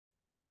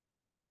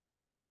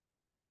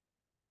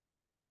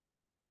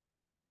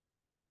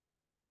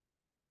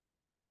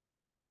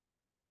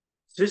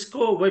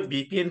Cisco web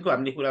VPN को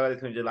हामीले कुरा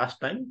गरेको थियौँ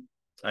लास्ट टाइम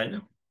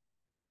हैन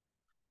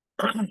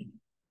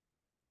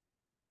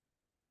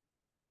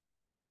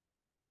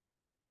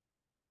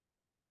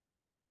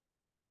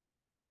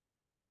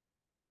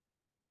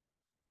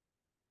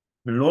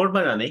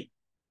नोडमा जाने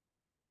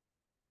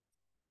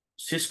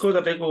सिस्को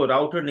तपाईको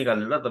राउटर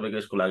निकाल्नु ल तपाईको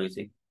यसको लागि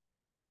चाहिँ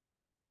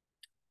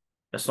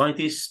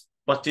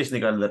 3725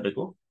 निकाल्नु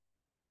तपाईको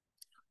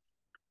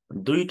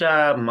दुईटा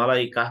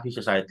मलाई काफी छ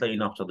सायद त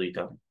इनफ छ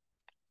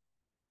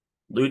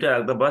दुईटा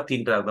राख्दा भयो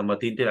तीनटा राख्दा म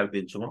तीनटै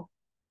राखिदिन्छु म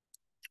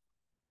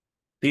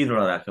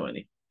तीनवटा राख्यो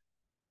भने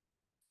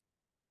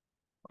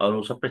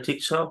अरु सबै ठिक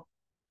छ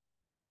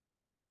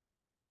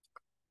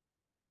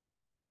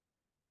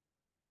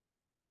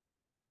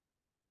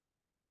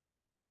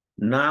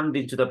नाम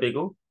दिन्छु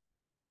तपाईको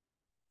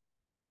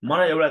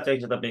मलाई एउटा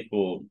चाहिन्छ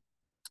तपाईको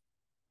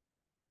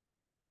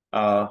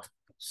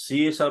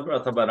CA सर्भर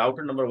अथवा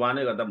राउटर नम्बर 1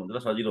 नै गर्दा भन्दा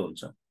सजिलो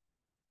हुन्छ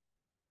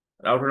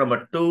router number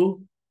 2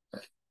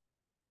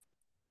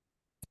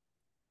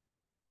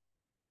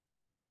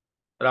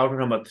 router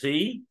number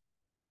 3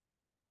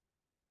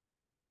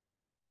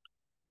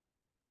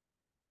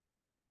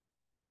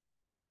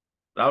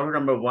 router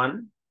number 1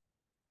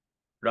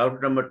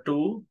 router number 2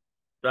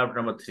 router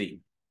number 3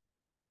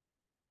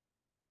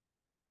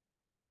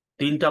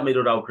 तीनटा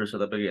मेरो राउटर छ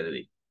तपाईको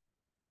हेर्दै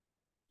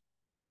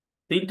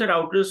तीनटा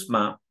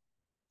राउटर्समा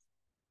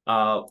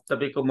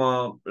तपाईको म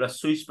एउटा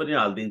स्विच पनि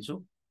हाल्दिन्छु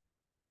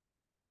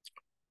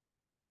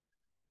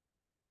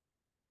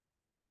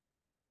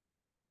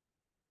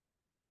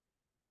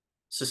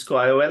सिस्को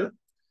IOL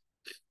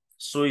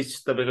स्विच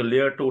तपाईको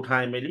लेयर 2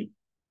 उठाएँ मैले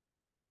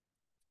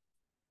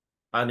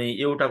अनि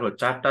एउटाको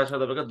चारटा छ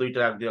तपाईको दुईटा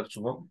राखिदिएको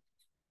छु म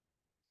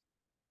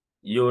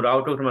यो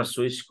राउटरमा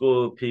स्विचको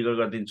फिगर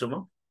गरिदिन्छु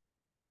म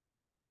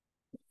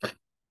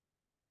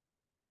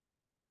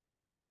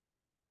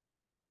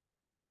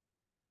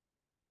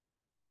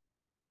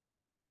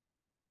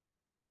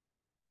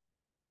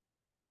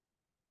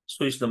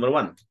स्विच नम्बर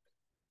 1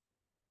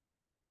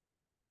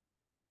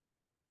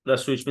 र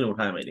स्विच पनि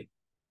उठाएँ मैले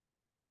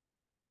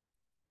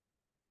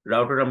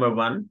router number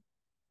 1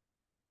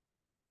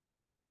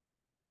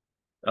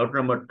 router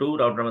number 2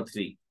 router number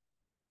 3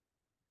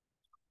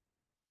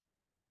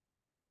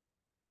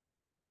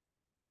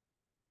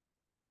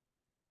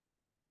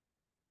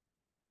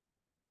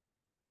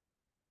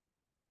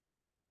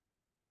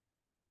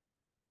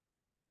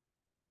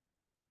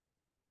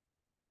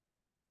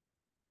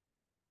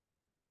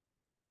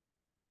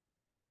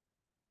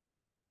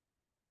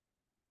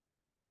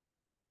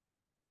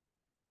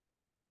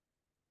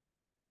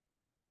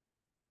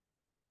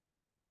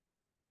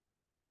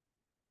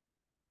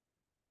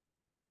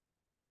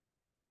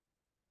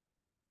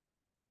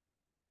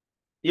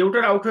 एउटा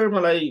राउटर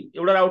मलाई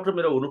एउटा राउटर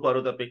मेरो हुनु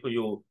पर्यो तपाईको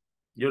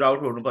यो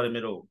राउटर हुनु पर्यो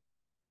मेरो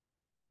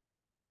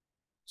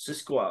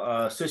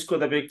सिस्को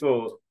तपाईको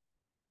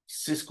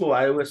सिस्को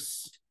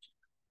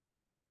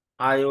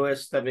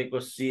iOS तपाईको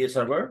CA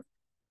सर्भर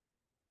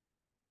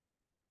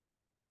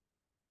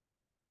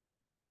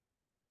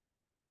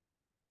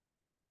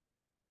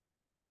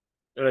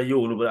एउटा यो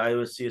हुनु पर्यो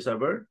iOS CA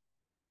सर्भर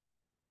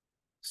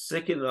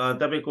सेकेन्ड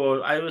तपाईको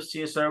iOS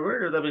CA सर्भर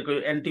र तपाईको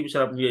NTP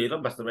सर्भर पनि यही हो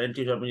वास्तवमा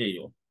NTP सर्भर पनि यही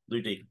हो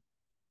दुईटै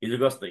हिजो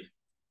जस्तै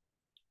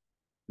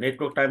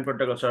नेटवर्क टाइम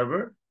प्रोटोकल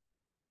सर्भर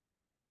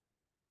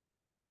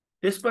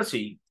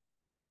त्यसपछि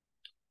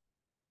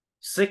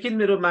सेकेन्ड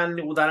मेरो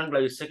मान्ने उदाहरणको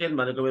लागि सेकेन्ड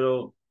भनेको मेरो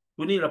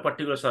कुनै एउटा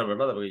पर्टिकुलर सर्भर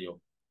ल तपाईको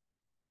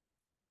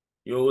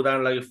यो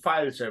उदाहरणको लागि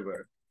file server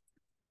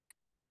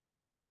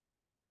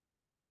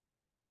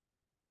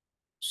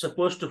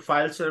suppose to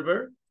file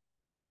server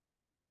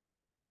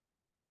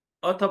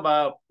अथवा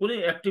कुनै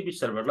एक्टिभिटी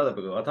सर्भर ल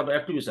तपाईको अथवा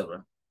एक्टिभिटी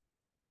सर्भर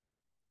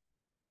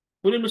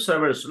कुनै पनि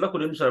सर्भर ल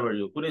कुनै पनि सर्भर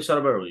यो कुनै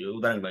सर्भर हो यो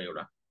उदाहरणको लागि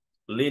एउटा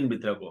लेन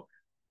भित्रको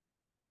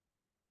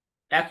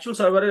एक्चुअल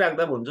सर्भरै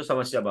राख्दा हुन्छ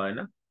समस्या भएन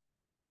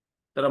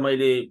तर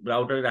मैले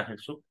राउटरै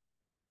राखेको छु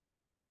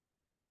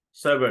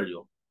सर्भर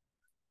यो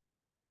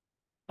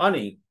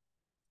अनि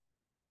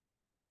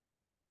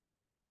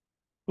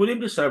कुनै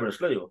पनि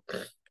सर्भर्स ल यो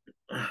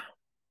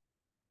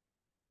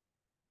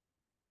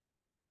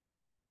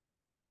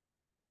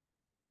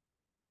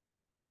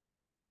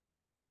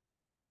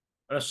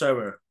र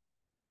सर्भर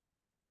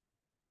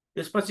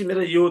त्यसपछि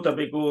मेरो यो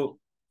तपाईको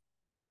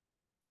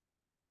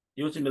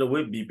यो चाहिँ मेरो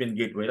वेब VPN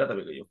गेटवे ल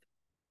तपाईको यो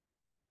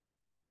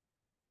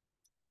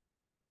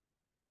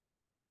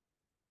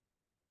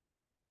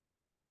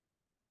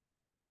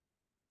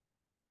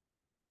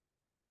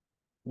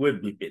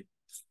वेब VPN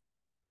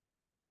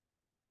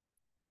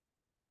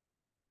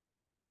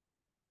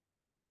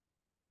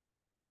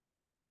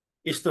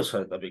यस्तो छ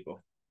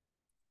तपाईको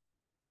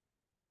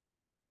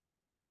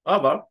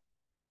अब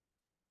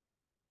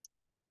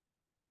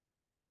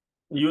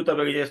यो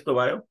तपाईको यस्तो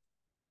भयो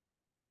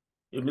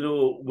यो मेरो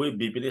वेब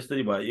VPN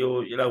यसरी भयो यो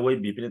एउटा वेब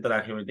VPN त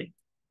राख्यो मैले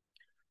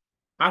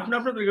आफ्नो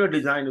आफ्नो तरिकाको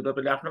डिजाइन हो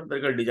तपाईले आफ्नो आफ्नो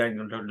तरिकाको डिजाइन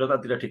गर्नु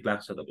जतातिर ठिक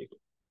लाग्छ तपाईको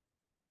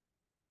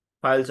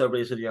फाइल सर्भर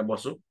यसरी यहाँ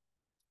बस्छु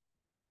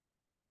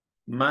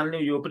मान्ने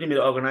यो पनि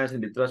मेरो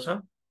अर्गनाइजेसन भित्र छ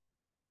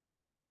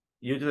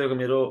यो चाहिँ तपाईको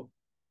मेरो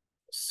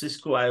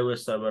सिस्को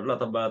आइओएस सर्भर ल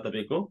अथवा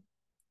तपाईँको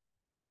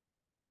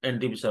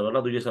एनटिपी सर्भर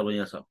ल, दुईटै सर्भर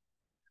यहाँ छ।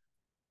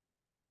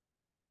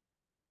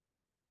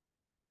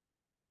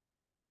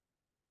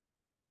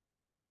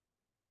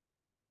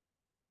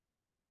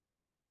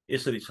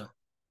 यसरी छ।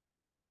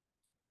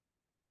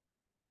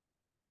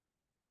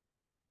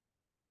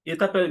 यो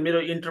तपाईँ मेरो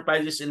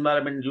इन्टरप्राइजेस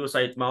इन्भाइरोमेन्ट यो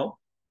साइटमा हो।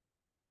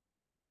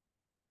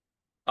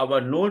 अब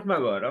नोटमा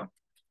गएर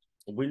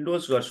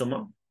विन्डोज गर्छु म।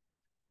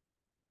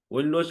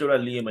 विन्डोज एउटा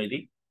लिएँ मैले।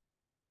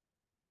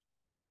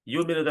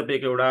 यो मेरो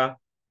तपाईँको एउटा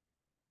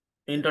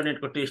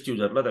इन्टरनेटको टेस्ट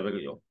युजर ल तपाईँको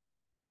यो।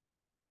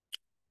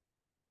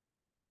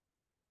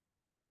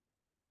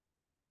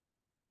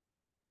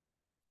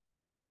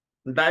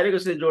 डाइरेक्ट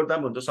यसरी जोड्दा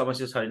पनि हुन्छ,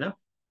 समस्या छैन।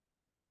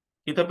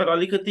 कि तपाईँलाई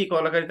अलिकति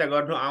कलाकारिता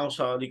गर्नु आउँछ,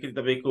 अलिकति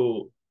तपाईँको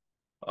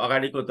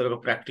अगाडिको तपाईँको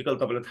प्र्याक्टिकल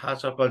तपाईँलाई थाहा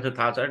छ, कन्सेप्ट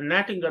थाहा छ,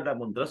 नेटिङ गर्दा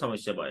पनि हुन्छ,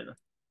 समस्या भएन।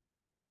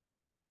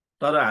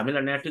 तर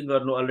हामीलाई नेटिङ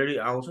गर्नु अलरेडी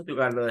आउँछ, त्यो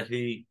कारणले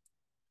गर्दाखेरि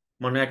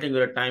म नेटिङ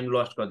गरेर टाइम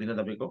लस्ट गर्दिनँ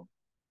तपाईँको।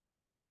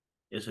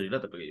 यसरी ल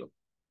तपाईँको यो।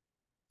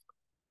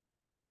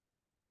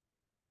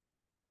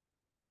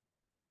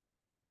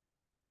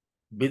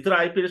 भित्र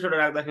आइपी एड्रेसबाट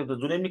राख्दाखेरि त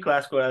जुनै पनि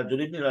क्लासको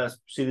जुनै पनि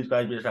सिरिजको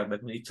आइपी एड्रेस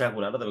राख्दाखेरि इच्छाको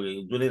कुरा ल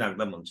तपाईँको, जुनै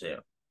राख्दा पनि हुन्छ।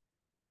 यहाँ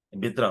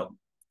भित्र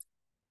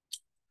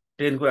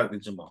 10 को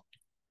राखिदिन्छु म।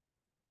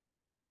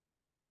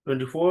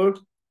 24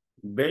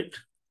 बेट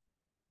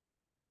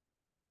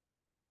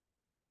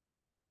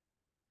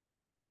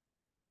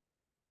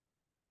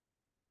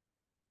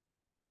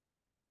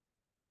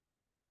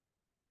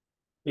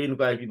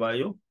को आइपी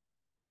भयो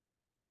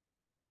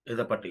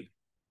यतापट्टि।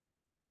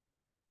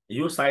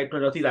 यो साइटमा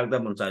जति राख्दा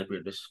पनि हुन्छ आइपी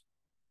एड्रेस।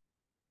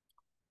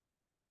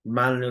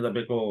 मान्ने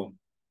तपाईँको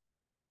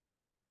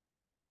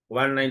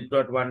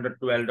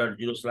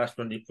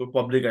 192.1.12.0/24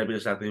 पब्लिक आइपी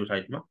एड्रेस राख्दै यो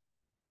साइटमा।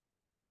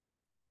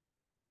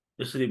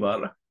 यसरी भयो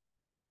होला।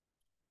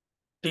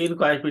 10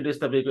 को आइपी एड्रेस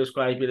तपाईँको,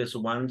 यसको आइपी एड्रेस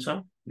 1 छ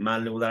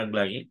मान्ने उदाहरणको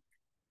लागि।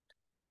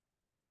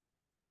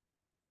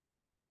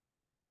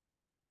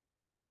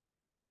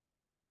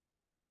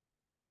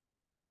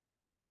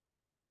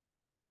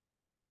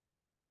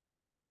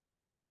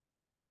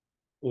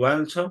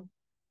 वान छ।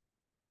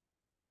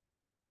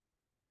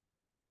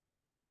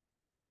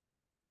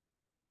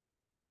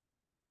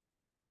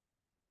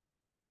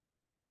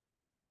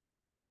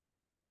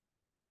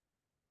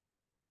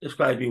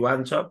 यसको आइपी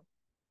 1 छ।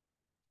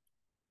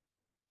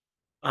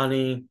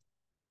 अनि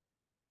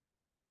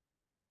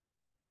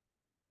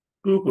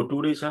 2 को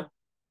 2 नै छ,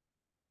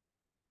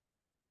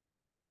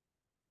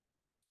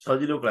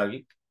 सजिलोको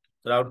लागि।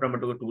 राउट नम्बर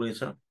 2 को 2 नै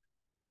छ।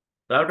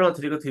 राउट नम्बर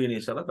 3 को 3 नै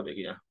छ ल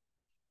तपाईँको यहाँ।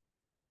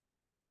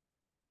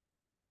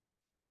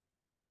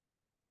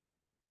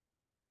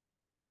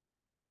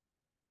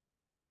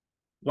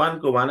 वान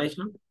को 1 नै छ,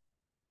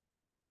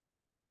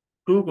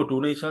 2 को 2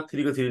 नै छ,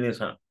 3 को 3 नै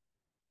छ।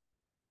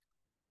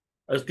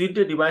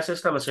 तिनटै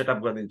डिभाइसेसलाई म सेटअप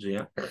गरिदिन्छु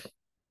यहाँ।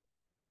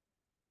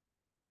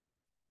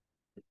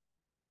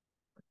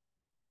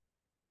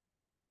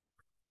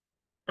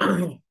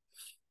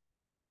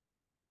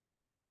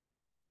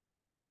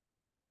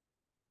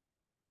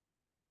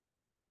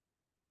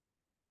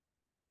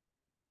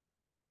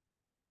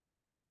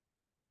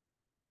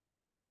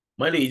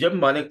 मैले हिजो पनि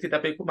भनेको थिएँ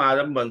तपाईँको, म आज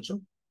पनि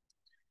भन्छु।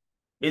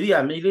 यदि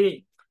हामीले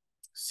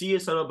सिए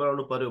सर्भर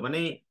बनाउनु पर्यो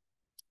भने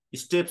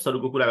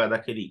स्टेप्सहरूको कुरा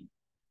गर्दाखेरि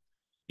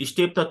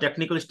स्टेप त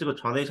टेक्निकल स्टेप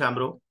छँदैछ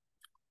हाम्रो,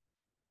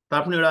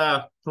 तर पनि एउटा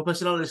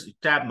प्रोफेसनल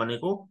स्ट्याप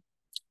भनेको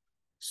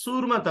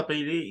सुरुमा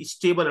तपाईँले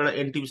स्टेबल एउटा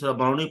एनटिपी सर्भर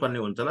बनाउनै पर्ने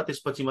हुन्छ ल,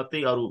 त्यसपछि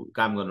मात्रै अरू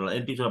काम गर्नु होला।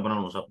 एनटिपी सर्भर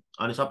बनाउनु छ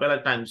अनि सबैलाई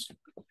टाइम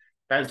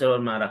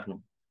सर्भरमा राख्नु।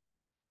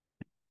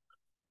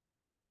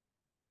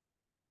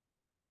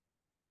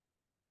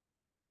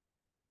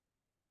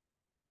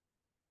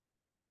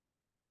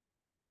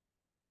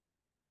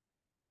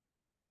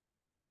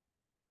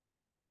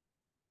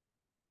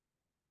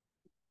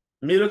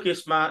 मेरो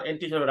केसमा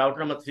एनटी सर्भर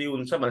राउटर नम्बर 3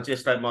 हुन्छ भने चाहिँ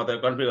यसलाई म त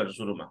कन्फिगर गर्छु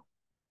सुरुमा।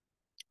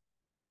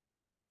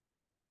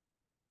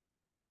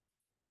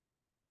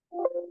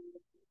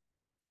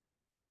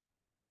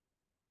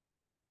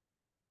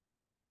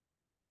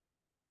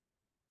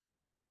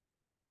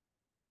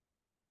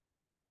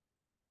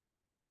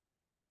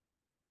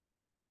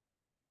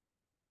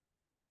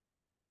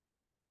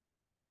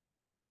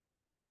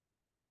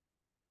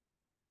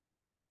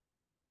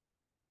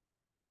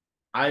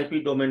 आइपी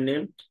डोमेन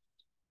नेम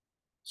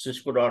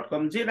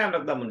cisco.com, जे नाम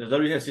राख्दा हुन्छ,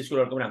 जरुरी छैन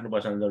cisco.com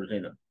राख्नुपर्छ भने जरुरी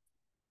छैन।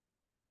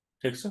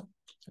 ठिक छ।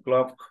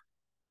 Clock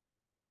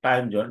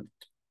time John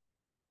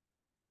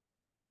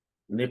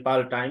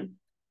Nepal time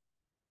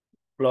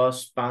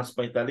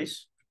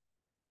 +5:45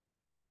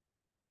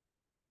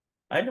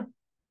 होइन।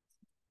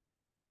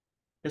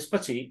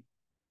 त्यसपछि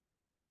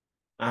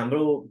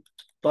हाम्रो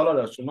तल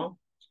गर्छु म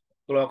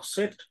क्लक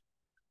सेट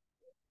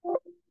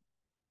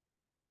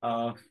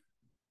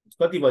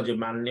कति बजे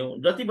मान्ने हो,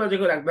 जति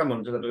बजेको राख्दा पनि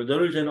हुन्छ तपाईँको,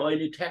 जरुरी छैन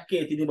अहिले ठ्याक्कै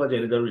यति नै बजे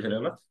हेर्ने जरुरी छैन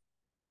ल।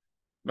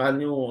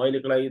 मान्ने हो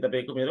अहिलेको लागि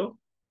तपाईँको मेरो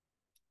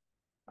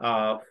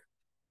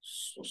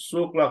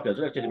सो क्लक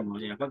हेर्छु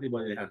एकचोटि, यहाँ कति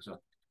बजे देखाएको छ।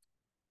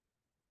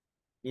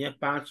 यहाँ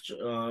 5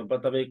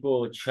 तपाईँको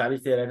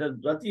 46 हेरेर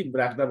जति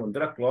राख्दा पनि हुन्छ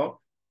र क्लक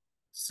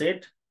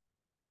सेट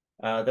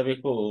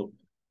तपाईँको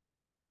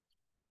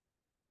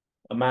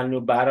मान्नु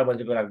 12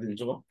 बजेको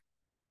राखिदिन्छु म,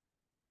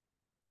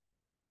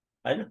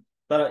 होइन?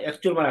 तर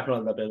एक्चुअलमा राख्नु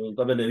होला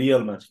तपाईँले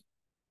रियलमा चाहिँ।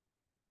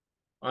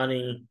 अनि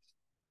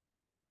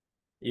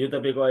यो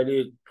तपाईँको अहिले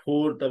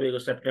 4 तपाईँको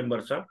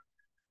सेप्टेम्बर छ,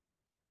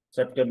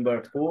 सेप्टेम्बर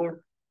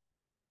 4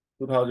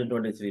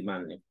 2023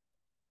 मान्ने,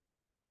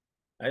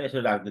 होइन?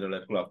 यसो राखिदिनु होला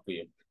क्लकको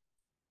यो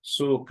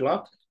सो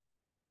क्लक,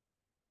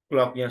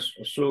 क्लक यहाँ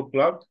सो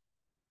क्लक,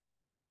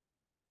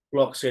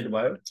 क्लक सेट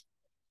भयो।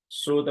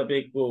 सो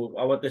तपाईँको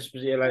अब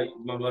त्यसपछि यसलाई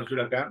म गर्छु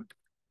एउटा काम,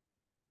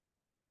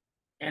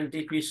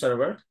 एनटिपी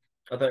सर्भर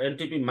अथवा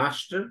एनटिपी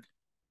मास्टर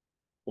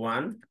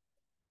 1,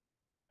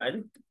 होइन?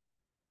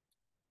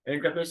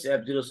 Interface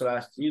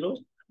F0/0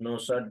 no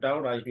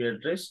shutdown IP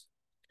address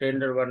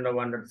tender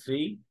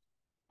 1.1.3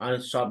 अनि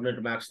सबनेट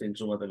मार्क्स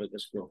दिन्छु म तपाईँको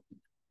यसको,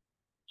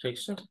 ठिक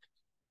छ?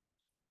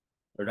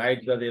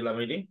 राइट गरिदिएला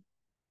मैले,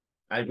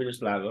 आइपी एड्रेस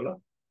लाग्यो ल,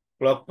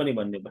 क्लक पनि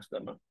भन्ने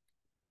वास्तवमा।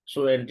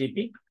 सो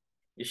एनटिपी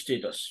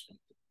स्टेटस,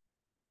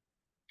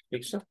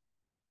 ठिक छ?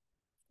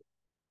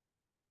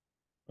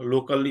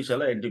 लोकल्ली छ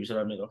ल एनटिपी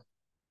सर्भर मेरो।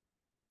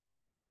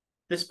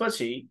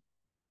 त्यसपछि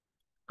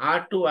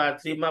R2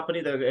 R3 मा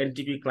पनि तपाईँको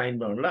एनटिपी क्लाइन्ट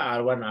बनाउनु ल,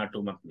 R1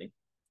 R2 मा पनि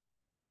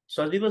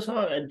सजिलो छ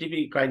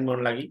एनटिपी क्लाइन्ट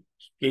बनाउनु लागि,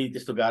 केही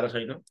त्यस्तो गाह्रो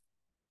छैन।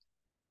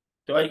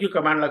 त्यो आइक्यू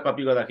कमान्डलाई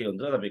कपी गर्दाखेरि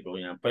हुन्छ तपाईँको।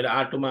 यहाँ पहिला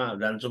R2 मा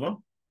जान्छु म,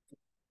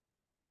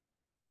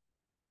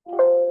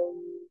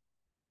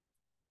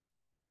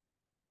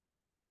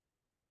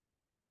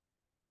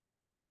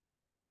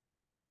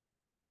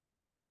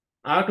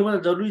 R2 मा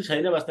जरुरी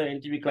छैन वास्तवमा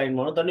एनटिपी क्लाइन्ट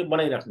बनाउनु, तर नि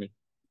बनाइराख्ने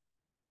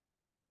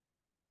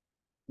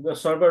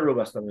सर्भर रो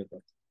वास्तवमा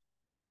त।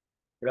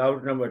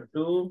 राउट नम्बर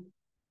 2,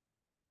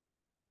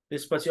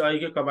 त्यसपछि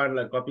आइक्यू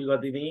कमान्डलाई कपी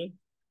गरिदिने,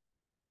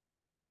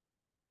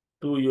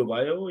 2 यो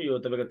भयो, यो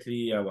तपाईँको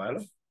 3 यहाँ भयो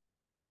ल।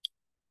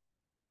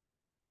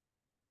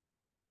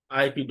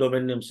 आइपी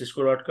डोमेन नेम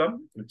cisco.com,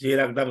 जे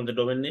राख्दा हुन्छ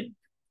डोमेन नेम।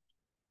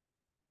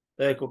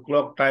 तपाईँको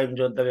क्लक टाइम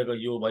जोन तपाईँको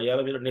यो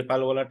भइहाल्यो मेरो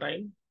नेपालवाला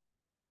टाइम,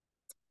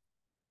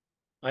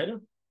 होइन?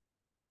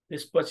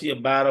 त्यसपछि यो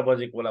 12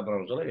 बजेको बेला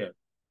बनाउँछ ल यहाँ।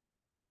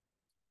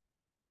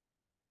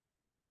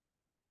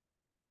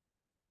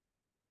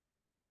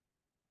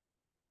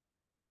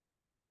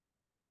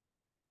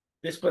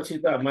 त्यसपछि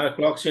त मलाई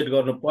क्लक सेट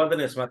गर्नु पर्दैन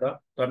यसमा त,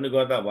 गर्ने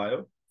गर्दा भयो।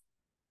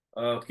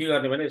 के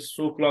गर्ने भने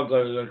सो क्लक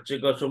गरेर चेक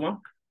गर्छु म,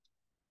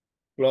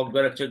 क्लक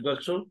गरेर चेक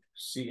गर्छु,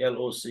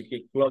 CLOCK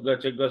क्लक गरेर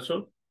चेक गर्छु,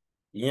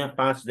 यहाँ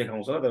 5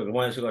 देखाउँछ ल तपाईँको।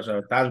 म यसो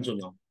गर्छु, तान्छु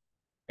म,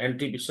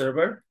 एनटिपी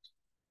सर्भर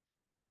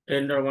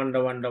टेन्डर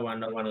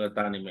 1.1.1.1 गरेर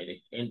ताने मैले,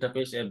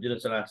 interface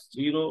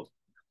F0/0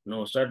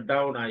 no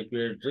shutdown IP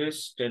address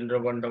tender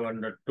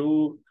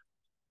 1.1.2,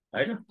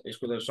 होइन?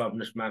 यसको त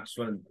सबनेट मार्क्स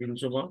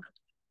दिन्छु म।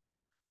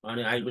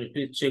 अनि आइपी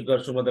फेरि चेक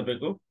गर्छु म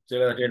तपाईँको, चेक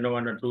गर्दा टेन्डर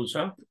 1.2 छ,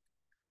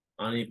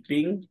 अनि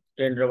पिङ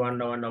टेन्डर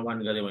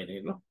 1.1.1 गरेँ मैले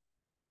ल,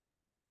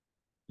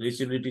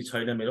 रिचिबिलिटी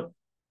छैन मेरो।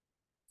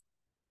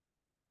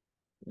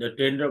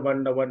 टेन्डर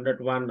 1.1.1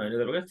 होइन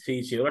तपाईँको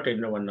 3 थियो,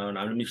 टेन्डर 1.1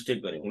 हामीले मिस्टेक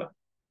गऱ्यौँ ल।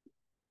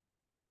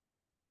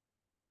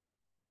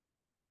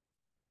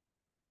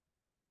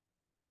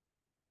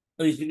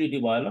 रिचिबिलिटी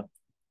भयो ल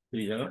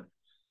 3 जग्गा।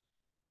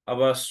 अब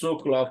सो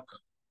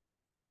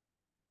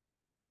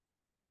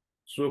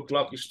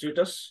क्लक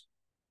स्टेटस,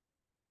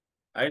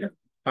 होइन?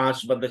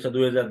 5 बज्दैछ,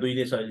 2002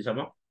 नै छ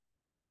अहिलेसम्म।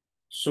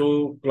 So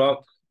clock,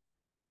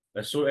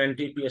 so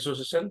NTP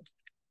association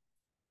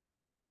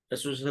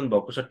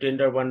भएको छ,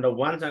 टेन्डर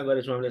 1.1सँग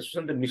गरेको छौँ हामीले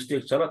एसोसिएसन, त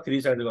मिस्टेक छ ल,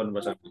 3 सँग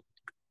गर्नुपर्छ।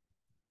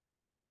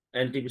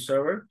 एनटिपी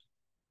सर्भर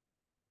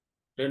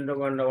टेन्डर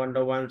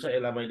 1.1.1 छ,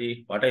 यसलाई मैले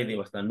हटाइदिएँ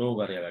वास्ता, नो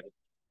गरेँ अगाडि,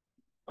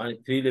 अनि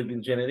 3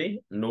 लेखिदिन्छु यहाँनिर,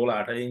 नोलाई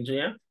हटाइदिन्छु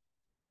यहाँ,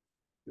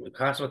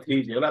 खासमा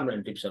 3 थियो होला हाम्रो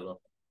एनटिपी सर्भर।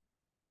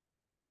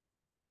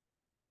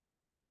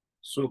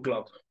 सो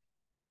क्लक,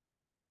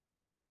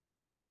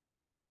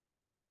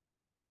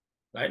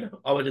 होइन?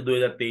 अब चाहिँ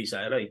 2023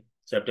 आयो है,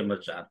 सेप्टेम्बर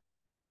 4।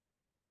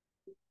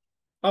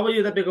 अब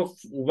यो तपाईँको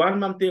 1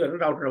 मा त्यही गर्ने,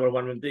 राउटर नम्बर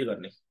 1 मा त्यही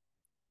गर्ने।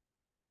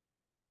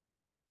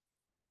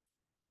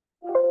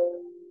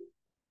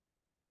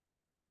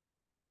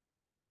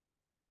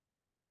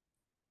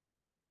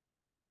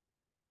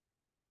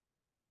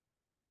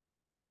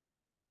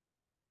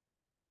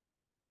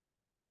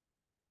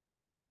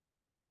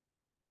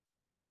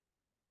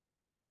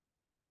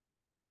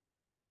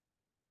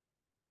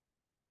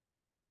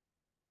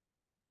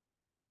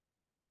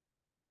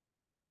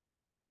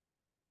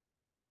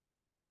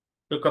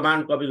 त्यो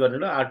कमान्ड कपी गर्ने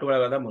ल, R2बाट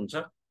गर्दा पनि हुन्छ,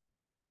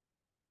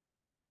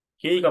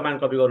 केही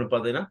कमान्ड कपी गर्नु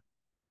पर्दैन,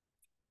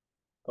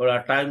 एउटा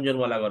टाइम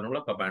जोनवाला गर्नु ल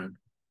command.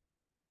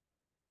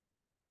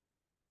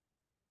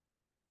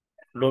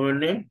 Domain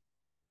name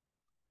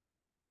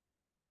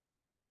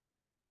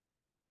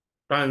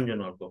time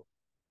John अर्को,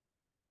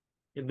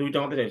 यो 2टा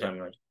मात्रै चाहिन्छ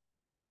हामीलाई।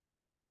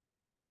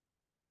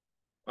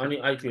 अनि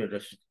आइपी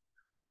एड्रेस,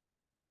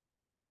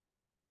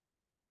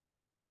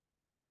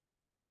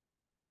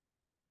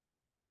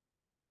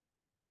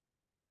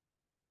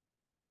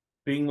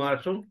 पिङ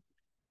मार्छु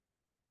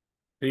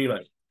 3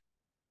 लाई,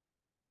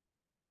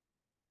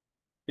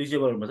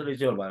 रिचेबल हुन्छ,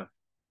 रिचेबल भयो।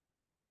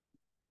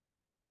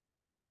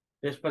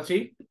 त्यसपछि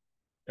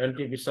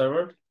एनटिपी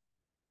सर्भर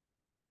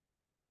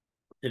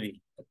 3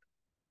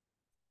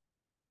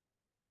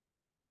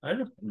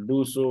 हैन,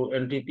 डु सो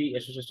एनटिपी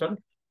एसोसिएसन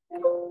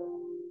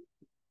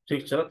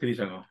ठिक छ 3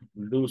 सँग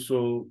डु सो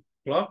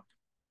क्लक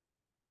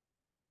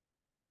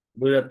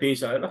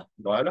 2023 आयो ल,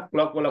 भयो ल,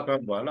 क्लकको ल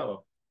काम भयो ल।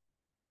 अब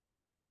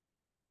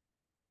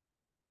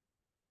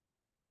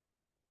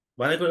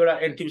भनेको एउटा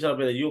एनटिपी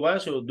सर्भर यो भयो,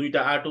 सो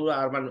दुईटा R2 र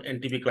R1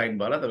 एनटिपी क्लाइन्ट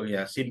भयो ल तपाईँको,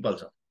 यहाँ सिम्पल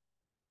छ।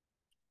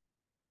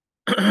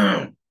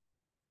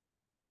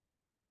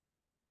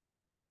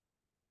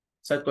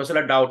 सायद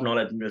कसैलाई डाउट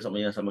नहोला तिमीहरूसम्म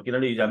यहाँसम्म,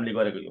 किनभने इक्जामले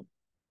गरेको यो।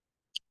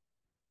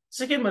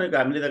 सेकेन्ड भनेको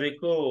हामीले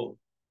तपाईँको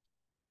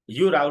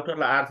यो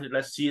राउटरलाई R3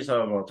 लाई सिए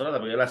सर्भरमा हुन्छ ल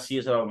तपाईँको, यसलाई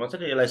सिए सर्भरमा छ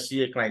नि, यसलाई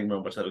सिए क्लाइन्टमा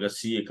पर्छ तपाईँको,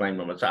 सिए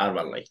क्लाइन्टमा पर्छ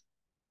R1लाई,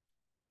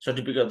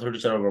 सर्टिफिकेट अथोरिटी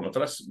सर्भरमा पर्छ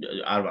ल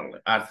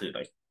R1लाई,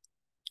 R3लाई।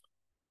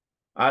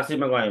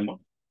 R3मा गएँ म,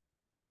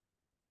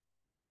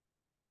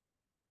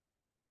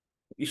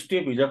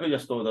 स्टेप हिजोकै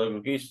जस्तो हो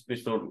तपाईँको, केही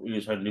त्यस्तो उयो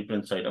छैन,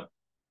 डिफ्रेन्स छैन।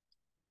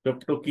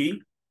 क्रिप्टो की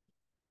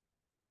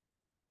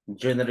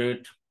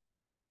जेनेरेट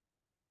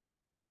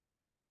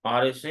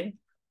RSA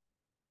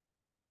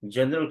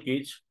जेनरल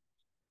किज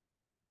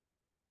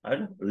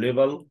होइन,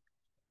 लेबल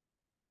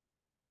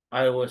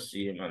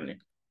IOSCA मान्ने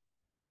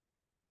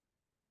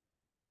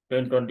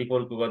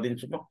 1024 को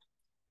गरिदिन्छु म।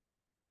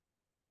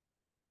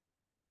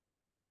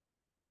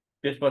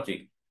 त्यसपछि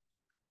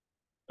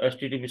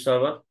HTTP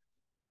सर्भर,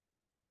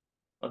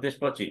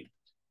 त्यसपछि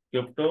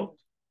क्रिप्टो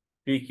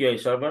PKI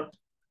सर्भर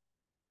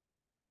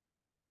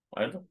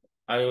होइन,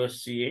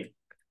 IOSCA।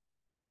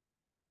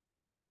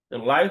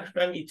 लाइफ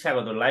टाइम इच्छा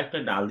गर्दा लाइफ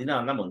टाइम हाल्दिनँ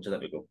भन्दा पनि हुन्छ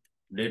तपाईँको,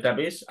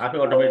 डेटाबेस आफै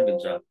अटोमेटिक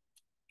हुन्छ।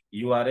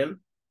 URL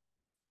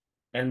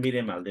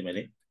NVRAM हालिदिएँ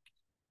मैले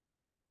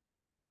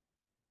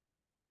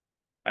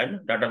होइन,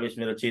 डाटाबेस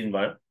मेरो चेन्ज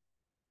भयो।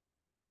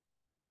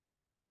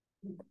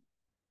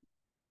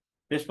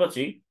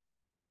 त्यसपछि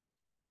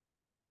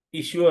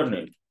इस्युअर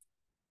name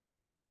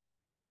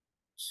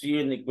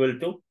CN equal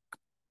to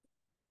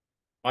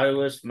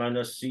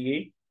iOS-CA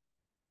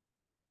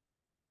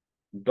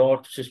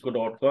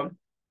 .cisco.com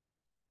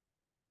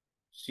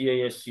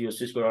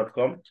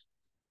cisco.com,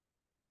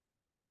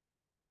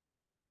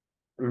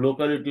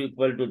 locality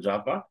equal to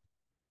Java,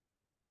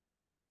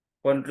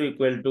 country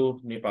equal to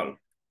Nepal,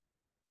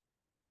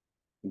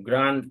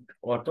 grant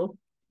auto,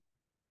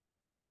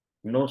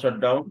 no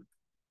shutdown,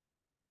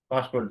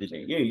 passport दिने,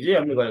 यो हिजै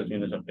हामीले गरेको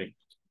छैन सबै।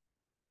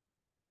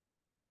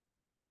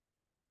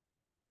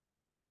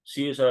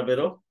 सिए सर्भर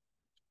हो,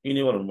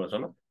 इनेबल हुनुपर्छ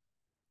ल।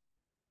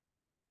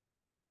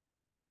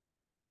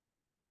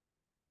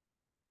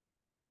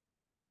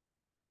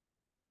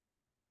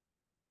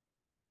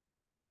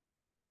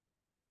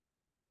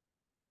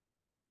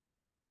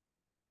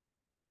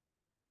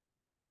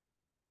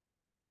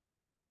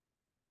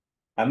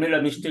 हामीले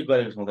एउटा मिस्टेक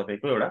गरेको छौँ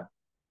तपाईँको, एउटा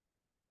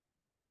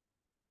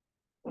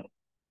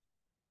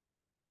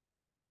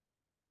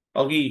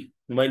अघि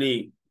मैले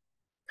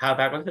थाहा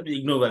पाएको थिएँ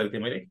इग्नोर गरेको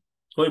थिएँ मैले,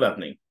 कोही बात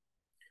नहीं।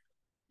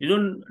 यो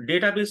जुन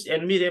डेटाबेस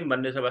NVRAM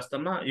भन्ने छ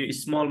वास्तवमा यो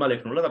स्मलमा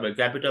लेख्नु ल तपाईँ,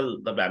 क्यापिटल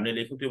तपाईँ हामीले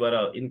लेख्नु त्यो भएर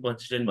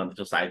इन्कन्सिस्टेन्ट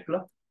भन्दैछ साइट ल।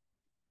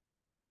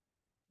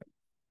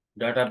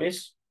 डाटाबेस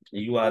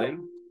URL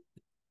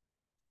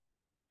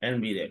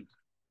NVRAM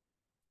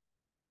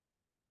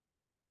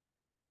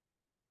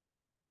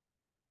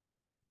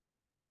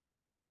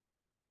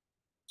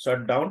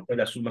सटडाउन,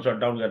 पहिला सुरुमा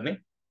सटडाउन गर्ने,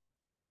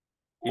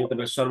 यो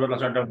तपाईँ सर्भरलाई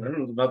सटडाउन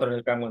गर्नु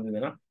नत्र काम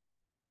गर्दैन।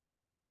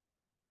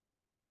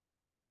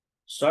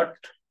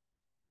 सट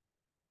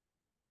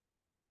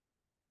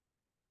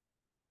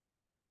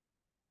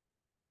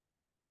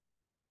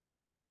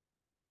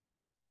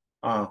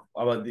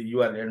अब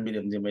URL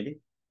NVRAM दिएँ मैले,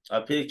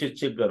 अब फेरि एकचोटि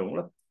चेक गरौँ ल,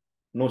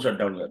 नो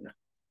सटडाउन गर्न,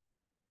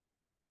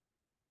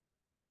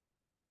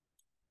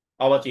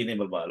 अब चाहिँ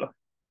इनेबल भयो ल।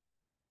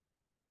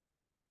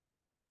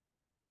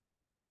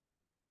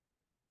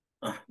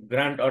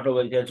 ग्रान्ट अटो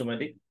गरिदिएको छु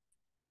मैले,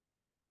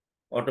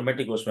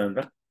 अटोमेटिक होस्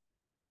भनेर।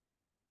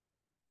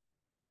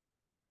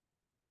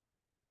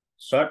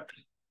 सर्ट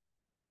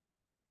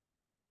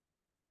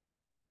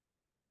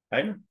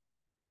होइन,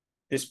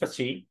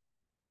 त्यसपछि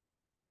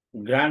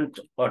ग्रान्ट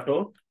अटो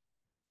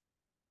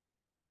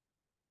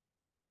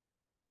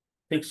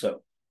ठिक छ,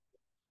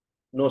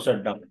 नो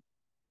सटडाउन,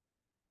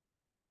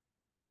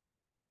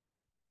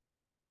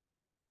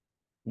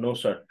 नो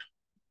सट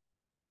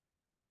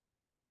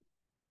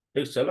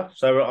ठिक छ ल,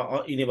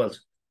 सर्भर इनेबल छ,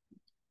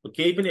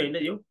 केही पनि होइन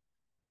यो,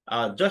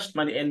 जस्ट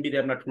मैले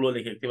NVRAM ठुलो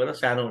लेखेको थिएँ भने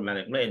सानो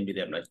मानेको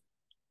NVRAM-लाई।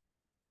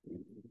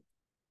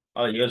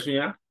 अब हेर्छु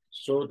यहाँ,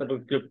 सो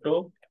तपाईँको क्रिप्टो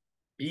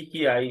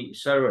PKI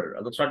सर्भर,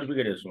 अब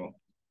सर्टिफिकेट हेर्छु म,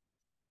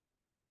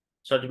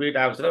 सर्टिफिकेट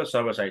आएको छ र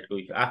सर्भर साइटको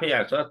आफै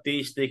आएको छ,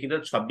 23 देखि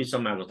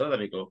 26सम्म आएको छ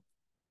तपाईँको।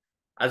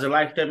 आज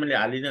लाइफ टाइम मैले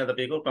हालिदिनँ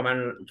तपाईँको,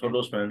 कमान्ड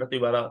छोडोस् भनेर,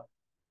 त्यही भएर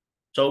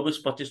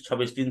 24, 25,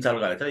 26 3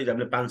 सालको हालेको छ,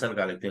 इक्जामले 5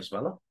 सालको हालेको थियो यसमा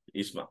ल।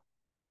 यसमा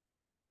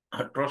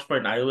ट्रस्ट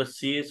पोइन्ट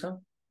IOSCA छ,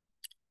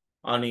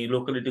 अनि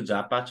लोकलिटी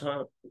झापा छ,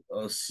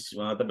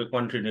 तपाईँको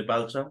कन्ट्री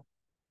नेपाल छ,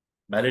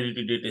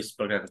 भ्यालिडिटी डेट यस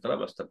प्रकारको छ ल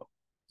बस्छ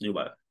यो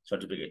भयो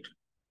सर्टिफिकेट।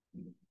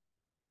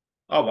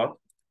 अब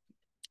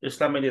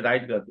यसलाई मैले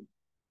राइट गरिदिएँ,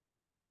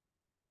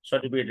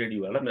 सर्टिफिकेट रेडी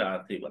भयो ल मेरो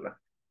R3 वाला।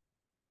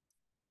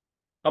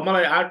 अब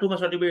मलाई R2 मा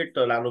सर्टिफिकेट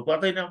लानु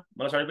पर्दैन,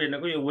 मलाई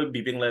सर्टिफिकेट यो वेब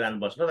भिपिएनलाई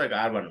लानुपर्छ तपाईँको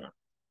R1 मा।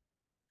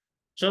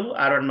 चलो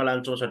R1 मा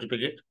लान्छु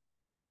सर्टिफिकेट,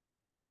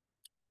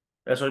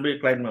 सर्टिफिकेट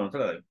क्लाइन्टमा हुन्छ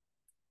तपाईँको।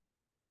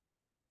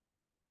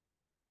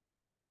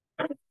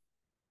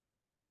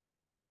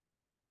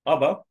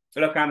 अब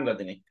एउटा काम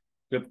गरिदिने,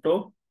 क्रिप्टो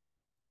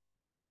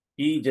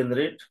की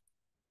जेनरेट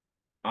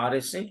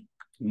RSA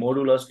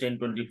मोडुलस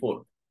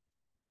 1024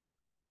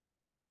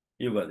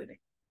 यो गरिदिने।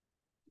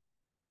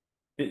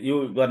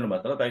 यो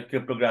गर्नुभयो त तपाईँको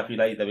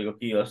क्रिप्टोग्राफीलाई तपाईँको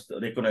के होस्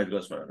रेकगनाइज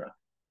गर्छ भनेर।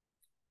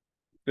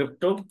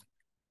 Crypto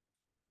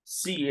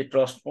CA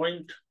trust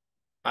point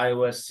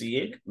iOS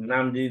CA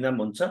नाम दिँदा पनि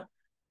हुन्छ,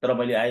 तर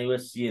मैले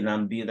iOS CA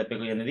नाम दिएँ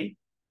तपाईँको यहाँनिर।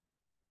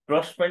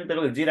 ट्रस्ट पोइन्ट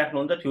तपाईँको जे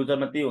राख्नुहुन्छ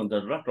फ्युचरमा त्यही हुन्छ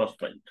ल ट्रस्ट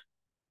पोइन्ट।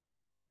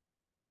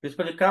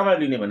 त्यसपछि कहाँबाट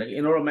लिने भनेको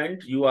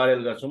इन्भाइरोमेन्ट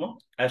URL गर्छु म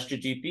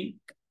http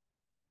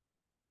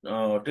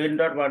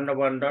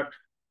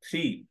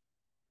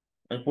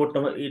 10.1.1.3 पोर्ट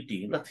नम्बर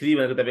 80 ल 3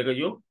 भनेको तपाईँको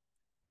यो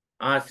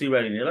R3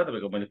 बाट लिने ल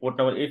तपाईँको मैले पोर्ट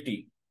नम्बर 80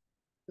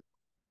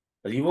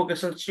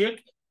 रिभोकेसन चेक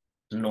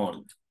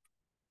नन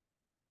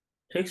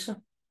ठिक छ।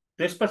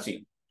 त्यसपछि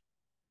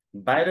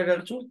बाहिर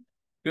गर्छु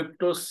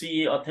crypto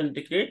CA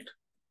authenticate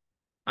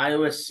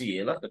iOS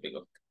CA ल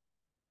तपाईँको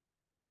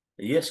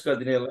यस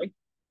गरिदिनेलाई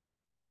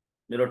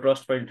मेरो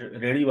ट्रस्ट पोइन्ट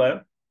रेडी भयो।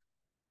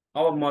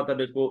 अब म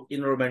तपाईँको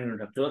इन्भाइरोमेन्ट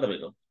राख्छु ल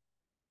तपाईँको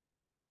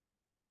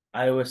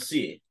iOS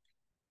CA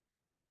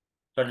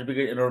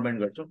सर्टिफिकेट इन्भाइरोमेन्ट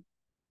गर्छु,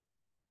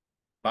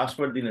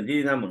 पासवर्ड दिन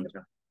जे नाम हुन्छ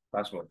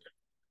पासवर्ड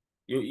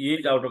यो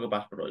यही आउटरको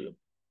पासवर्ड हो यो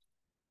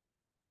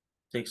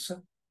ठिक छ।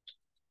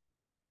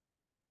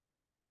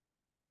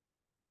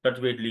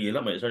 सर्टिफिकेट लिएँ ल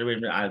मैले,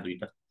 सर्टिफिकेट आयो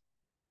दुईटा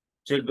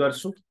चेक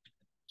गर्छु।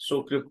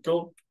 सो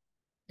क्रिप्टो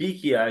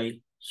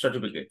PKI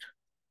सर्टिफिकेट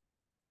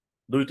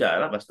दुईटा आयो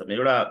ल वास्तवमा,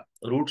 एउटा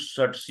रुट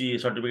CA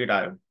सर्टिफिकेट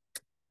आयो,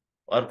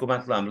 अर्को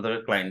माथि हाम्रो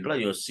तपाईँको क्लाइन्ट ल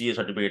यो CA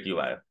सर्टिफिकेट यो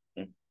आयो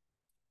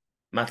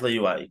माथि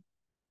यो आयो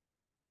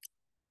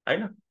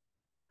होइन।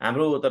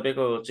 हाम्रो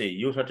तपाईँको चाहिँ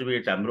यो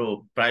सर्टिफिकेट हाम्रो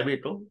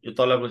प्राइभेट हो, यो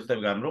तलको चाहिँ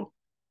तपाईँको हाम्रो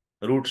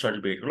रुट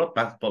सर्टिफिकेट हो ल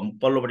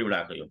पल्लोपट्टिबाट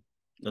आएको यो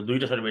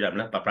दुईटा सर्टिफिकेट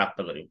हामीलाई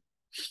प्राप्त गर्यौँ।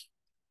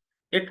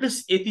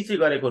 एटलिस्ट यति चाहिँ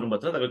गरेको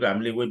हुनुपर्छ तपाईँको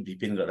हामीले वेब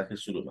भिपिएन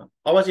गर्दाखेरि सुरुमा।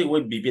 अब चाहिँ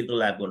वेब भिपिएनको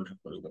ल्याब गर्नु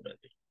सक्नुहुन्छ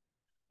तपाईँहरूले।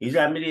 हिजो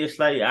हामीले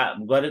यसलाई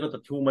गरेको त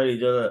थियौँ, मैले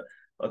हिजो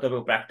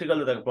तपाईँको प्र्याक्टिकल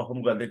तपाईँको पर्फर्म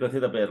गरिदिएको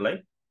थिएँ तपाईँहरूलाई,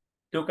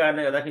 त्यो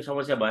कारणले गर्दाखेरि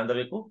समस्या भएन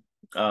तपाईँको।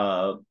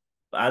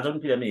 आज पनि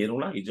फेरि हामी हेरौँ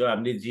ल, हिजो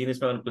हामीले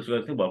GNSमा गर्ने कोसिस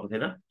गरेको थियौँ भएको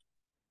थिएन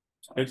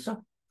ठिक छ।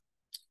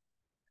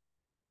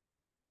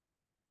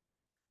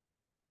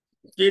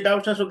 के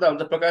डाउट छ सोध्दा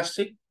हुन्छ प्रकाश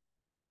चाहिँ?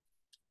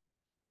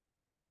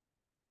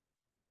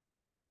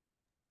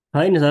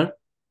 होइन सर,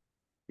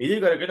 हिजै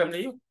गरेको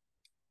हामीले यो?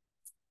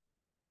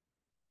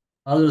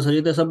 हजुर सर,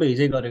 यो त सबै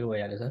हिजै गरेको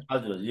भइहाल्यो सर।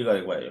 हजुर हिजै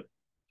गरेको भयो।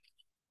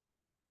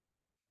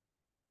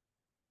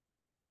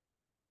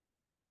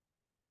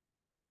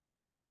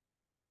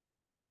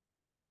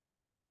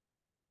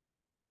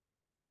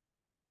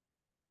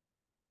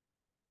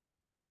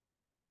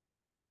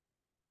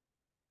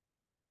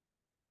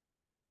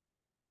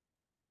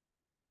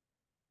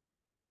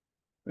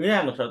 यहाँ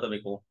आउनु छ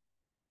तपाईँको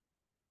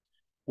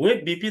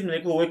वेब भिपिएन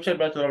भनेको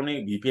वेबसाइटबाट चलाउने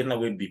भिपिएनलाई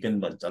वेब भिपिएन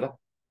भन्छ ल,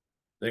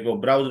 तपाईँको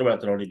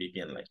ब्राउजरबाट चलाउने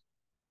भिपिएनलाई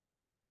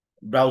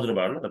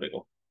ब्राउजरबाट ल तपाईँको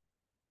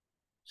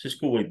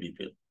सिस्को वेब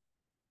भिपिएन।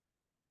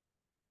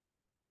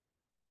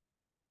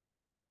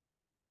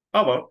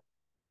 अब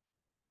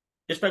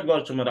यसलाई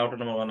गर्छु म राउटर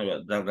नम्बर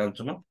 1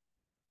 जान्छु म।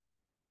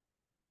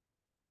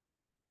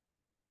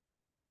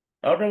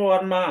 राउटर नम्बर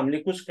 1 मा हामीले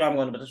कुछ काम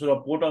गर्नुपर्छ, सुरुमा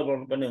पोर्टल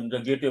बनाउनुपर्ने हुन्छ,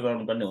 गेटवे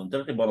बनाउनुपर्ने हुन्छ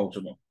र त्यो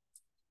बनाउँछु म।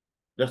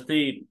 जस्तै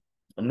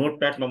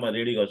नोटप्याडमा म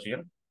रेडी गर्छु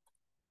यहाँ,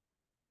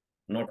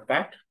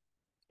 नोटप्याड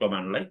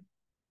कमान्डलाई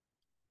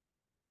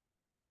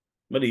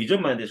मैले हिजो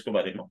मैले यसको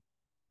बारेमा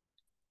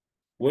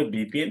वेब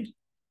भिपिएन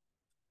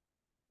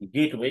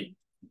गेटवे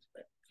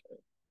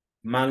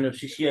मान्नु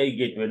CCI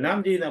गेटवे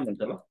नाम जे नाम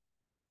हुन्छ ल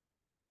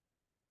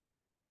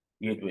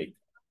गेटवे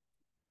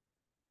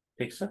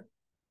ठिक छ।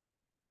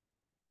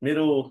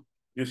 मेरो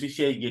यो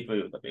CCI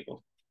गेटवे हो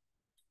तपाईँको।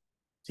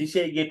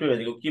 CCI गेटवे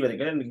भनेको के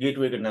भनेको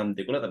गेटवेको नाम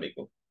दिएको ल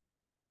तपाईँको।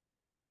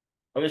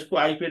 अब यसको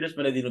IP एड्रेस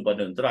मैले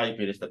दिनुपर्ने हुन्छ र IP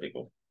एड्रेस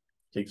तपाईँको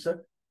ठिक छ।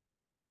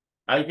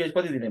 IP एड्रेस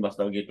कति दिने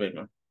वास्तव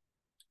गेटवेमा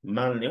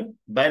मान्यो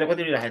बाहिर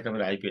कति राखेको छ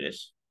मैले IP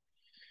एड्रेस,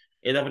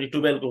 यतापट्टि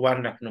 12 को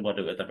 1 राख्नु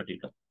पर्यो, यतापट्टि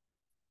त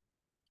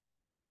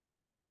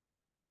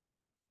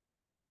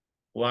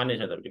 1 नै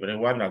छ, यतापट्टि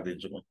 1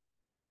 राखिदिन्छु म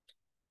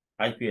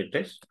IP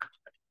एड्रेस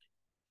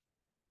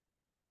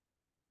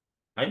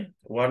है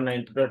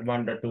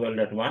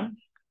 192.1.12.1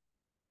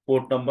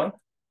 पोर्ट नम्बर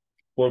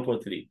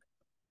 443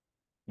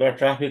 बाट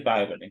ट्राफिक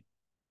आयो भने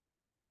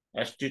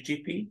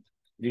HTTP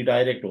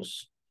रिडाइरेक्ट होस्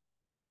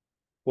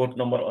पोर्ट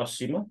नम्बर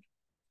 80 मा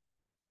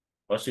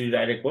 80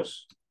 रिडाइरेक्ट होस्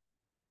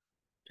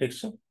ठिक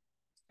छ।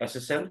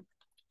 SSL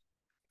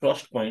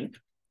trust point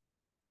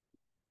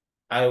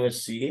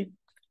iOS CA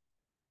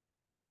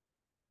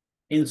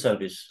in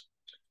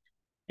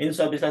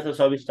सर्भिसलाई त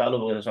सर्भिस चालू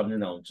भएर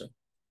सम्झिँदा हुन्छ।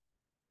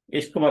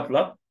 यसको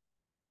मतलब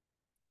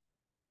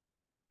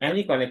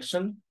any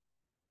connection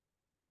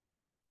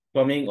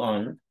coming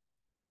on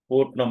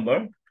port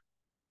number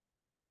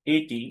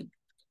 80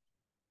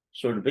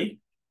 should be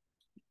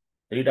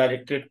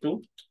redirected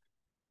to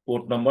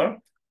port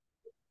number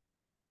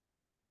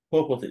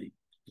 443,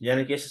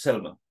 यानी कि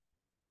SSL में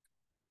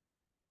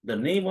the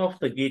name of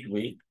the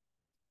gateway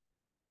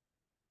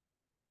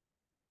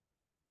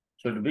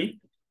should be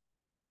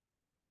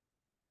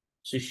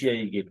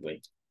CCI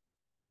gateway,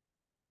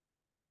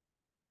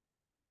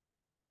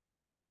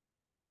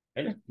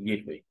 है ना,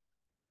 गेटवे।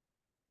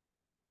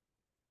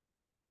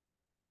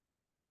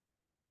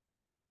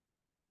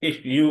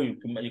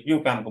 यो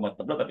कामको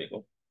मतलब ल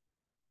तपाईको,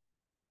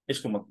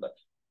 यसको मतलब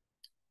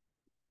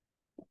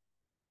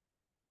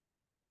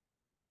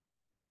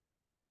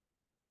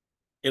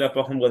यसलाई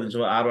पर्फर्म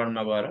गरिदिन्छौँ R1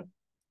 मा गएर।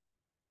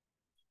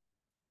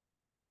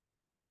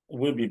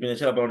 वेब VPN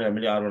चाहिँ बनाउने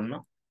हामीले R1 मा,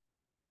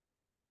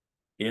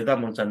 हेर्दा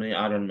मन छ भने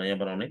R1 मा यहाँ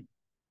बनाउने।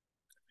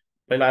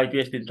 पहिला आइपी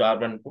एड्रेस दिन्छ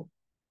R1 को,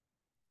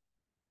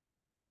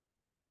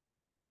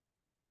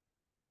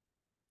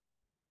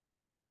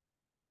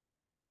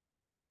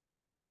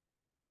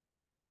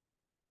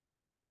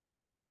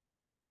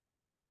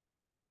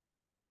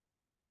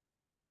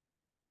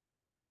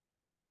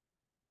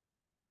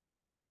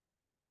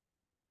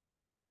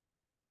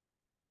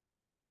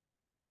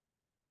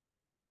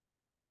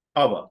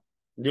 अब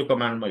यो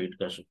कमान्डमा हिट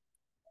गर्छु,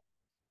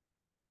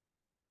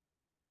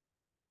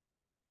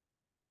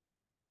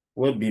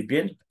 web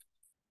VPN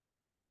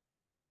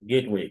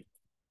gateway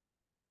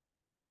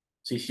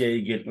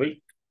CCI gateway,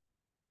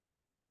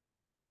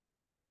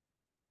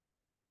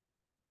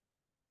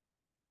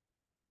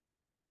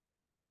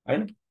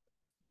 हैन,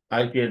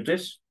 आइपी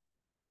एड्रेस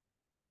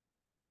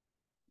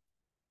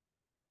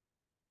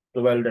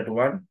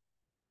 12.1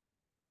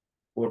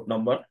 पोर्ट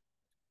नम्बर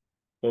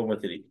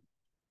 443,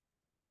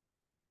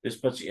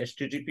 त्यसपछि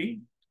HTTP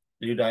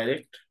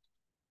redirect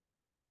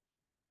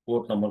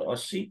port number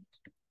 80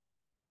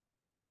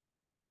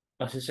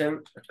 SSL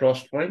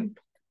trust point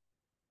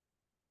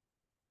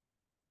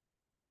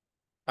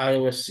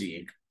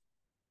IOSCA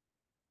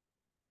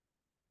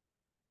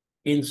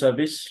in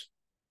service,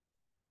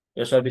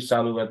 यो सर्भिस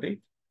चालू गर्दै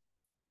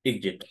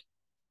एक्जिट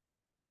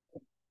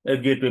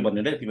गेटवे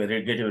भन्ने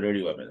तिमीले गेटवे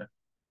रेडी भयो मेरो।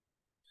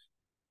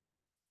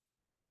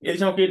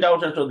 यदिसम्म केही डाउट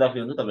छ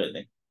सोध्दाखेरि हुन्छ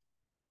तपाईहरुले,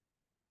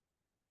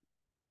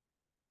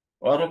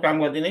 अरु काम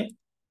गर्दिने।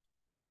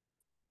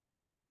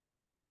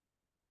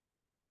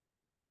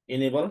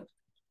 enable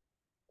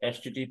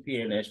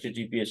HTTP and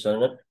HTTPS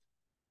server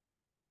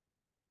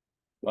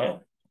भयो,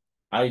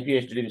 IP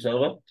HTTP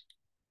server,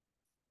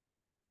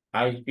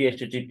 IP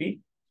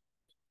HTTP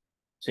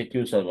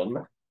secure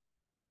server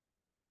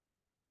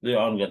ल यो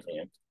अन गर्छ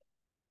यहाँ।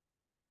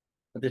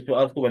 त्यसपछि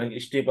अर्को भनेको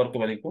स्टेप अर्को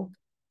भनेको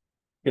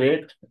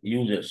क्रिएट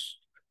युजर्स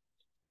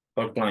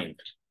फर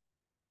क्लाइन्ट,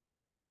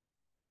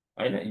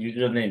 हैन,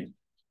 युजर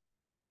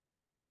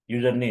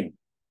नेम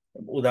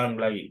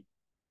उदाहरणको लागि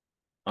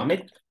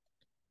Amit,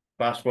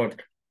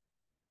 password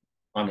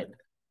Amit,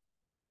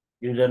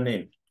 user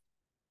name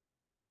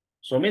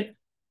Sumit,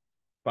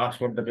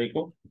 password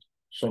तपाईको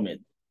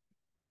सुमित,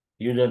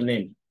 युजर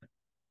नेम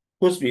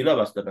कुछ भी ल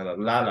बस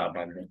तपाईलाई लाला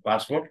भन्ने,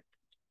 पासवर्ड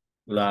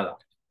लाला।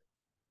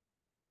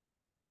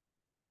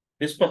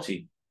 त्यसपछि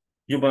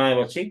यो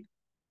बनाएपछि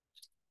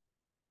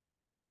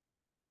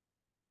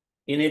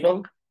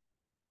इनेबल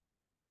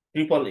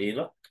ट्रिपल ए ल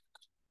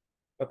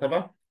अथवा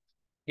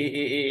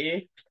AAA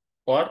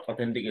for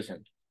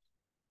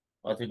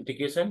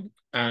authentication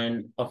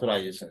and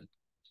authorisation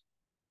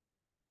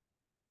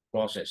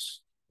process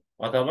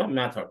अथवा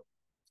मेथड,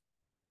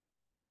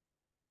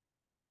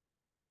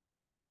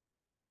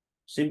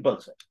 सिंपल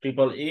छ।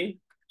 ट्रिपल ए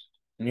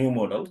न्यू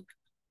मोडल,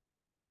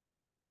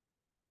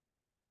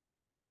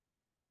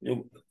 यो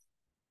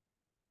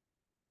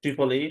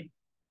triple A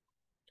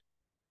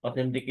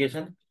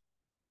authentication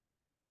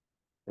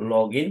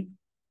login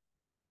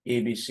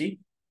ABC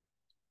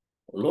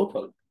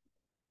local,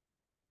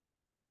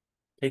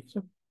 ठीक छ।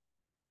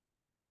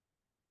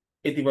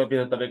 यति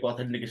भयो तपाईको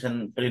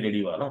ऑथेंटिकेशन पनि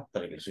रेडी भयो होला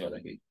तपाईको यसो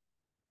गर्दाखेरि।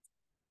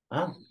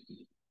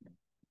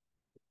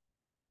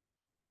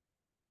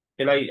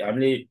 यसलाई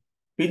हामीले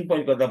पिन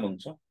पोइन्ट गर्दा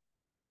हुन्छ,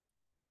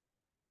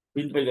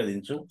 पिन पोइन्ट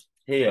गरिदिन्छु।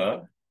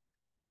 Here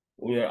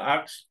we are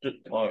asked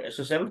for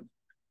SSL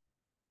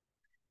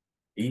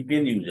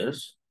VPN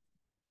users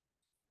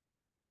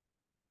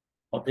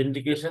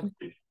authentication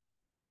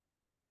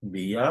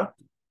via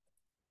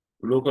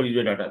local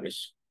user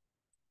database,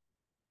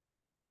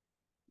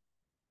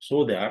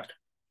 so that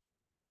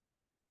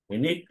we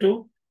need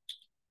to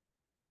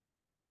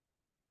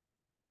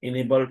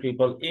enable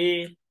triple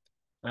A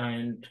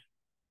and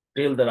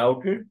tell the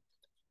router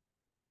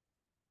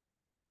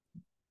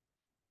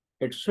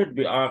it should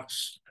be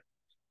asked,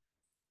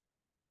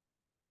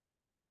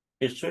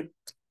 it should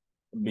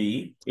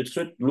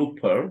look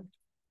for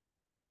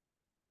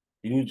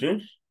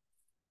users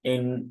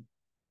in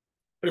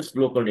its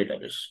local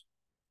database.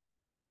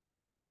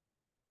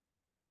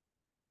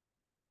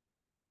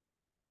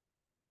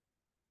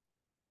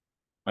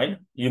 होइन,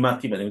 यो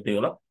माथि भनेको त्यही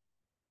होला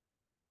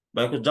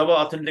भएको। जब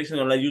authentication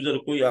गर्नलाई user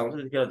कोही आउँछ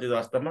त्यतिखेर त्यो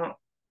वास्तवमा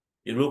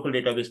यो लोकल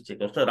डेटाबेस चेक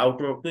गर्छ,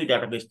 राउटरकै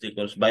डाटाबेस चेक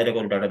गरोस्,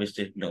 बाहिरको डाटाबेस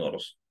चेक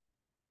नगरोस्।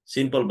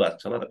 सिम्पल बात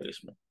छ ल तपाईँको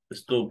यसमा,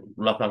 त्यस्तो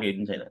लफा केही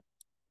पनि छैन।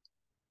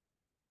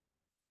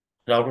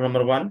 Router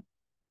number 1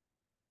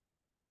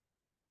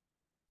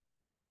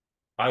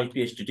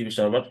 IP एचटिटिपी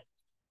server,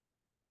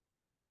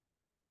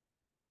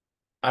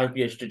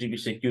 IP एचटिटिपी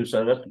secure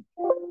server,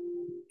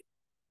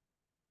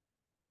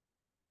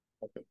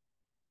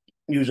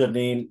 user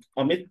name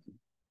Amit,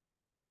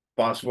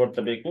 password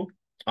तपाईँको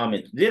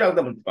अमित, जे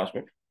राख्दा हुन्छ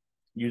password.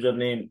 User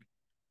name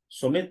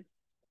Sumit,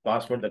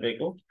 password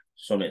तपाईँको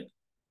सुमित।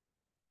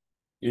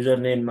 युजर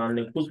नेम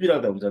मान्ने कुछ भी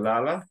राख्दा हुन्छ,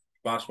 लाला,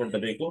 पासवर्ड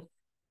तपाईँको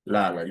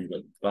लाला,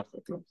 user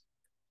password.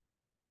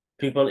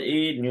 Triple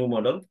a new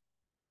model,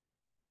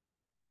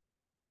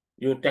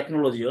 यो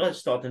टेक्नोलोजी हो,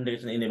 यस्तो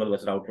अथेन्टिकेसन इनेबल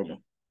गर्छ राउटरमा।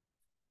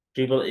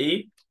 Triple A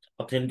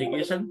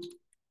authentication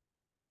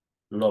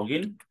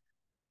login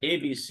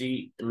ABC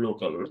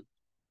local,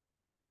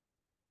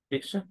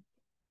 ठिक छ,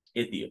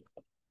 यति हो।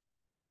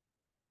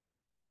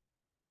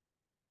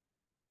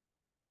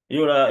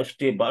 यो एउटा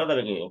स्टेप भयो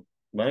तपाईँको। यो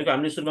भनेको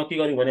हामीले सुरुमा के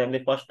गर्यौँ भने हामीले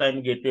फर्स्ट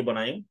टाइम गेटवे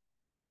बनायौँ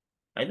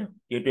होइन,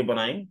 गेटवे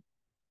बनायौँ।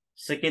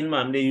 सेकेन्डमा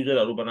हामीले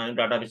युजरहरू बनायौँ,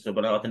 डाटाबेसहरू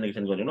बनायौँ,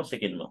 अथेन्टिकेसन गर्यौँ न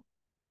सेकेन्डमा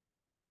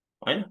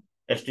होइन,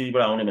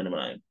 एसटिडीबाट आउने भनेर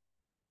बनायौँ।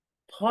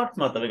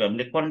 थर्डमा तपाईँको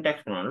हामीले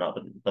कन्ट्याक्ट बनाउनु ल,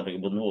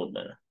 तपाईँको बुझ्नु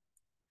हुँदैन।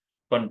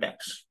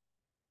 कन्ट्याक्ट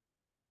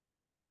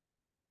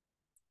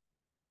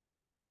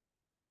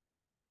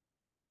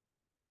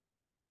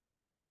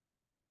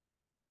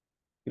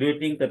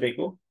क्रिएटिङ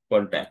तपाईँको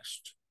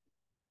कन्ट्याक्ट।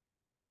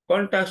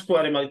 कन्ट्याक्टको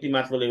बारेमा यति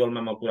माथिल्लो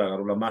लेभलमा म कुरा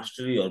गरौँला,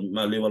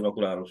 मास्टरीहरूमा लेभलमा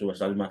कुरा गर्छु,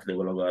 बस अलिक माथि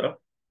लेभलमा गएर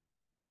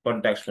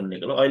कन्ट्याक्ट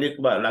भन्नेको ल।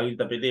 अहिलेको लागि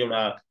तपाईँले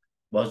एउटा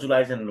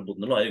भर्चुलाइजेसन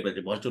बुझ्नु ल, अहिलेको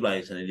चाहिँ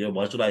भर्चुलाइजेसन, यो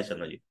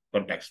भर्चुलाइजेसन यो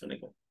कन्ट्याक्ट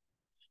भनेको,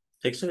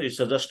 ठिक छ।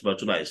 It's just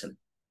भर्चुलाइजेसन।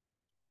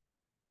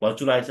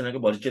 भर्चुलाइजेसनको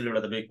भर्चुअल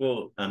एउटा तपाईँको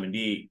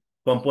हामीले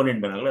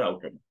कम्पोनेन्ट बनाएको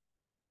राउटरमा।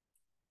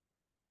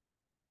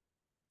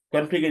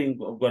 कन्फिगरिङ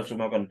गर्छु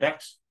म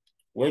contact,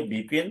 web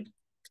VPN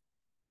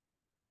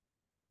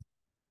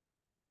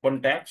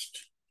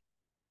contact,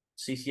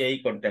 सिसिआई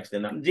contact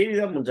नाम जे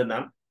दिँदा पनि हुन्छ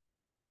नाम,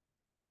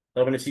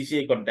 तपाईँले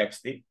सिसिआई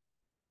कन्ट्याक्ट दिए।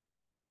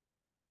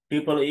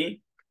 Triple A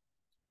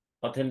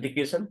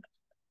authentication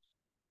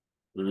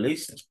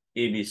list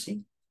ABC,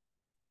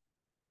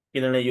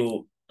 किनभने यो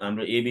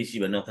हाम्रो एबिसी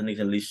भन्ने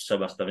अथेन्टिकेसन लिस्ट छ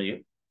वास्तवमा,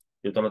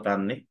 यो तल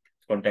तान्ने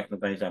कन्ट्याक्टमा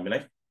चाहिन्छ हामीलाई।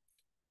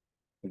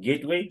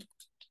 गेटवे,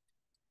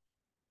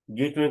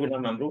 गेटवेको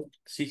नाम हाम्रो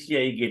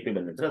सिसिआई गेटवे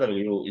भन्ने छ, तपाईँको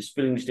यो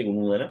स्पेलिङ मिस्टेक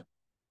हुनु हुँदैन।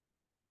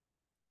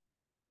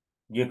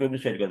 गेटवे पनि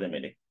सेट गर्दै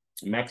मैले।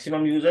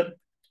 म्याक्सिमम युजर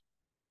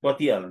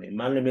कति हाल्ने,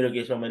 मान्ने मेरो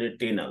केसमा मैले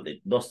 10 हाल्दै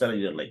 10जना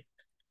युजरलाई,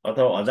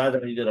 अथवा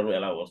 1000जना युजरहरू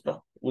एलाउ होस्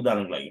त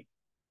उदाहरणको लागि।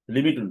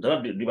 लिमिट हुन्छ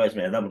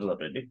डिभाइसमा हेर्दा पर्छ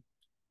तपाईँले।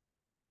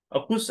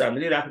 अब कुछ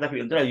हामीले राख्दाखेरि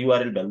हुन्छ,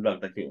 युआरएल भ्यालु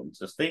राख्दाखेरि हुन्छ,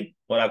 जस्तै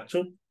म राख्छु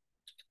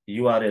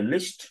युआरएल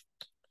लिस्ट,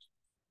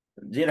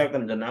 जे राख्दा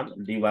हुन्छ नाम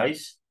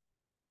डिभाइस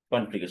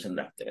कन्फिगरेसन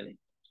राख्दै भने।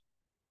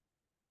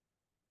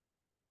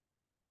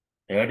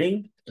 हेडिङ,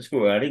 यसको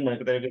हेडिङ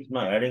भनेको तपाईँको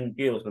यसमा हेडिङ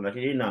के होस्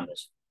भन्दाखेरि यही नाम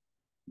होस्,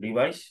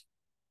 डिभाइस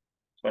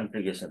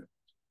कन्फिगरेसन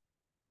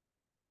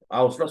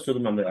आओस् ल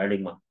सुरुमा हाम्रो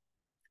हेडिङमा,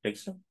 ठिक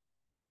छ।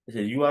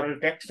 त्यसरी युआरएल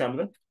टेक्स्ट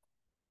हाम्रो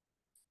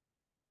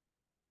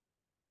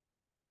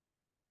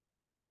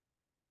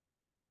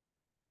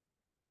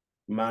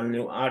मान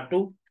लिउँ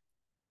R2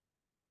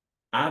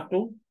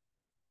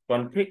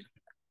 कन्फिग,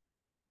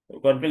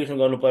 कन्फिगरेसन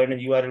गर्नु पऱ्यो भने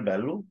युआरएल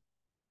भ्यालु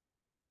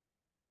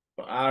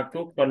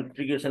R2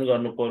 कन्फिगरेसन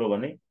गर्नु पर्यो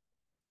भने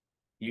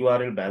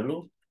युआरएल भ्यालु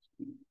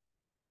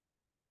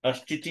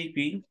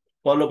एचटिटिपी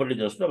पल्लोपट्टि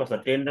जाओस् ल, बस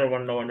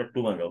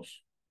 10.1.1.2मा जाओस्,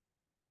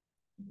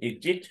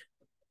 एक्जिट।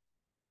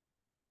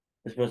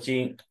 त्यसपछि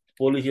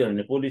पोलिसी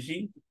भन्ने पोलिसी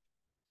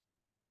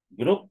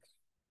ग्रुप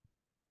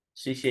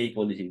सिसिआई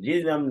पोलिसी,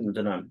 जे नाम हुन्छ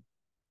नाम,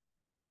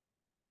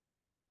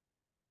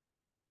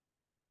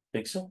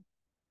 ठिक छ।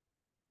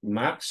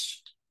 मार्क्स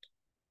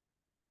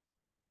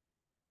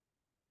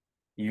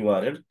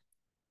युआरएल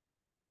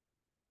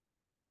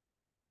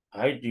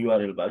हाइट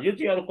युआरएल बार, यो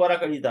चाहिँ अरू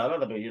कराकडी त होला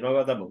तपाईँ, यो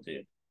नगर्दा हुन्छ।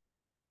 यो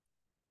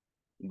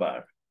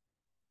बार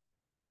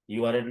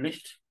URL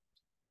list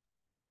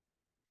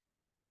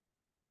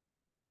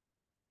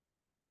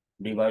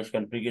device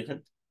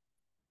configuration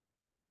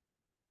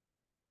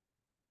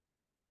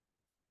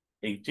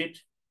exit.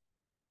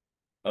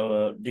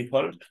 अब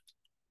default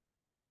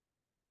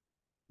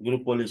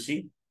group policy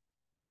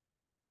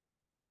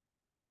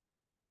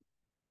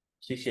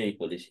सिसिआई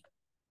policy,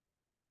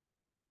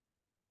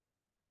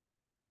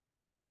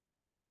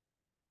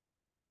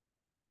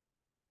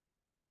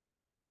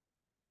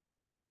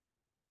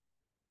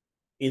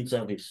 in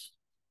service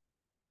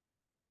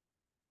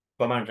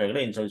command राखेर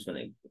इन सर्भिस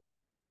भनेको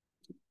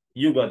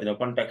यो गरिदिन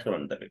कन्ट्याक्ट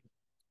भन्नु तपाईँको,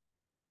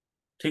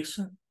 ठिक छ।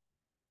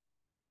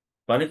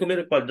 भनेको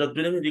मेरो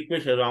जति पनि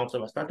रिक्वेस्टहरू आउँछ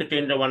वास्तवमा त्यो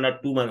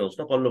 10.1.2मा जाओस्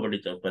त, पल्लोपट्टि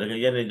जाओस् भनेको,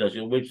 यहाँनिर जाओस्,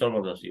 यो वेब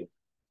सर्भर जाओस्, यो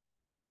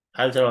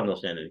फाइल सर्भर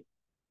जाओस् यहाँनिर।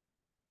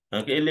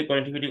 यसले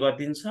कनेक्टिभिटी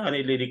गरिदिन्छ अनि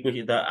यसले रिक्वेस्ट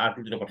यता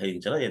R2तिर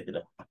पठाइदिन्छ ल, यतिर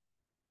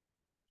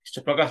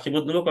प्रकाश चाहिँ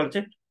बुझ्नुभयो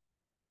कन्सेप्ट?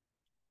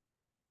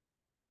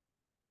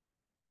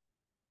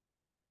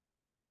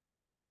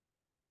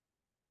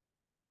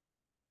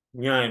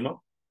 यहाँ आएँ म।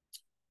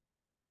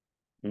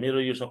 मेरो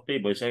यो सबै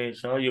भइसकेको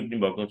छ, यो पनि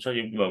भएको छ,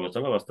 यो पनि भएको छ।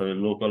 ल वास्तवमा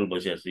लोकल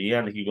भइसकेको छ।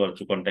 यहाँदेखि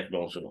गर्छु कन्ट्याक्टमा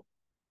आउँछु म।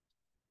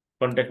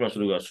 कन्ट्याक्टमा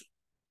सुरु गर्छु।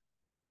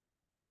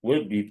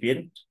 Web VPN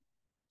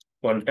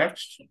contact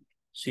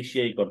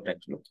सिसिआई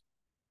contact. लो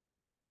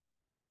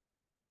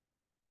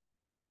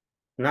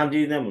नाम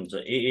दिँदा पनि हुन्छ।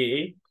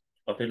 एएए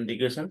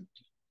अथेन्टिकेसन,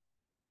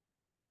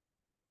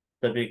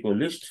 तपाईँको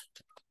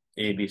list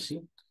ABC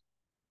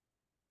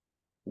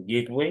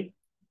gateway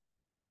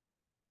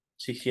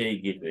सिसिआई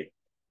gateway.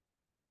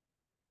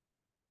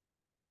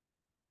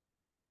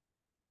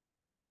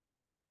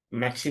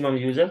 Maximum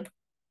user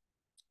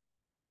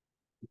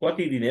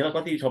कति दिने र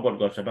कति सपोर्ट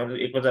गर्छ?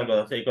 1000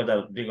 गर्दा चाहिँ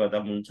 1000 गर्दा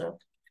पनि हुन्छ,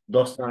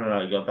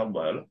 10जनालाई गर्दा पनि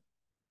भयो। होला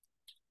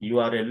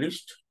युआरएल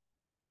लिस्ट,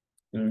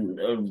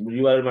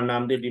 युआरएलमा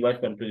नाम दिए, डिभाइस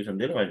कन्फिगरेसन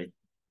दिएर अहिले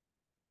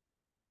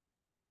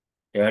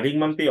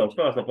हेडिङमा पनि त्यही आउँछ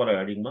ल। अथवा पर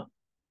हेडिङमा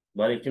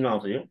भरे एकछिनमा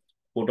आउँछ, यो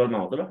पोर्टलमा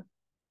आउँछ ल।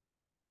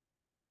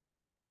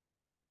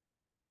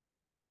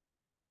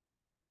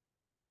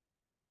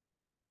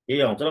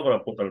 यही आउँछ ल पर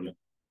पोर्टलमा।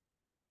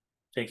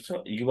 ठिक छ।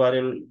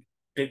 युआरएल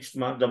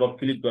टेक्स्टमा जब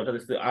क्लिक गर्छ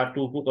त्यस्तै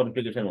R2 को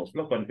कन्फिगरेसन होस्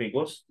ल, कन्फिग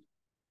होस्।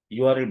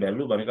 युआरएल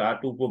भ्यालु भनेको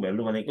R2 को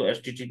भ्यालु भनेको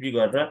एचटिटिपी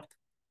गरेर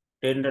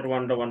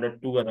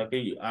 10.1.1.2 गरेर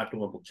केही R2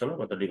 मा पुग्छ ल।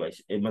 मतलब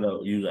डिभाइस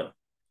मतलब युजर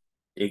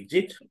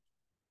एक्जिट,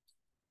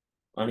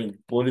 अनि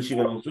पोलिसी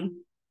बनाउँछु।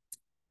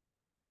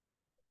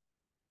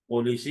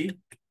 पोलिसी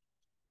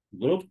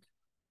ग्रुप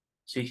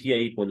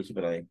सिसिआई पोलिसी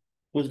बनाएँ।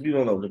 कुछ भी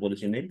बनाउँछ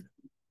पोलिसी नेम।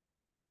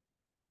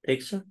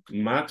 ठिक छ।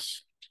 मार्क्स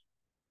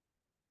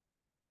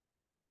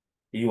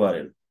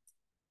युआरएल,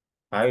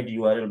 हाइड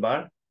युआरएल बार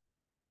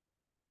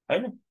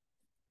होइन,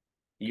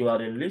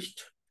 URL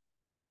list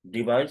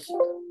device,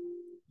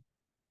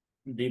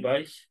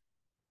 device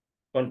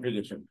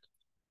configuration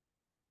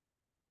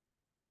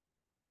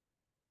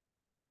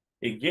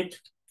exit,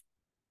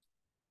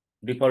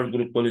 default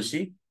group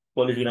policy,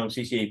 policy नाम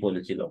सिसिआई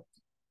पोलिसी ल।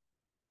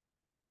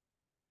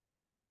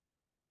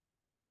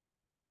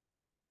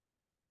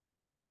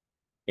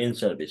 इन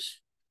सर्भिस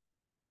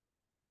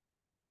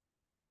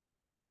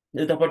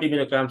यतापट्टि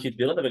मेरो काम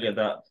सिद्धियो ल तपाईँको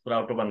यता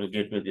राउटर वानको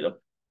गेटवेतिर।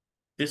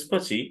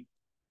 त्यसपछि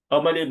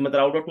अब मैले मतलब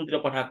राउटर टूतिर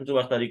पठाएको छु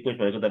वास्ता रिक्वेस्ट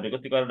भएको तपाईँको,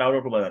 त्यो कारण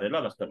राउटर टू बनाएर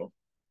ल वास्तवमा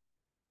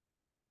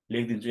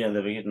लेखिदिन्छु यहाँ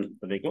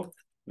तपाईँको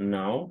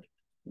now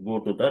go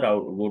to the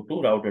go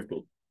to router two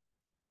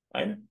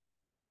होइन।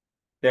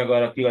 त्यहाँ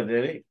गएर के गर्दै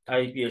अरे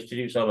आइपी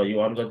एचटिटिपी सर्भर यो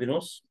अन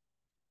गरिदिनुहोस्।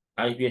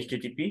 आइपी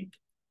एचटिटिपी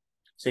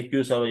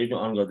सेक्युर सर्भर यो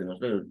अन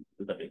गरिदिनुहोस्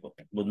ल तपाईँको,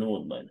 बुझ्नु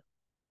हुँदैन।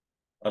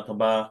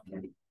 अथवा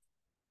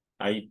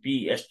आइपी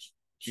एस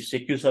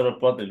सेक्युर सर्भर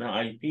पर्दैन,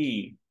 आइपी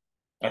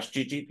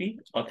एचटिटिपी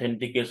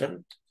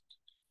अथेन्टिकेसन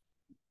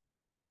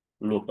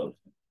लोकल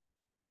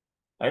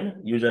होइन।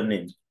 युजर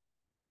नेम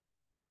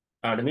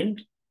एडमिन,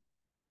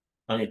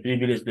 अनि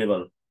privilege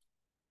level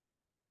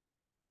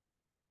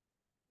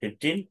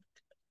 15,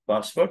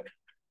 password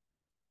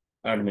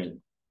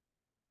admin.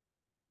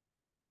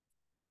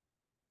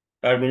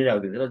 Admin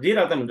राखिदिन्छ र जे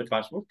राख्दा पनि हुन्छ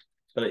पासवर्ड,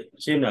 तर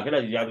सेम राखेर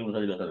याद गर्नु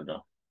सजिलो छ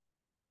त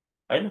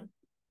होइन।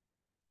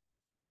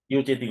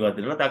 यो चाहिँ यति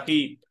गरिदिनु ल, ताकि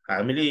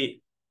हामीले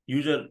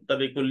युजर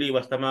तपाईँकोले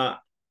वास्तवमा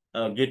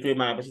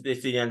गेटवेमा आएपछि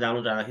त्यस्तै यहाँ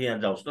जानु चाहँदाखेरि यहाँ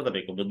जाओस् ल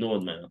तपाईँको, बुझ्नु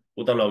हुँदैन।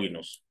 उता लगइन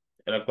होस्,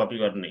 यसलाई कपी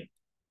गर्ने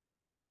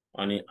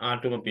अनि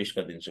R2 मा पेस्ट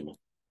गरिदिन्छु म।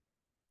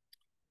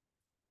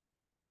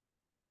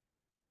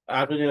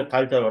 R2 चाहिँ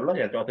फाइल सर्भर ल,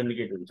 यहाँ चाहिँ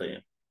अथेन्टिकेट हुन्छ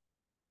यहाँ।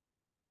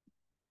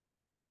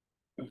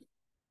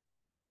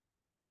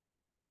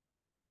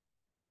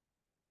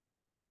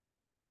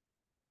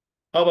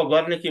 अब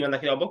गर्ने के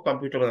भन्दाखेरि अब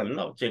कम्प्युटरमा जानु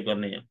ल, चेक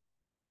गर्ने।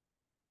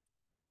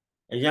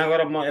 यहाँ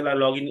गएर म यसलाई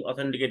लगइन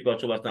अथेन्टिकेट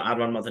गर्छु, वास्तवमा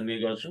R1 मा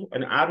अथेन्टिकेट गर्छु,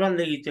 अनि R1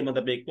 देखि चाहिँ म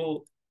तपाईँको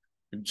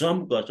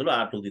जम्प गर्छु ल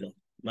R2 तिर,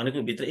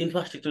 भनेको भित्र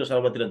इन्फ्रास्ट्रक्चर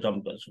सर्भरतिर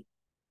जम्प गर्छु।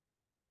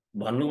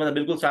 भन्नुको मतलब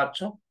बिल्कुल साफ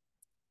छ।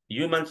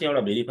 यो मान्छे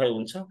एउटा भेरिफाई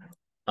हुन्छ,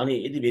 अनि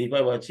यदि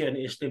भेरिफाई भएपछि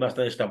अनि यसले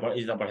वास्तव यता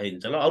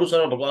पठाइदिन्छ ल। अरू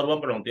सर्भर भएको अरूमा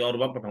पठाउँथ्यो,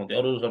 अरूमा पठाउँथ्यो,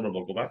 अरू सर्भर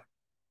भएकोमा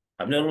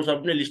हामीले अरू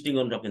सर्भर पनि लिस्टिङ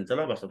गर्न सकिन्छ ल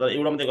वास्तव। तर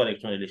एउटा मात्रै गरेको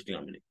छौँ लिस्टिङ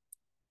हामीले।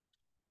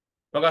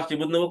 प्रकाशजी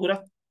बुझ्नुभयो कुरा?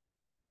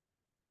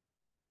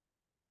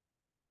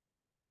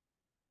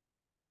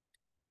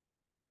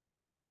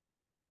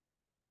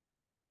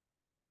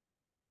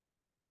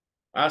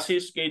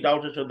 आशिष केही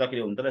डाउट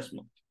सोद्धाखेरि हुन्छ र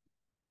यसमा?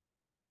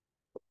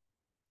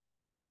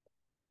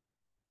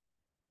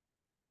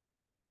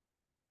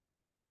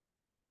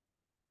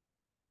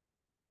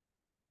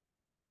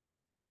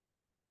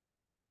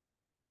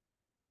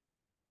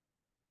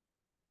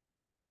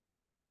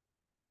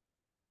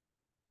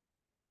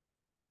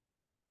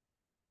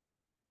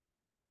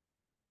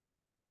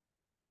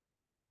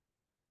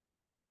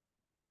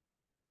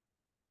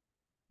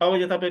 अब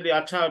यो तपाईँले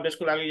अच्छा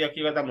त्यसको लागि या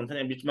के गर्दा पनि हुन्छ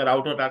नि, बिचमा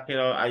राउटर राखेर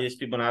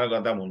आइएसपी बनाएर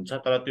गर्दा पनि हुन्छ,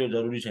 तर त्यो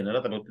जरुरी छैन र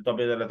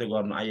तपाईँलाई त्यो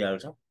गर्नु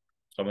आइहाल्छ,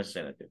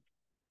 समस्या छैन त्यो।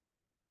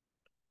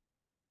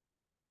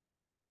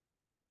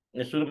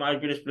 सुरुमा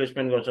आइपी एड्रेस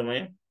प्लेसमेन्ट गर्छु म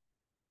यहाँ।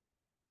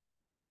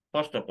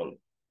 फर्स्ट अफ अल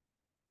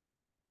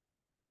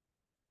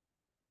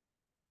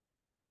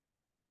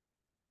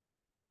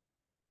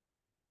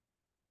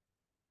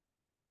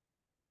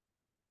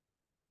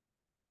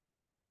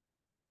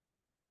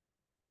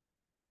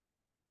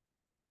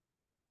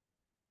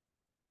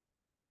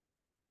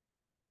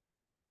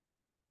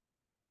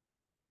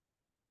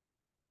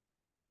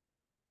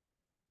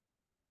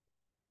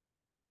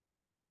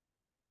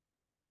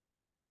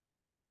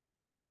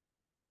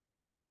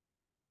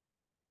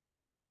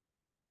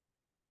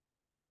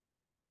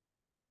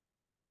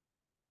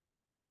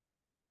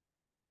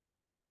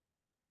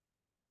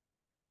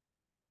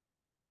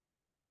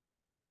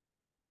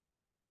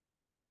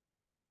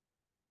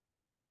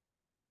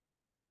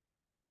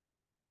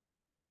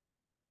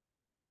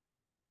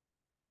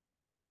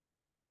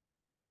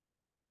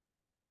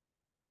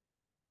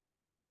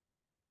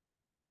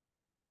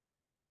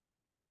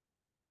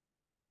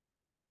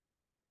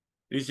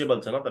रिचेबल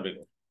छ ल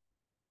तपाईँको।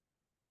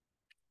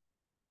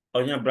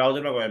 अब यहाँ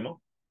ब्राउजरमा गएँ म,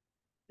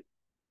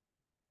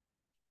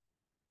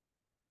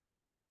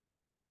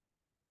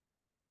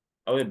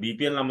 अब यो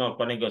भिपिएनलाई म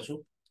कनेक्ट गर्छु।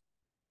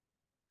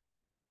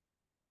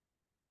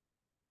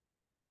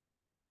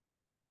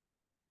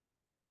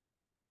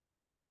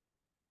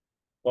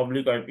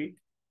 पब्लिक आइपी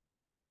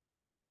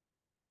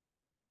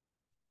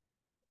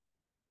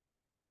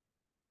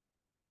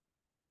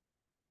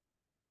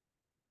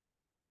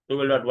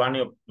 .1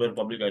 यो मेरो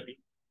पब्लिक आइपी।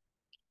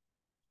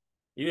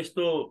 यो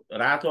यस्तो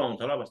रातो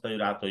आउँछ ल, बस्दा यो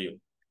रातो,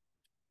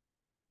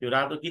 यो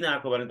रातो किन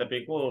आएको भने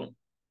तपाईँको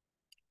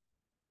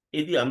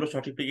यदि हाम्रो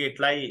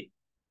सर्टिफिकेटलाई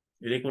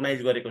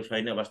रेकगनाइज गरेको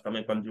छैन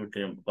अवस्थामा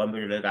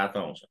कम्प्युटरले रातो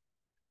आउँछ।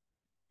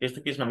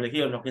 त्यस्तो केसमा हामीले के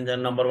गर्न सकिन्छ,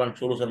 नम्बर 1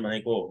 सोलुसन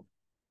भनेको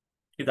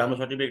कि त हाम्रो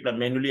सर्टिफिकेटलाई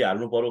मेनुअली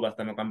हाल्नु पर्यो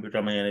वास्तवमा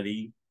कम्प्युटरमा,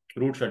 यहाँनिर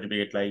रुट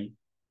सर्टिफिकेटलाई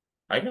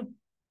होइन,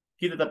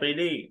 कि त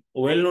तपाईँले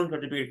वेल नोन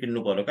सर्टिफिकेट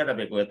किन्नु पर्यो क्या,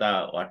 तपाईँको यता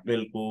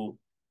हटमेलको,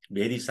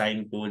 भेरी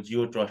साइनको,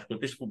 जियो ट्रस्टको,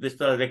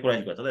 त्यस्तो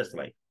रेकगनाइज गर्छ त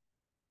यसलाई।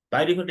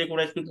 बाई डिफल्ट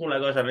रेकगनाइज कुन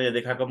लागि गर्छ भने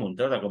देखाएको पनि हुन्छ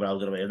तपाईँको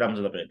ब्राउजरमा, हेर्दा हुन्छ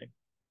तपाईँहरूले।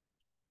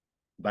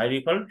 बाई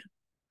डिफल्ट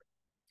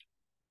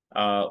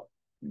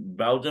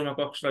ब्राउजरमा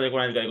कसलाई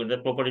रेकगनाइज गरेको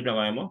हुन्छ, प्रोपर्टीमा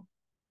गएँ म,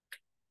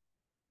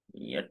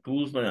 यहाँ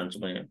टुल्समा जान्छु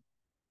म, यहाँ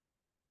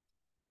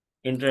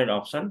इन्टरनेट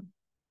अप्सन,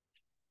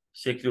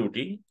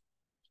 सेक्युरिटी,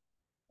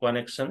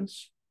 कनेक्सन्स,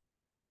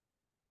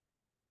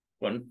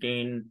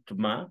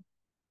 कन्टेन्टमा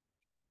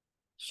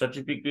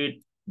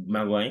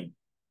सर्टिफिकेटमा गएँ,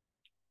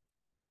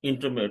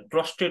 इन्टरनेट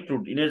ट्रस्टेड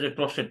रुट, यिनीहरू चाहिँ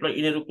ट्रस्टेड ल,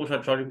 यिनीहरूको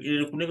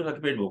यिनीहरू कुनैको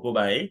सर्टिफिकेट भएको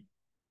भए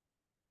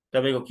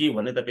तपाईँको के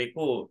भने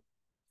तपाईँको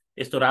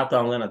यस्तो रातो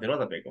आउँदैन थियो ल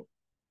तपाईँको,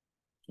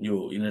 यो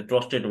यिनीहरू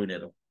ट्रस्टेड हो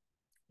यिनीहरू।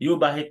 यो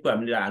बाहेकको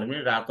हामीले हाल्यो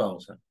भने रातो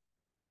आउँछ।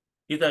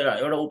 कि त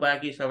एउटा उपाय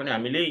के छ भने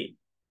हामीले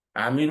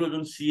हाम्रो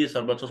जुन सिए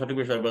सर्भर छ,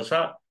 सर्टिफिकेट सर्भर छ,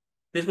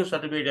 त्यसको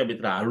सर्टिफिकेट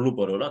यहाँभित्र हाल्नु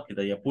पर्यो ल, कि त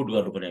यहाँ पुट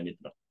गर्नु पर्यो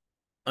यहाँभित्र,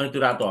 अनि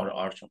त्यो रातो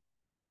हट्छ।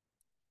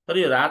 तर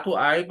यो रातो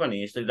आए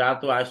पनि, यसरी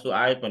रातो यस्तो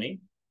आए पनि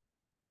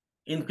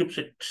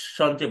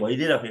इन्क्रिप्सन चाहिँ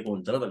भइदिइराखेको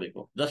हुन्छ ल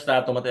तपाईँको, जस्ट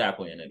रातो मात्रै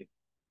आएको यहाँनिर।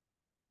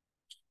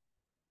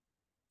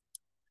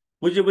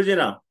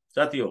 बुझेन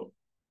साथी हो?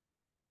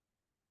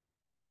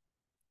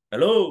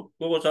 हेलो,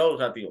 को छ हौ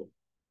साथी हो?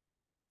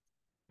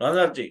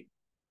 रन्जनजी,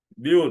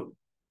 विउत,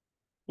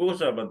 को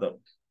छ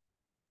मतलब?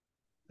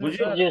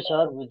 बुझ्यो? बुझ्यो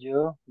सर,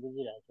 बुझ्यो,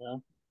 बुझिरहेछ।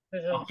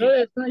 ओके।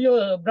 यसमा यो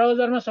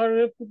ब्राउजरमा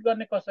सर्टिफिकेट पुट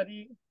गर्ने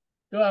कसरी,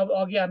 त्यो अब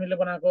अघि हामीले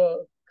बनाएको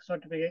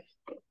सर्टिफिकेट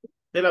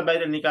त्यसलाई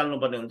बाहिर निकाल्नु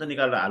पर्ने हुन्छ,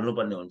 निकालेर हाल्नु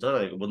पर्ने हुन्छ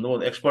तपाईँको,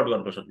 बुझ्नुभयो? एक्सपोर्ट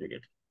गर्नु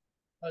सर्टिफिकेट।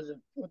 हजुर,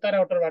 उता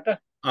राउटरबाट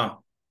अँ,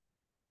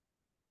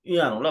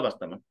 यहाँ हाल्नु ल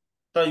वास्तवमा।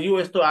 तर यो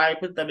यस्तो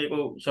आएपछि तपाईँको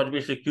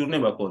सर्टिफिकेट सेक्युर नै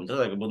भएको हुन्छ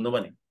तपाईँको,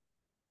 बुझ्नुभयो नि?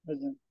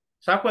 हजुर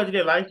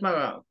साकुवाजीले लाइफमा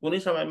कुनै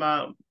समयमा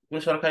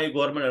कुनै सरकारी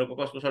गभर्मेन्टहरूको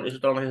कसको यस्तो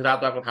चलाउँदाखेरि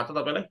रातो आएको थाहा छ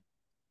तपाईँलाई?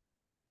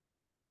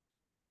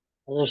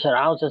 हजुर सर,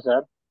 आउँछ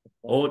सर।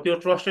 हो, त्यो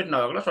ट्रस्टेड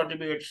नभएको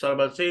सर्टिफिकेट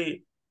सर्भर चाहिँ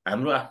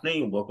हाम्रो आफ्नै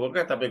भएको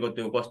क्या तपाईँको,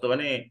 त्यो कस्तो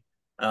भने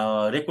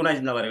रेकगनाइज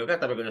नगरेको क्या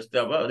तपाईँको। जस्तै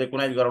अब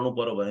रेकगनाइज गराउनु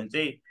पर्यो भने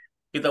चाहिँ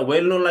कि त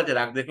वेल नोनलाई चाहिँ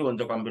राखिदिएको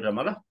हुन्छ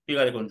कम्प्युटरमा ल, के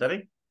गरेको हुन्छ अरे,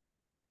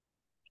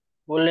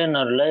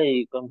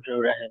 बुलेनहरूलाई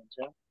कम्प्युटर राखेको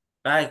हुन्छ।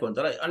 राखेको हुन्छ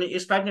र। अनि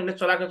यसलाई पनि हामीले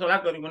चलाएको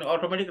गऱ्यौँ भने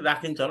अटोमेटिक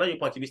राखिन्छ ल, यो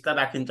पछि बिस्तारै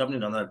राखिन्छ पनि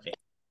धन्दा चाहिँ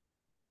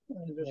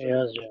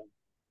हजुर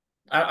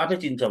आफै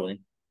चिन्छ भने।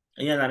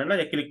 यहाँ जाने ल,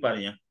 यहाँ क्लिक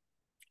पारेँ,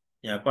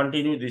 यहाँ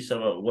कन्टिन्यू दिस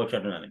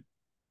वेबसाइटमा जाने,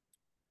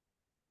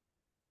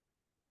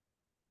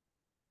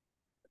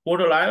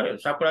 पोर्टल आयो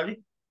साकुराजी?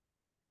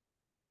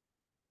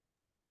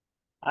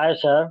 आयो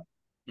सर।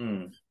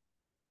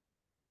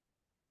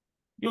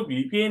 यो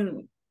भिपिएन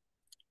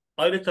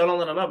अहिले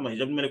चलाउँदैन ल,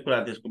 हिजो पनि मेरो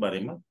कुरा त्यसको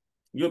बारेमा।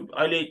 यो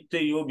अहिले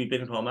चाहिँ यो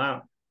भिपिएन ठाउँमा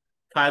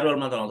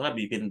फायरवलमा चलाउँछ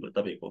भिपिएन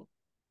तपाईँको।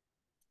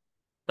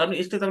 तर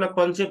यसले तपाईँलाई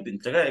कन्सेप्ट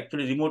दिन्छ क्या,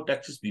 एक्चुअली रिमोट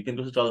एक्सेस भिपिएन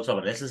कस्तो चल्छ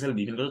भनेर, एसएसएल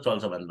भिपिएन कस्तो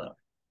चल्छ भनेर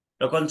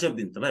र कन्सेप्ट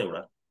दिन्छ ल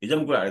एउटा। हिजो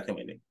पनि कुरा गरेको थिएँ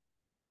मैले।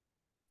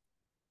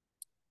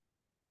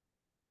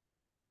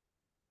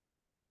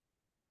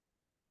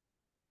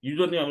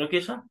 युजर नेम हाम्रो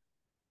के छ?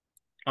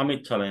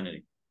 अमित छ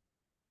यहाँनिर।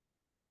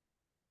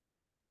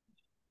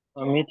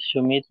 अमित,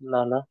 सुमित,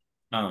 लाला।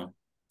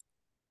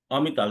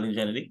 अमित हालिदिन्छ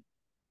यहाँनिर,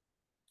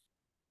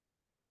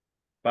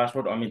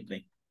 पासवर्ड अमित नै।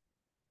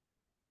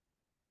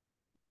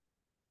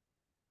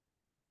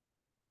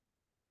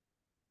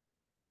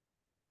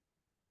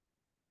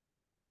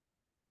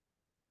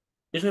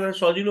 त्यसो कारण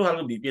सजिलो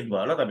खालको भिपिएन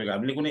भयो ल तपाईँको।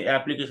 हामीले कुनै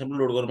एप्लिकेसन पनि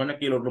लोड गर्नु परेन,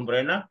 के लोड गर्नु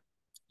परेन,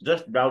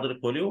 जस्ट ब्राउजर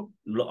खोल्यो,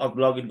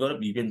 लगइन गरेर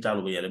भिपिएन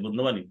चालु भइहाल्यो,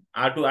 बुझ्नुभयो नि?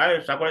 R2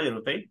 आयो साकुराजी,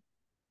 हेर्नु त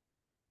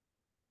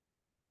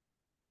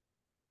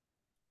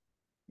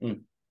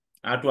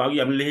R2 अघि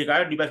हामीले लेखेको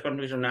आयो, डिभाइस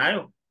कन्फिगरेसन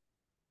आयो।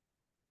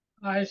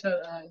 आयो सर,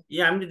 आयो।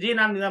 यहाँ हामीले जे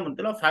नाम दिँदा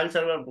हुन्थ्यो ल, फाइल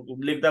सर्भर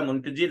लेख्दा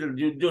हुन्थ्यो,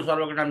 जो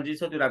सर्भरको नाम जे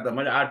छ त्यो राख्दा।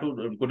 मैले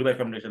R2 को डिभाइस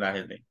कन्फिगरेसन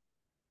राखेको थिएँ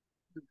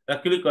र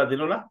क्लिक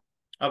गरिदिनु ल।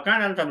 अब कहाँ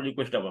जान्छ हाम्रो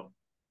रिक्वेस्ट? अब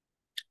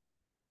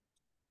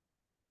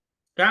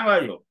कहाँ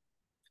गयो यो?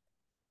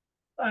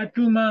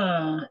 R2 मा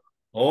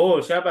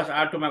हो, स्याबास,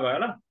 R2 मा गयो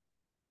ल।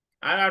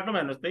 आयो R2 मा,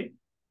 हेर्नुहोस् त,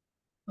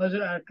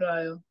 हजुर R2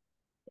 आयो।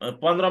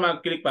 15 मा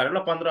क्लिक पारेँ ल।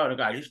 15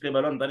 भनेको हाइएस्ट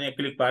लेभल हो नि त, यहाँ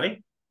क्लिक पारेँ।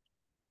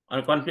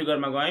 अनि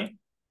कन्फिगरमा गएँ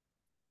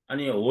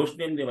अनि होस्ट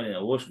नेम दिएँ भने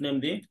होस्ट नेम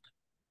दिएँ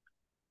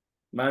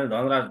माने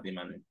धनराज दिएँ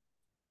माने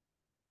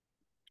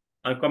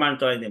अनि कमान्ड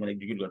चलाइदिएँ भने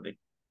एक्जिक्युट गर्दै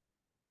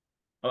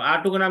अब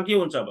आर2 को नाम के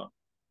हुन्छ अब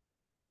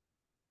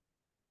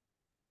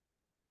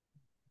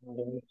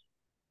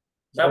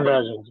सापट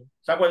धनराज हुन्छ।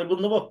 सापट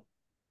बुझ्नुभयो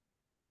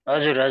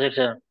हजुर हजुर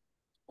सर।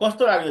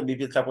 कस्तो लाग्यो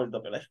भिपिएन सापट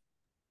तपाईँलाई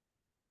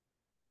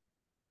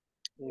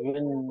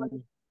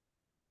इभन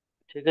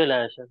ठिकै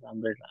लाग्यो सर,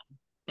 राम्रै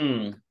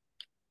लाग्यो।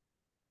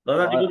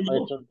 धनराजी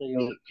बुझ्नुभयो अहिले त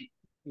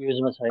यो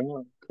युजमा छैन।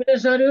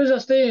 सर यो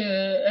जस्तै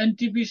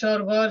एनटिपी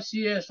सर्भर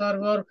सिए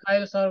सर्भर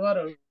फाइल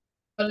सर्भरहरू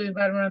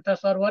इन्भाइरोमेन्ट त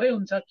सर्भरै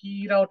हुन्छ कि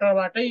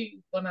राउटरबाटै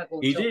बनाएको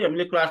हुन्छ? हिजै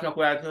हामीले क्लासमा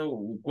कुरा गरेको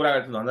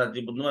थियो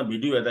धनराजी बुझ्नुभयो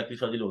भिडियो हेर्दाखेरि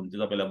सजिलो हुन्थ्यो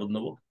तपाईँलाई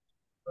बुझ्नुभयो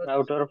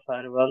राउटर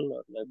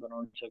फायरवलहरूलाई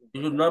बनाउन सकिन्छ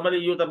यो सर। नर्मली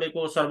यो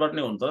तपाईँको सर्भर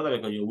नै हुन्छ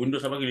तपाईँको यो विन्डो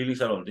सर्भर कि लिनक्स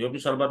सर्भर हुन्छ यो पनि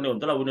सर्भर नै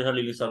हुन्छ ल विन्डो सर्भर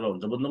लिनक्स सर्भर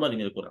हुन्छ बुझ्नुभयो नि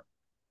मेरो कुरा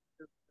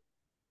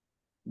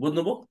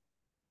बुझ्नुभयो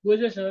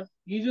बुझेँ सर,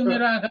 हिजो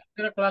मेरो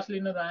आँखातिर क्लास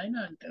लिन त आएन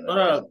अनि त्यही तर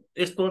भएर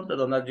त्यस्तो। यस्तो हो नि त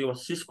धनराजी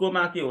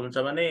सिस्कोमा के हुन्छ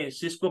भने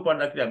सिस्को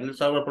पढ्दाखेरि हामीले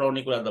सर्भर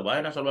पढाउने कुरा त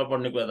भएन सर्भर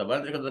पढ्ने कुरा त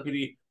भएन त्यसले गर्दा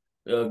फेरि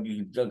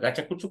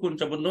घाँचा कुचुक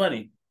हुन्छ बुझ्नुभयो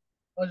नि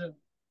हजुर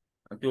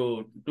त्यो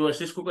त्यो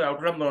सिस्को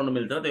आउटरलाई बनाउनु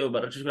मिल्छ त्यही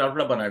भएर सिस्को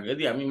आउटरलाई बनाएको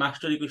यदि हामी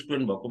मास्टरीको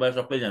स्टुडेन्ट भएको भए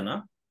सबैजना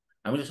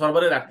हामीले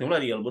सर्भरै राख्थ्यौँ ल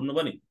रियल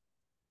बुझ्नुभयो नि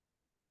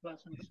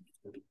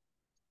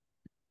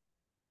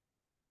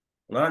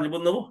धनराजी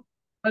बुझ्नुभयो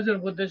हजुर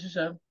बुझ्दैछु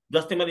सर।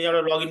 जस्तै मैले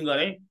यहाँबाट लगइन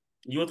गरेँ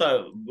यो त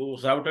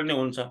राउटर नै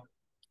हुन्छ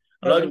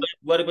लगइन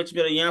हजुर गरेपछि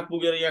मेरो यहाँ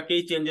पुगेर यहाँ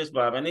केही चेन्जेस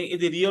भयो भने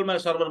यदि रियलमा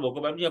सर्भर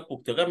भएको भए पनि यहाँ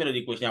पुग्थ्यो क्या मेरो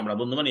रिक्वेस्ट यहाँबाट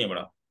बुझ्नुभयो नि यहाँबाट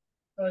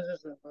हजुर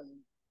सर हजुर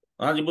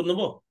हजुर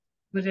बुझ्नुभयो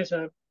बुझेँ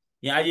सर।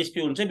 यहाँ आइएसपी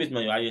हुन्छ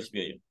बिचमा यो आइएसपी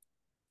हो यो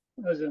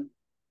हजुर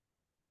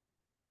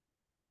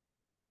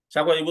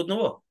सागवारी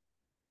बुझ्नुभयो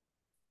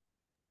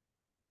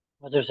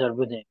हजुर सर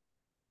बुझेँ।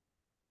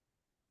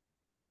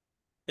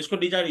 यसको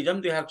डिजाइन हिजो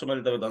पनि देखाएको छु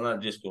मैले तपाईँ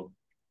धनराज यसको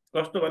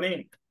कस्तो भने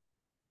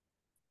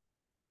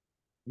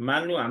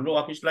मान्नु हाम्रो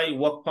अफिसलाई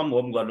वर्क फ्रम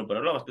होम गर्नु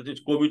पर्यो ल अस्ति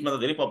त्यो कोभिडमा त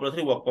धेरै पपुलर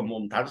थियो वर्क फ्रम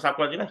होम थाहा छ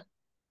सागवाजीलाई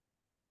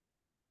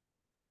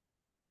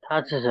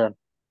थाहा छ सर।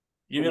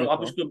 यो मेरो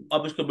सुनेको।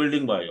 अफिसको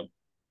बिल्डिङ भयो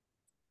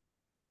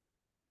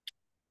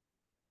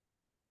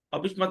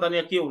अफिसमा त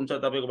यहाँ के हुन्छ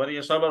तपाईँको भने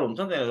यहाँ सर्भर हुन्छ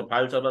नि त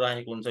फाइल सर्भर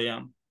राखेको हुन्छ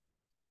यहाँ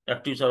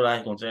एक्टिभ सर्भर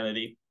राखेको हुन्छ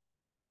यहाँनिर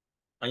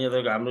अनि यहाँ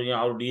तपाईँको हाम्रो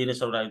यहाँ अरू डिएनएस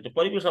सर्भर राखेको हुन्छ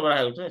परिपूर्ण सर्भर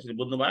राखेको हुन्छ यसरी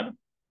बुझ्नु भएन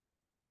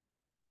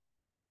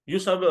यो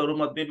सर्भरहरू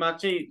मध्येमा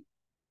चाहिँ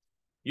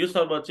यो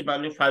सर्भर चाहिँ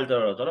मान्यो फाइल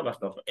सर्भर छ ल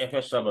वास्तव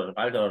एफएस सर्भर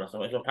फाइल सर्भर छ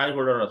यसमा फाइल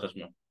फोल्डर रहेछ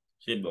यसमा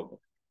सेभ भएको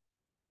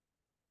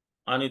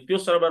अनि त्यो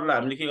सर्भरलाई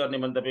हामीले के गर्ने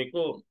भने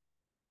तपाईँको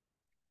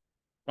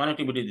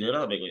कनेक्टिभिटी दिएर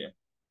तपाईँको यहाँ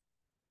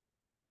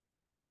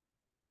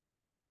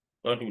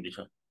कनेक्टिभिटी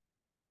छ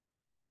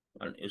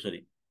अनि यसरी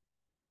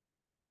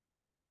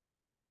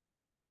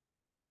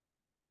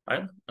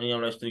होइन अनि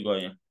यहाँबाट यसरी गयो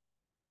यहाँ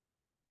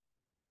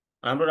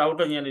हाम्रो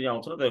राउटर यहाँनिर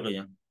आउँछ र तपाईँको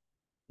यहाँ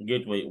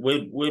गेटवे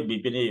वेब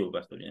भिपिएन यही हो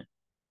वास्तव यहाँ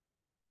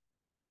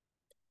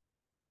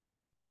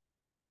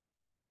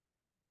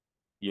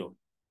यो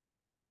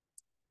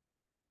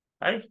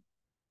है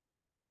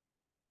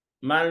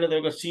मानिलिनु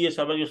तपाईँको सिए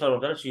सर्भर यो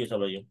सर्भर छ सिए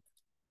सर्भर यो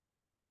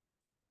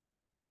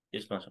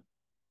यसमा छ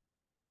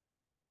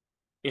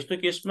यस्तो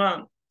केसमा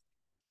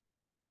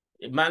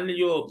मान्ने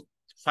यो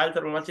फाइल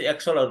सर्भरमा चाहिँ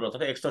एक्सलहरू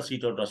रहेछ एक्सल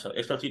सिटहरू रहेछ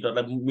एक्सल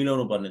सिटहरूलाई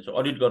मिलाउनु पर्ने छ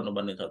अडिट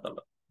गर्नुपर्ने छ तल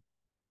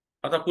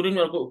अथवा कुनै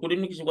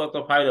पनि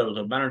किसिमको फाइलहरू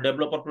छ मानव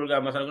डेभलपर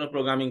प्रोग्राममा छ कुनै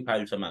प्रोग्रामिङ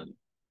फाइल छ मान्नु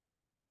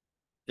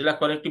त्यसलाई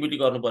कनेक्टिभिटी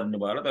गर्नुपर्ने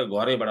भयो होला तपाईँ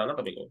घरैबाट होला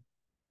तपाईँको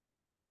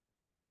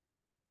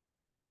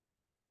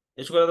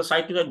यसको गर्दा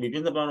साइड टु साइड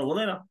भिपिएन त बनाउनु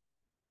हुँदैन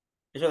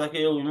यसो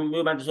गर्दाखेरि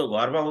यो मान्छेको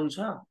घरमा हुन्छ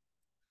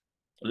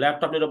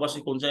ल्यापटप लिएर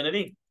बसेको हुन्छ यहाँनिर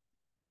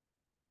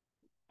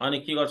अनि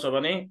के गर्छ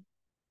भने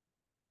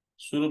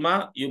सुरुमा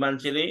यो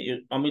मान्छेले यो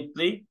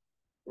अमितले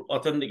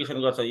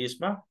अथेन्टिकेसन गर्छ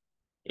यसमा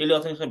यसले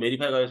अथेन्टिकेसन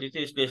भेरिफाई गरेपछि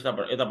चाहिँ यसले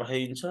यता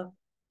पठाइदिन्छ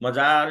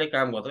मजाले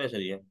काम गर्छ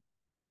यसरी यहाँ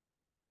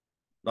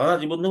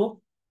धनराजी बुझ्नुभयो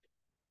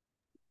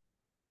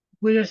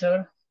बुझेँ सर।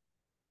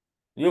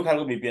 यो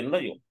खालको भिपिएन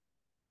ल यो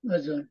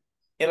हजुर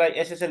यसलाई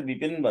एसएसएल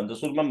भिपिएन भन्छ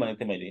सुरुमा पनि भनेको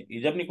थिएँ मैले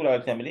हिजो पनि कुरा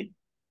गरेको थिएँ हामीले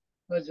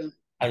हजुर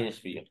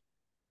आइएसपी हो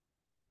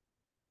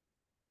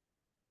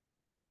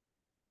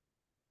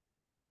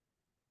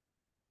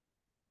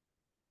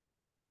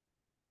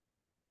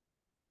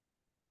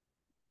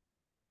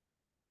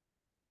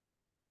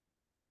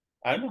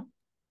होइन यो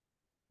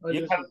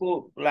हजुर सर खालको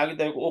लागि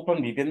तपाईँको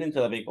ओपन भिपिएन पनि छ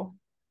तपाईँको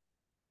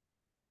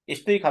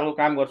यस्तै खालको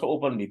काम गर्छ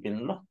ओपन भिपिएन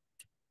ल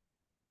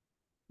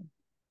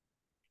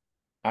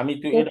हामी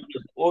त्यो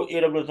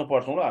एडब्लुएसमा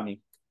पढ्छौँ ल हामी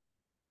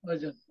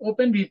हजुर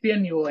ओपन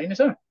भिपिएन यो होइन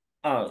सर?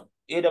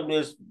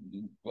 एडब्लुएस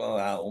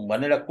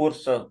भन्ने एउटा कोर्स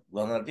छ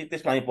धनराजी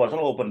त्यसमा हामी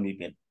पढ्छौँ ओपन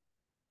भिपिएन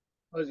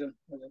हजुर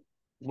हजुर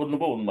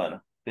बुझ्नुभयो हुनु भएन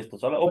त्यस्तो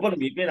छ ल ओपन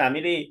भिपिएन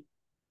हामीले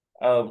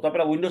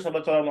तपाईँलाई विन्डो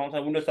सर्भर चलाउनु आउँछ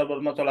विन्डो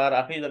सर्भरमा चलाएर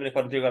आफै तपाईँले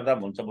कन्फिगर गर्दा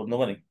पनि हुन्छ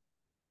बुझ्नुभयो नि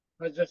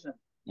हजुर सर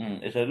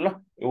यसरी ल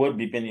यो वेब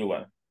भिपिएन यो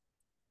भएर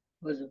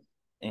हजुर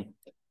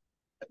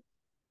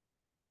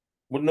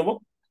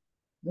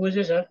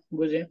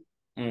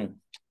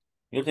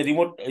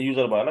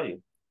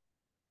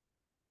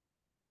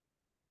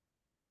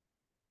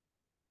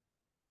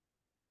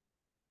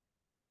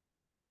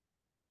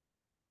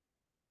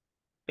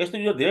यस्तो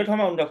युजर धेरै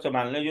ठाउँमा हुनसक्छ।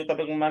 मान्ने यो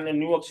तपाईँको मान्ने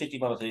न्युयोर्क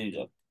सिटीमा रहेछ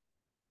युजर,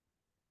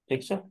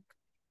 ठिक छ।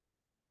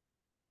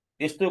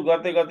 यस्तो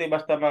गर्दै गर्दै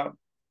वास्तवमा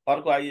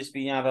अर्को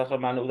आइएसपी यहाँ रहेछ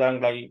मान्ने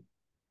उदाहरणको लागि,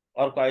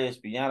 अर्को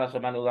आइएसपी यहाँ रहेछ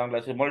मान्ने उदाहरणको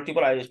लागि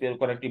मल्टिपल आइएसपीहरू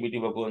कनेक्टिभिटी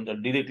भएको हुन्छ,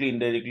 डिरेक्टली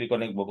इन्डाइरेक्टली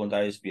कनेक्ट भएको हुन्छ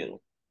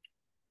आइएसपीहरू,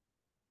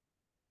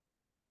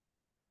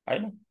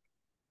 होइन।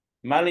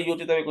 मान्ने यो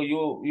चाहिँ तपाईँको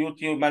यो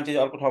त्यो मान्छे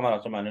अर्को ठाउँमा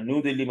रहेछ मान्ने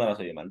न्यू दिल्लीमा रहेछ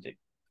यो मान्छे,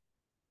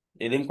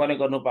 यसले पनि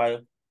कनेक्ट गर्नु पायो।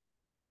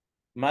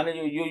 मान्ने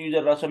यो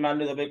युजर रहेछ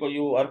मान्ने तपाईँको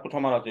यो अर्को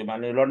ठाउँमा रहेछ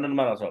मान्ने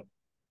लन्डनमा रहेछ,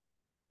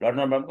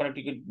 लन्डनमा पनि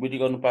कनेक्टिभिटी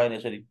गर्नु पाएन।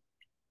 यसरी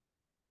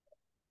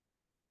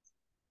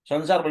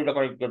संसारभरिबाट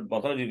कनेक्ट गर्नु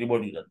पाउँछ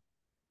रिमोट युजर।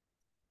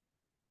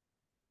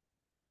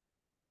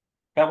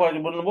 कहाँको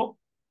बोल्नुभयो?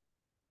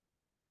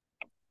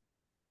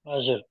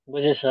 हजुर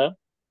बुझेँ सर।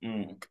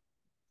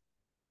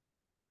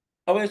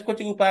 अब यसको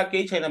चाहिँ उपाय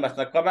केही छैन।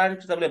 वास्तवमा कमान्ड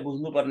चाहिँ तपाईँले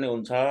बुझ्नुपर्ने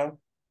हुन्छ।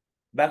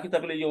 बाँकी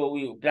तपाईँले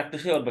यो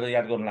प्र्याक्टिसै गर्नुपर्छ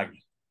याद गर्नु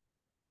लागि।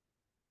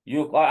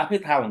 यो आफै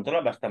थाहा हुन्छ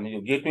ल। वास्तवमा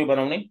यो गेटवे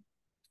बनाउने,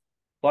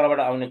 परबाट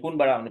आउने,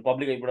 कुनबाट आउने,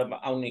 पब्लिक आइबाट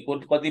आउने,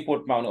 कति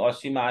पोर्टमा आउने,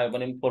 80 मा आयो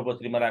भने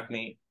 443 मा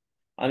राख्ने,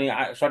 अनि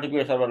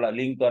सर्टिफिकेट सर्भरलाई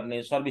लिङ्क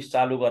गर्ने, सर्भिस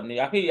चालु गर्ने,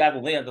 आफै याद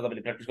हुँदै जान्छ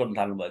तपाईँले प्र्याक्टिस गर्नु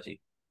थाल्नुभएपछि।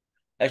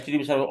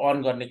 एचटिटिपी सर्भर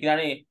अन गर्ने,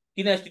 किनभने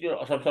किन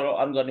एचटिटिपी सर्भर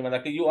अन गर्ने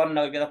भन्दाखेरि यो अन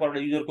नगरिकन परबाट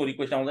युजरको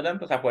रिक्वेस्ट आउँदैन नि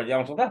त, साफबाट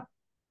आउँछ त।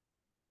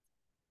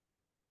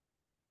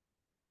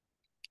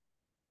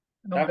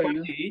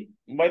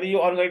 मैले यो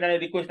अन गरिरहने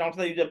रिक्वेस्ट आउँछ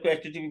त युजरको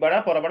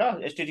एचटिटिपीबाट,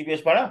 परबाट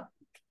एचटिटिपिएसबाट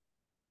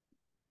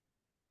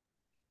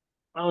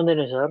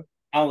आउँदैन सर,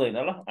 आउँदैन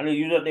ल। अनि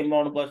युजर नेम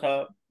बनाउनुपर्छ,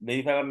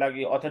 भेरिफाई गर्नको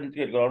लागि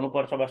अथेन्टिकेट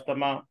गराउनुपर्छ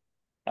वास्तवमा,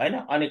 होइन।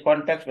 अनि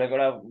कन्ट्याक्ट भएको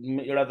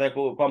एउटा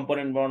तपाईँको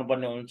कम्पोनेन्ट बनाउनु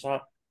पर्ने हुन्छ।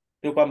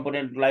 त्यो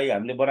कम्पोनेन्टलाई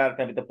हामीले बनाएर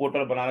त्यहाँभित्र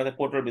पोर्टल बनाएर त्यो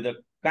पोर्टलभित्र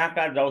कहाँ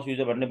कहाँ जाओस्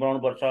युजर भन्ने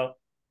बनाउनुपर्छ।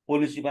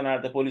 पोलिसी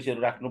बनाएर त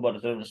पोलिसीहरू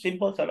राख्नुपर्छ।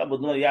 सिम्पल छ ल,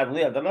 बुझ्नु याद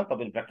हुँदै हाल्छ ल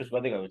तपाईँले प्र्याक्टिस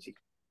गर्दै गएपछि।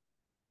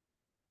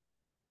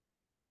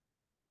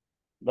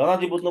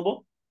 धनाजी बुझ्नुभयो?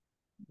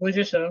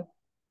 बुझेँ सर।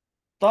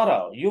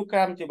 तर यो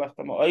काम चाहिँ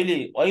वास्तवमा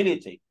अहिले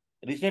चाहिँ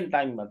रिसेन्ट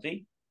टाइममा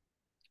चाहिँ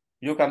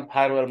यो काम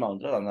फायरवलमा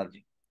हुन्छ धनाजी।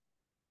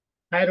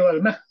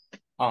 फायरवलमा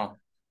अँ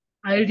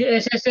आइडी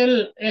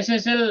एसएसएल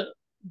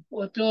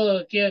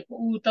त्यो के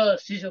ऊ त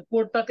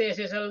पोर्ट त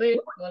एसएसएल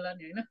होला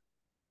नि, होइन?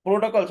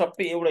 प्रोटोकल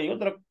सबै एउटै हो,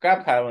 तर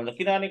काम फायरवल हुन्छ।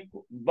 किनभने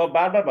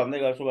बार बार भन्दै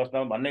गर्छु,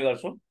 वास्तवमा भन्ने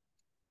गर्छु,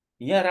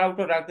 यहाँ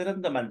राउटर राख्दैन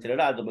नि त मान्छेले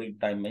र आजभोलि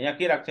टाइममा। यहाँ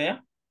के राख्छ?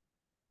 यहाँ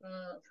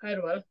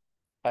फायरवल।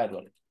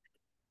 फायरवल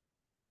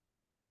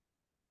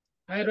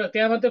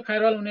त्यहाँ मात्रै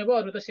फायरवल हुने भयो,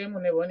 अरू त सेम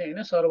हुने भयो नि,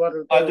 होइन?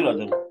 सर्भर हजुर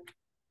हजुर।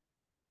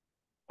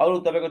 अरू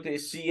तपाईँको त्यो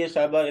सिए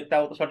सर्भर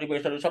यताउता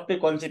सर्टिफिकेटहरू सबै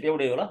कन्सेप्ट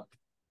एउटै हो ल।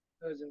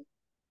 हजुर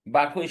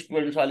बाठो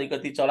स्टुडेन्ट छ,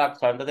 अलिकति चलाक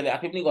छ भने त त्यसले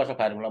आफै पनि गर्छ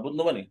फायरवलमा,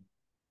 बुझ्नुभयो नि?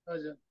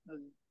 हजुर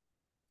हजुर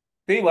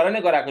त्यही भएर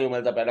नै गराएको यो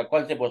मैले तपाईँलाई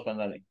कन्सेप्ट होस्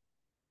भनेर नै।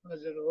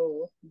 हजुर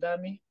हो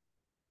दामी।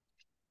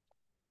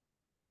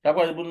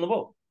 तपाईँहरूले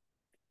बुझ्नुभयो?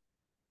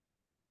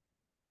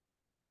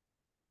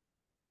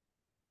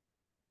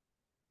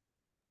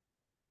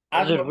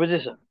 हजुर बुझेँ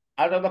सर।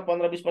 आज त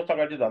 15-20 वर्ष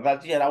अगाडि धन्दा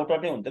चाहिँ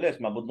राउटर नै हुन्थ्यो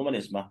यसमा, बुझ्नुभयो नि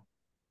यसमा।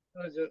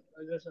 हजुर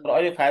हजुर सर। तर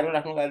अहिले फायरवल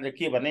राख्नुको लागि चाहिँ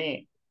के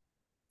भने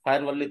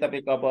फायरवलले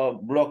तपाईँको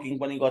अब ब्लकिङ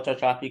पनि गर्छ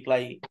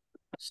ट्राफिकलाई,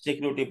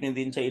 सेक्युरिटी पनि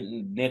दिन्छ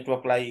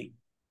नेटवर्कलाई,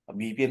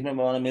 भिपिएन पनि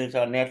बनाउन मिल्छ,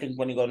 नेटिङ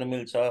पनि गर्न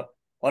मिल्छ,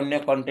 अन्य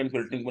कन्टेन्ट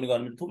फिल्टरिङ पनि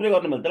गर्न मिल्छ, थुप्रै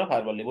गर्न मिल्छ ल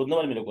फायरवलले।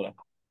 बुझ्नुभयो नि मेरो कुरा?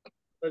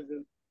 हजुर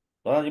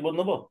धनाजी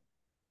बुझ्नुभयो?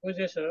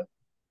 बुझेँ सर।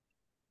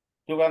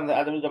 त्यो कारण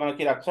आजको जमाना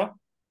के राख्छ?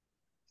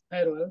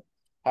 फायरवल।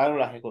 फायरवल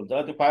राखेको हुन्छ।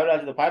 त्यो फायरवल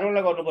राखेको त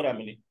फायरवललाई गर्नु पर्यो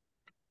हामीले,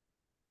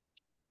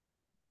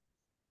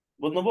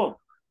 बुझ्नुभयो?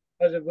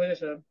 हजुर बुझेँ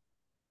सर।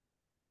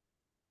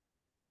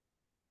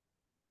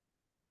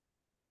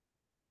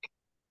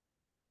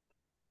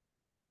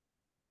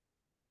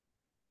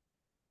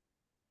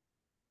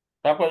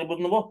 तपाईँहरूले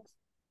बुझ्नुभयो?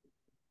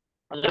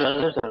 हजुर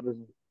हजुर सर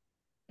बुझेँ।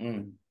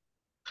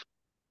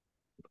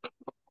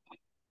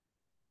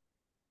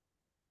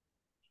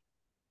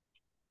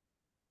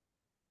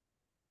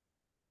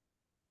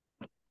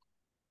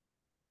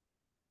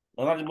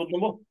 धनाजी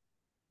बुझ्नुभयो?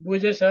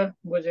 बुझेँ सर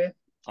बुझेँ।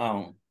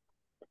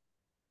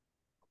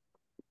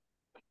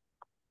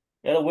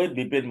 एउटा वेब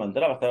भिपिएन भन्छ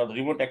ल, अथवा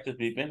remote access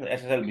VPN,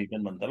 SSL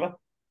VPN भन्छ ल।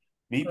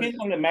 भिपिएन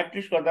मैले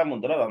म्याट्रिक्स गर्दा पनि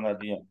हुन्छ ल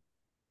धनराजी।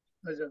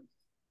 हजुर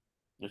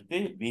जस्तै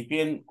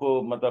भिपिएन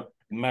को मतलब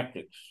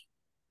म्याट्रिक्स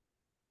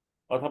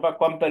अथवा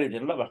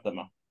कम्पेरिजन ल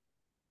वास्तवमा।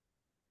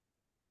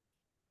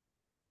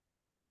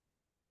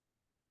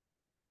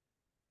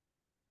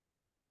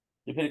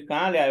 यो फेरि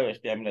कहाँ ल्यायो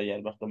यस्तो हामीलाई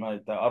यार, वास्तवमा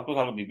त अर्को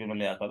खालको भिपिएनमा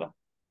ल्याएको छ ल।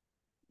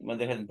 मैले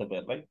देखाइदिन्छु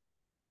तपाईँहरूलाई।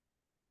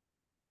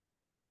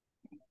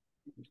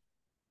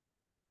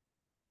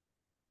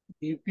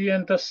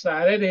 भिपिएन त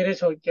साह्रै धेरै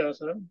छ क्या हो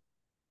सर?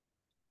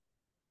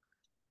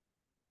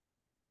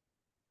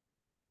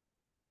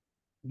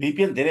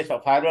 भिपिएन धेरै छ,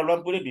 फायरवलमा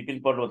पनि पुरै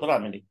भिपिएन पढ्नु हो त ल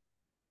हामीले।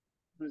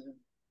 हजुर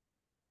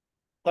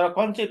तर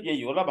कन्सेप्ट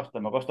यही हो ल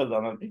वास्तवमा। कस्तो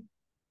धनराजी?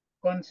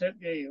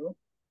 कन्सेप्ट यही हो।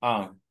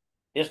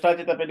 यसलाई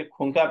चाहिँ तपाईँले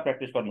खुङ्खार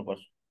प्र्याक्टिस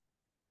गर्नुपर्छ।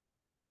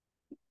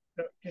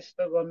 प्र्याक्टिस त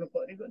गर्नु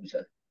परेको नि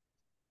सर,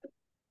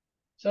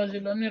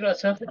 सजिलो नै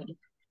रहेछ।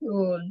 यो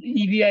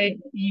इबिआई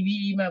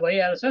इबिईमा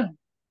भइहाल्छ।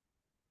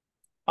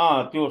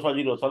 त्यो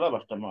सजिलो छ ल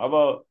वास्तवमा। अब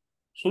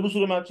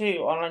सुरुमा चाहिँ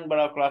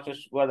अनलाइनबाट क्लासेस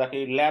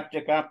गर्दाखेरि ल्याब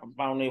चाहिँ कहाँ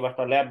पाउने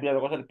वास्तव ल्याबतिर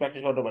कसरी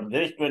प्र्याक्टिस गर्नु भने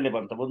धेरै स्टुडेन्टले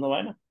भन्छ, बुझ्नु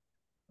भएन?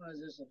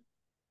 हजुर सर,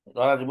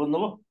 दादाजी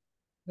बुझ्नुभयो?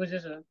 बुझेँ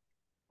सर।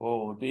 हो,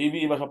 त्यो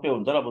इबीमा सबै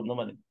हुन्छ ल, बुझ्नु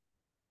भने।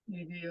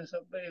 इबिओ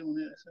सबै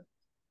हुने रहेछ।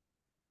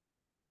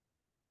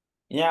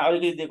 यहाँ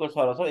अलिकति दिएको छ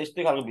र सर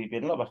यस्तै खालको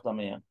भिपिएन ल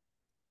वास्तवमा। यहाँ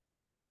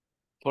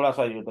थोड़ा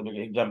सा यो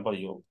तपाईँको इक्जाम्पल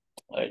यो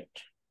राइट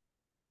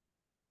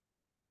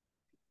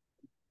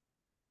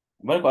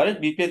भनेको हरेक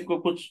भिपिएनको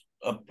कुछ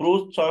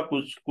प्रोज छ,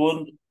 कुछ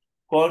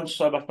कन्स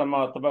छ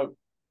वास्तवमा। तपाईँ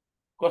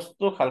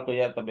कस्तो खालको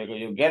या तपाईँको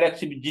यो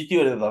ग्यालेक्सी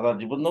जित्यो अरे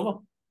दादाजी, बुझ्नुभयो?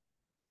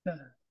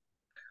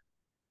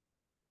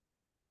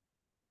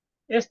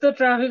 यस्तो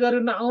ट्राफिकहरू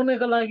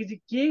नआउनको लागि चाहिँ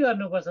के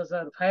गर्नुपर्छ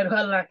सर?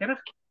 फायरवाल राखेर?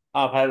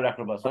 फाइल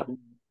राख्नुपर्छ।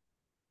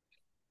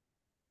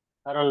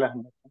 सरल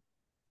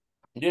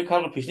राख्नुपर्छ। यो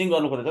खालको फिसिङ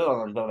गर्नु खोजेको छ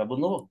दादाजी तपाईँलाई,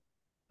 बुझ्नुभयो?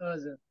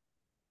 हजुर।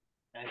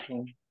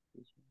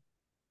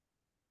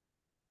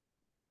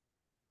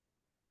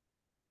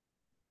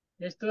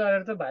 यस्तो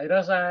गरेर त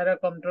भाइरस आएर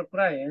कम्प्युटर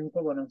पुरा ह्याङको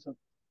बनाउँछ।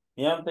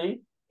 यहाँ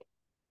चाहिँ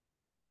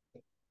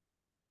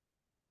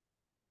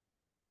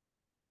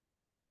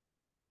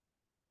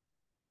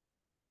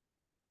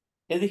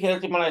यतिखेर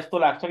चाहिँ मलाई यस्तो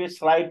लाग्छ कि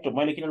स्लाइड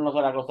मैले किन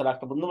नचलाएको जस्तो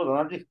लाग्छ, बुझ्नुभयो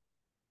दादाजी?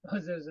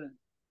 हजुर सर।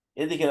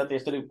 यतिखेर त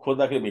यसरी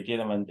खोज्दाखेरि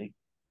भेटिएन भने चाहिँ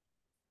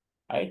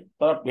है,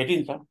 तर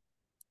भेटिन्छ।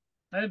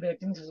 है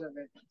भेटिन्छ सर,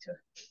 भेटिन्छ।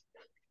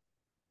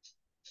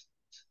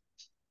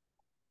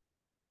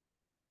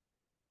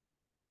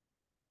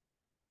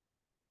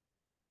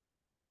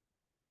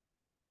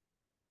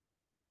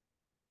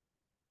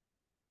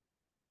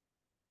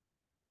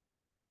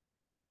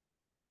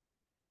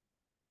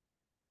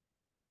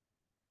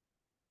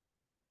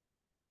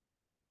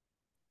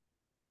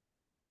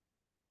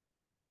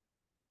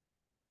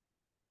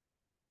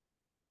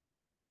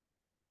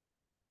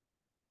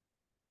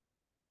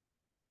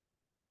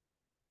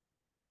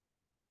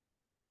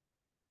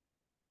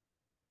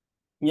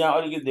 यहाँ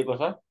अलिकति दिएको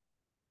छ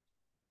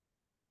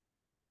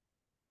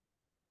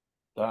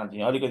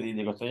दादाजी, अलिकति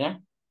दिएको छ यहाँ।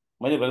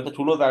 मैले भने त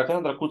ठुलो त आएको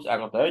छैन, तर कुछ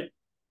आएको छ है,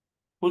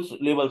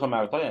 कुछ लेभलसम्म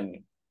आएको छ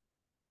यहाँनिर।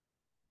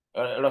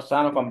 एउटा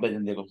सानो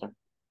कम्पेरिजन दिएको छ।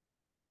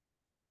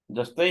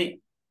 जस्तै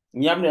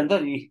यहाँ पनि भन्छ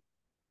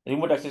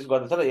रिमोट एक्सेस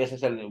गर्दैछ र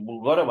एसएसएल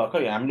गऱ्यो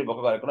भर्खर हामीले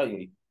भर्खर गरेको र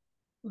यही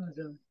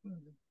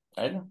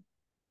होइन,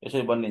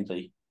 यसरी बनिन्छ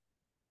यी।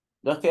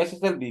 जस्तै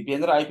एसएसएल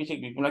भिपिएन र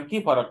आइपीसेक भिपिएनमा के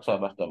फरक छ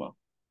वास्तवमा?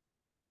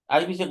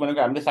 आइपीसेक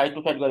भनेको हामीले साइड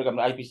टु साइड गरेको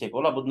हाम्रो आइपीसेक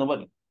हो ल, बुझ्नु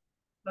पर्यो।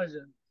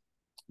 हजुर।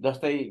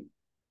 जस्तै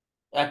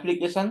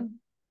एप्लिकेसन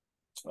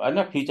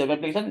होइन, feature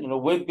application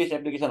web based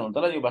application हुन्छ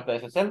र यो वास्तव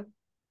एसएसएल।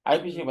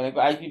 आइपीसेक भनेको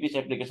आइपी बेस्ड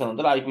एप्लिकेसन हुन्छ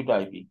र IP to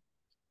IP.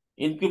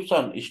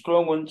 Encryption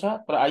strong हुन्छ,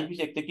 तर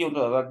आइपीसेक चाहिँ के हुन्छ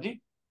दादाजी?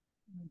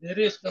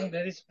 Very strong,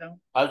 very strong.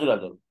 हजुर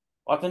हजुर।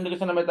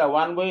 अथेन्टिकेसनमा यता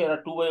वान वे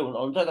र टू वे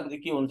हुन्छ, तर चाहिँ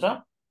के हुन्छ?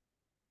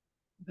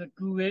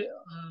 टु वे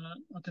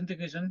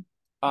अथेन्टिकेसन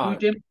अँ,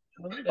 दुईटै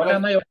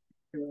एकामै।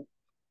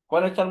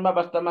 कनेक्सनमा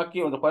वास्तवमा के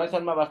हुन्छ?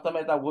 कनेक्सनमा वास्तवमा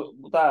यता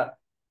उता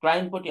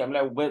क्लाइन्टपट्टि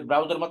हामीलाई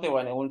ब्राउजर मात्रै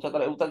होइन हुन्छ,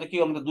 तर उता चाहिँ के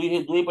गर्नु?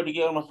 दुवैपट्टि के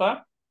गर्नुपर्छ?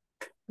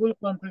 फुल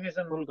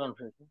कन्फिगरेसन फुल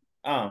कन्फिगरेसन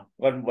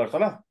गर्नुपर्छ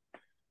ल।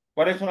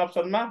 कनेक्सन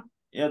अप्सनमा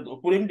या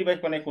कुनै पनि डिभाइस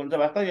कनेक्ट हुन्छ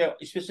वास्तव, या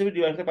स्पेसिफिक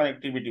डिभाइसको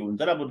कनेक्टिभिटी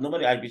हुन्छ ल, बुझ्नु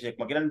पनि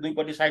आइपीसेकमा। किनभने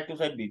दुईपट्टि साइड टु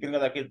साइड भिपिएन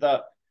गर्दाखेरि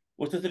त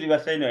उस्तो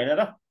डिभाइस छैन होइन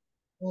र।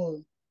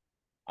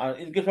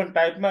 इन्क्रिप्सन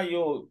टाइपमा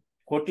यो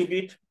 40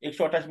 बिट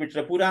 128 बिट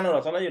चाहिँ पुरानो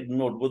रहेछ ल यो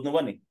नोट, बुझ्नु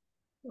पनि।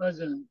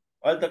 हजुर।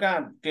 अहिले त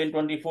कहाँ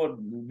 1024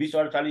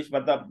 2048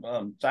 त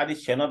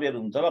 4096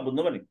 हुन्छ ल,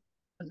 बुझ्नु पनि।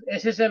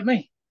 एसएसएलमै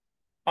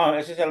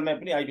एसएसएलमा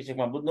पनि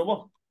आइपीसेकमा, बुझ्नुभयो?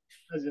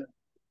 हजुर।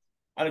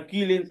 अनि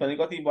की लेन्थ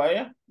भनेको कति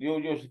भयो?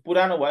 यो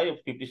पुरानो भयो यो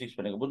 56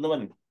 भनेको, बुझ्नु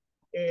पनि।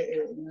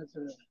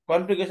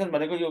 कन्फिगरेसन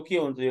भनेको यो के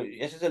हुन्छ? यो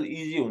एसएसएल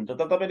इजी हुन्छ,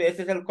 तर तपाईँले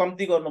एसएसएल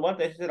कम्ती गर्नुभयो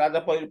त एसएसएल आज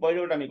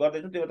पहिलोपल्ट हामी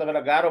गर्दैछौँ, त्यो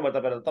तपाईँलाई गाह्रो भयो।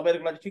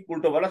 तपाईँहरूको लागि ठिक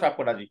उल्टो भयो ल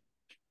सापकोटाजी।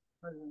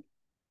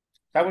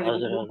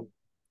 सापकोटाजी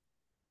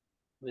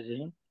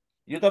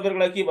यो तपाईँहरूको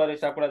लागि के भयो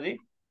सापकोटाजी?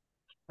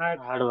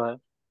 हार्ड भयो,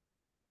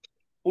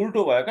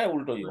 उल्टो भयो क्या,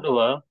 उल्टो यो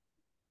भयो।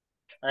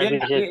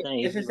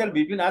 एसएसएल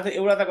भिपिएन आज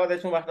एउटा त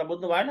गर्दैछौँ वास्तव,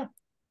 बुझ्नु भएन?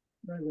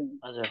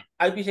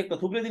 आइपीसेक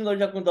त थुप्रै दिन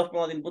गरिसक्नु,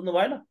 10-15 दिन, बुझ्नु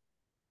भएन?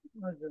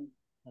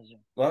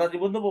 घरजी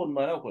बुझ्नुभयो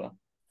भएन कुरा?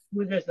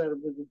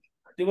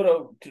 त्यो कुरो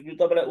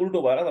तपाईँलाई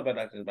उल्टो भएर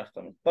तपाईँलाई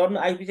वास्तवमा। तर पनि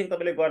आइपीसेक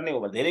तपाईँले गर्ने हो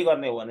भने, धेरै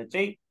गर्ने हो भने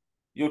चाहिँ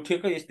यो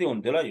ठिकै यस्तै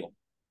हुन्थ्यो ल यो,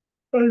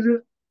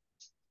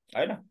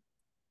 होइन?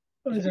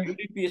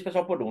 युडिपी यसमा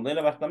सपोर्ट हुँदैन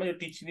वास्तवमा, यो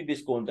टिसिपी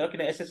बेसको हुन्छ।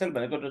 किन एसएसएल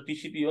भनेको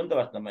टिसिपी हो नि त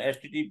वास्तवमा,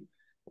 एचटिटी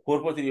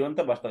 443 हो नि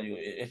त वास्तवमा यो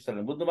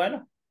एसएसएल, बुझ्नु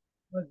भएन?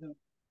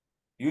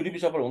 युडिपी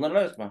सपोर्ट हुँदैन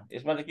ल यसमा।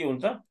 यसमा चाहिँ के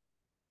हुन्छ?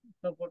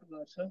 सपोर्ट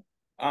गर्छ।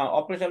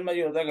 अपरेसनमा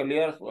यो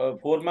लेयर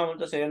 4 मा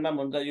हुन्छ, 7 मा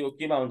हुन्छ, यो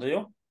केमा हुन्छ?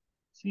 यो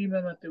सीमा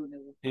मात्रै हुने,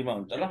 सीमा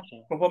हुन्छ ल।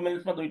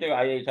 पर्फर्मेन्समा दुईटैको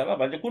आइआइ छ ल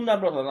भने कुन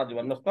राम्रो छ दाजु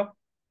भन्नुहोस् त?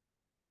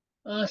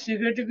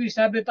 सिक्युरिटीको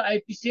हिसाबले त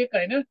आइपीसेक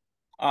होइन,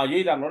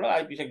 यही राम्रो ल,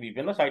 आइपीसेक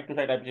भिपिएन र साइड टु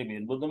साइड आइपीसेक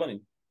भिपिएन, बुझ्नु पनि।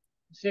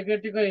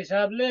 सेक्युरिटीको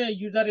हिसाबले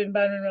युजर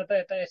इन्भाइरोमेन्टमा त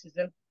यता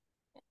एसएसएल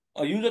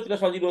युजरतिर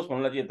सजिलो होस्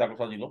भन्नुलाई चाहिँ यताको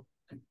सजिलो।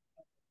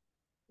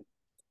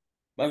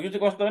 यो चाहिँ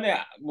कस्तो भने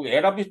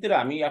हेड अफिसतिर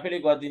हामी आफैले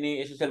गरिदिने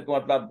एसएसएलको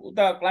मतलब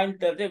उता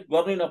क्लाइन्टतिर चाहिँ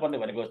गर्नै नपर्ने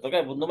भनेको जस्तो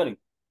क्या, बुझ्नु पनि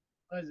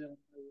हजुर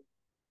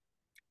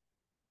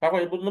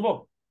तपाईँ बुझ्नुभयो?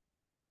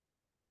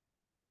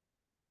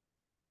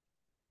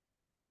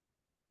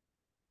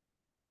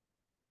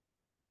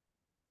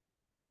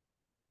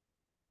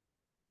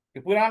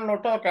 त्यो पुरानो नोट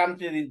त काम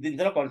चाहिँ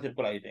दिन्छ र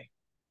कन्सेप्टको लागि चाहिँ।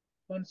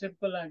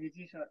 कन्सेप्टको लागि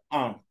चाहिँ सर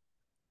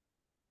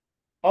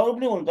अरू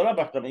पनि हुन्छ होला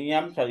वास्तवमा,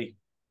 यहाँ पनि छ नि।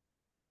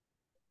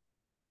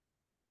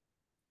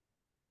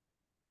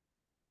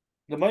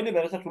 मैले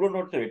मेरो ठुलो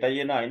नोट चाहिँ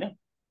भेटाइएन होइन,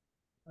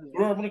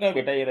 ठुलो नोट पनि कहीँ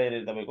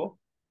भेटाइएर तपाईँको।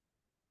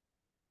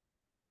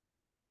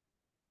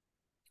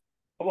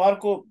 अब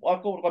अर्को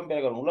अर्को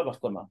कम्पेयर गरौँ ल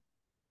वास्तवमा।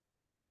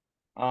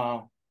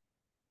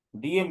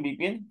 DM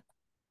VPN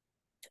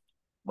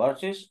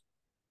versus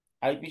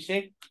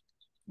आइपिसेक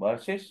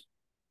versus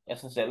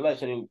SSL ल,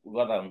 यसरी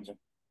गर्दा हुन्छ।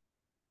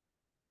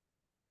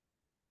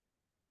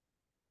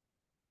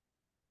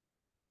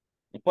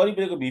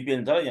 परिपरिको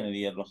भिपिएन छ यहाँनिर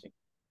हेर्नुहोस्,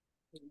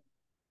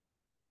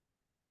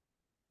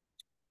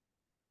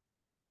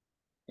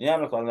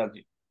 यहाँ चल्दा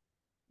चाहिँ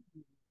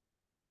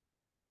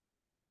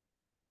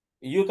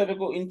यो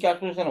तपाईँको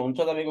इन्क्याप्सुलेसन हुन्छ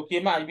तपाईँको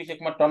केमा,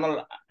 आइपिसेकमा टनल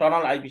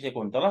टनल आइपिसेक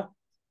हुन्छ ल।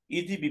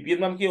 इजी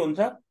भिपिएनमा के हुन्छ,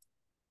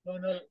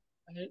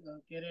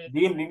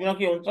 डिएम भिपिएनमा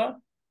के हुन्छ,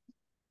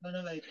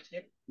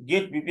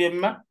 गेट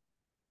भिपिएनमा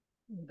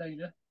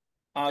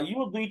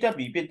यो दुईटा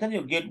भिपिएन छ नि,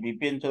 यो गेट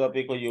भिपिएन छ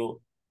तपाईँको,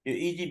 यो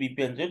इजी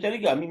भिपिएन छ।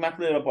 चाहिँ हामी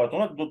माथि लिएर पढ्छौँ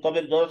ल, जो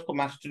तपाईँ जसको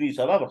मास्टरी छ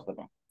ल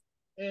वास्तवमा।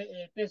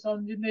 त्यो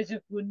सम्झिँदैछु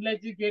कुनलाई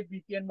चाहिँ गेट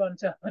भिपिएन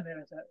भन्छ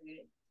भनेर सर,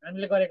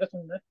 हामीले गरेको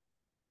छौँ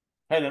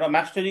छैन र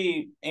मास्टरी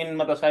इन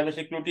मतलब cyber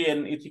security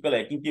and ethical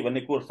hacking के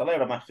भन्ने कोर्स छ ल,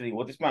 एउटा मास्टरी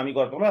हो, त्यसमा हामी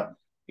गर्छौँ ल।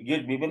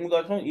 गेट भिपिएन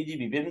गर्छौँ, इजी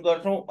भिपिएन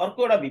गर्छौँ,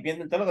 अर्को एउटा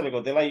भिपिएन छ ल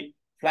तपाईँको, त्यसलाई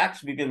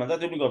फ्ल्याक्स भिपिएन भन्छ,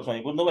 त्यो पनि गर्छौँ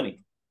हामी, बुझ्नु पनि।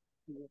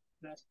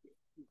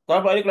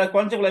 तपाईँ अहिलेको लागि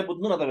कन्सेप्टको लागि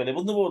बुझ्नु न, तपाईँले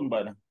बुझ्नुभयो बुझ्नु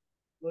भएन।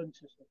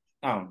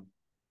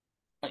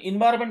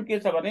 इन्भाइरोमेन्ट के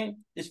छ भने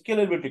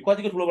स्केलेबिलिटी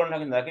कतिको ठुलो गर्न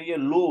सकिँदाखेरि यो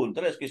लो हुन्छ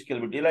र यसको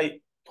स्केलेबिलिटी, यसलाई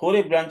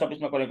थोरै ब्रान्च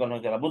अफिसमा कनेक्ट गर्न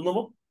सकिन्छ,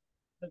 बुझ्नुभयो?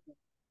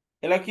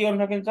 यसलाई के गर्न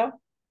सकिन्छ,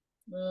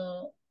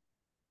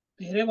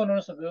 धेरै बनाउन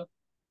सक्यो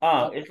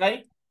यसलाई,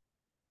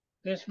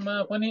 त्यसमा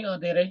पनि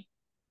धेरै,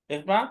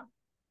 त्यसमा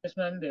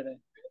पनि धेरै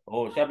हो।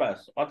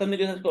 स्याबास,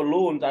 अथेन्टिकेसनको लो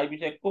हुन्छ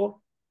आइपिसेकको,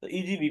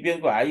 इजी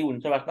भिपिएनको हाई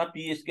हुन्छ वास्तवमा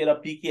पिएसके र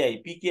पिकेआई।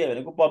 पिकेआई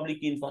भनेको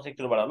पब्लिक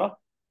इन्फ्रास्ट्रक्चरबाट ल,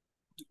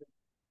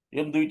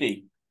 यो दुइटै,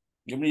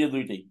 यो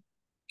दुइटै।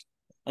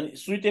 अनि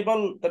सुइटेबल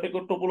तपाईँको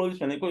टोपोलोजिस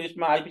भनेको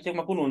यसमा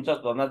आइपिसेकमा कुन हुन्छ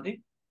धनराजी,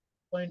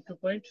 पोइन्ट टु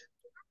पोइन्ट,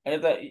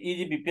 यता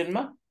इजी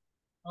भिपिएनमा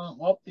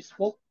हब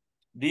स्कोप,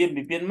 डिएम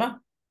भिपिएनमा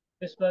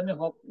त्यसमा नि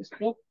हब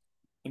स्कोप,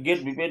 गेट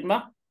भिपिएनमा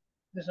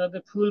त्यसमा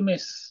चाहिँ फुल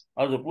मेस।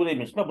 हजुर पुरै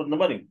मेस ल, बुझ्नु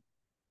पर्यो।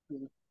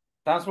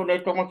 ट्रान्सपोर्ट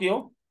नेटवर्कमा के हो,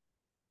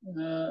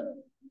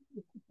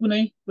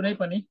 कुनै कुनै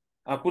पनि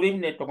कुनै पनि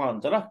नेटवर्कमा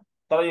हुन्छ र।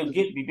 तर यो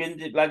गेट भिपिएन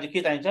लागि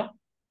के चाहिन्छ,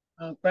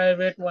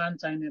 प्राइभेट वान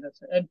चाहिने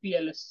रहेछ,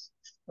 एमपिएलएस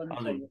पनि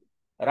चाहियो।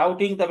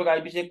 राउटिङ तपाईँको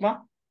आइपिसेकमा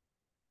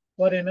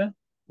परेन,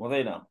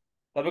 हुँदैन।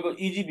 तपाईँको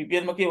इजी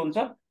भिपिएनमा के हुन्छ,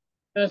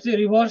 त्यो चाहिँ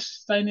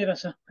रिभर्स चाहिने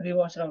रहेछ,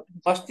 रिभर्स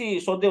राउटिङ। अस्ति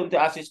सोध्दै हुन्थ्यो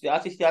आशिषले,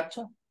 आशिष याद छ?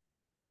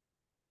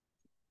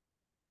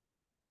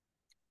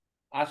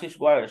 आशिष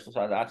गयो जस्तो छ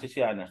आज, आशिष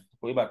आएन,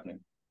 कोही बात नहीं।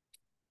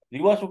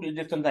 रिभर्स रूट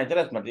इन्जेक्सन चाहिन्छ र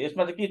यसमा चाहिँ,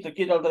 यसमा चाहिँ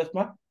के चल्छ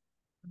यसमा,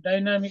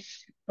 डाइनामिक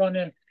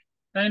टनल,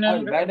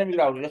 डाइनामिक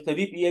राउटर जस्तो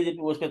रिप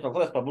इएजेपी उसको चल्छ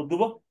यसमा,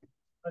 बुझ्नुभयो?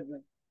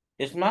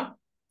 यसमा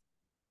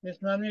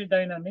यसमा पनि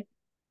डाइनामिक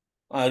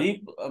रिप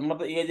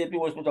मतलब इएजेपी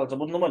उसको चल्छ,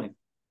 बुझ्नुभयो नि।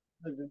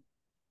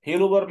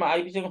 फेलओभरमा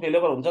आइपिसीको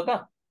फेलओभर हुन्छ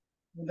त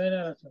हुँदैन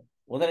रहेछ,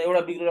 हुँदैन,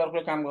 एउटा बिग्रेर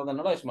अर्कोले काम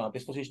गर्दैन ल, यसमा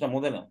त्यस्तो सिस्टम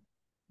हुँदैन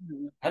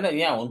हैन।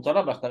 यहाँ हुन्छ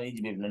र वास्तवमा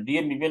इजी भिपिएन,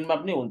 डिएम भिपिएनमा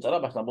पनि हुन्छ र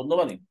वास्तवमा,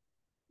 बुझ्नुभयो नि।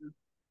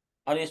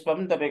 अनि यसमा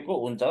पनि तपाईँको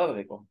हुन्छ र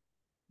तपाईँको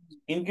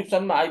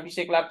इन्क्रिप्सनमा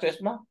आइपिसेक लाग्छ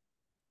यसमा,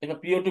 यसमा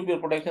पियर टु पियर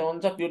प्रोटेक्सन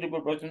हुन्छ, पियर टु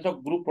पियर प्रोटेक्सन छ,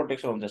 ग्रुप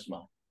प्रोटेक्सन हुन्छ यसमा।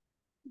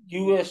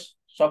 क्युएस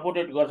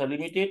सपोर्टेड गर्छ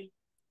लिमिटेड,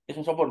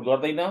 यसमा सपोर्ट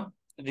गर्दैन,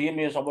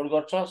 डिएमए सपोर्ट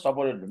गर्छ,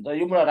 सपोर्टेड हुन्छ।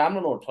 यो एउटा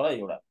राम्रो नोट छ र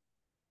एउटा,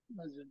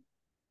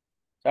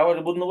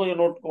 तपाईँले बुझ्नुभयो यो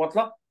नोटको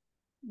मतलब?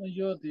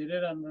 यो धेरै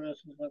राम्रो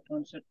रहेछ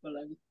कन्सेप्टको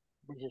लागि।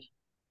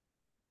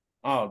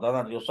 दादा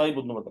यो सही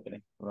बुझ्नुभयो तपाईँले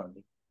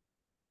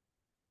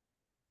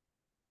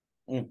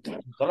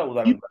तर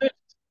उदाहरण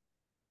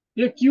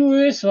यो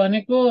क्युएस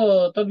भनेको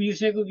त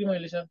बिर्सेको कि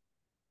मैले सर,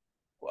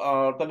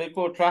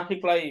 तपाईँको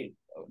ट्राफिकलाई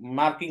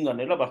मार्किङ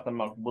गर्ने ल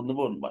वास्तवमा,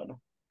 बुझ्नुभयो भएन?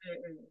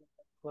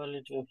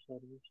 क्वालिटी अफ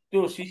सर्भिस,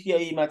 त्यो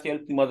सिसिआईमा चाहिँ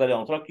अलिक मजाले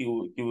आउँछ र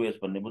क्युएस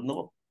भन्ने,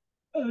 बुझ्नुभयो?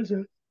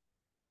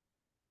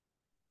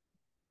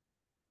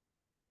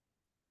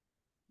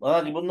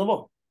 दादाजी बुझ्नुभयो?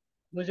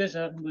 बुझेँ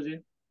सर, बुझेँ।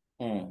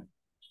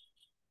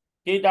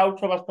 केही डाउट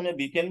छ वास्तवमा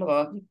भिपिएनमा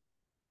दादाजी?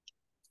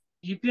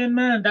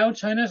 भिपिएनमा डाउट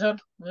छैन सर,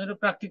 मेरो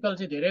प्र्याक्टिकल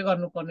चाहिँ धेरै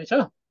गर्नुपर्ने छ।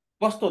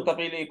 कस्तो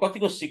तपाईँले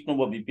कतिको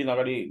सिक्नुभयो भिपिएन?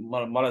 अगाडि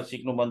मलाई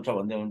सिक्नु मन छ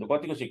भन्दै हुनुहुन्छ,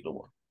 कतिको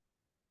सिक्नुभयो?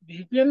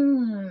 भिपिएन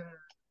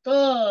त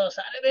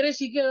साह्रै धेरै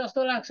सिके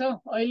जस्तो लाग्छ,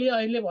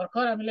 अहिले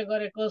भर्खर हामीले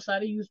गरेको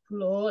साह्रै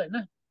युजफुल हो होइन।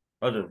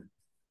 हजुर,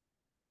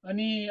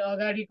 अनि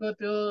अगाडिको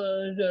त्यो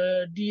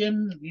डिएम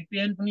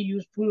भिपिएन पनि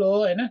युजफुल हो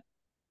होइन।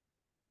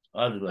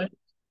 हजुर अनि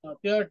हजुर।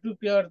 पेयर टु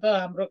पेयर त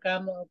हाम्रो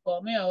काम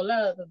कमै होला,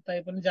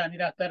 तैपनि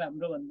जानिराख्दा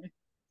राम्रो भन्ने।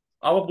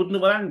 अब बुझ्नु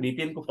पऱ्यो नि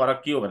भिपिएन को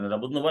फरक के हो भनेर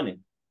बुझ्नुभयो नि।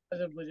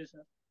 हजुर बुझेँ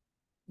सर।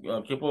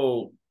 के पो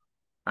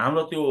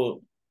हाम्रो त्यो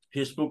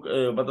फेसबुक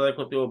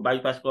तपाईँको त्यो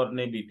बाइपास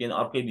गर्ने भिपिएन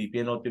अर्कै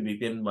भिपिएन हो, त्यो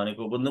भिपिएन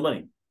भनेको बुझ्नुभयो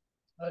नि।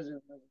 हजुर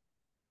हजुर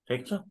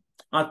ठिक छ।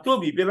 त्यो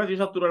भिपिएनलाई चाहिँ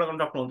सब तुलना गर्न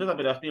सक्नुहुन्थ्यो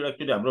तपाईँले। अस्ति एउटा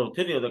एकचोटि हाम्रो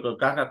थियो नि कहाँ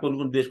कहाँ कुन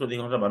कुन देशको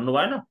देखाउँछ भन्नु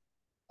भएन।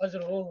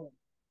 हजुर हो।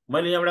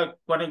 मैले यहाँबाट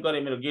कनेक्ट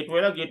गरेँ मेरो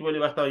गेटवेलाई, गेटवेले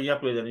वास्तव यहाँ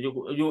पुगेन,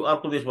 यो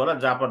अर्को देश भयो होला,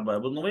 जापान भयो,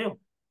 बुझ्नुभयो।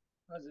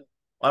 हजुर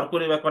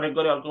अर्कोले कनेक्ट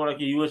गरेँ, अर्कोबाट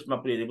कि युएसमा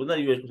पुगेँ, बुझ्नु,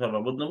 युएसको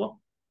सर्भर, बुझ्नुभयो।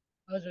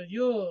 हजुर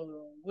यो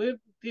वेब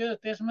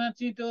त्यसमा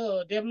चाहिँ त्यो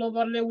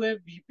डेभलोपरले वेब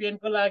भिपिएन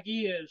को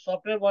लागि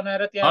सफ्टवेयर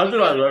बनाएर हजुर त्यहाँदेखि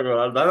हजुर हजुर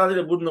हजुर,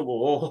 धनराजले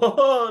बुझ्नुभयो।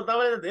 हो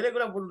तपाईँले त धेरै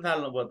कुरा बुझ्नु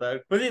थाल्नुभयो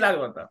त, खुसी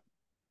लाग्यो त।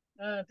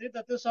 त्यही त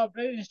त्यो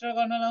सफ्टवेयर इन्स्टल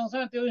गर्न लाउँछ,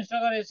 त्यो इन्स्टल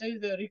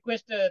गरेपछि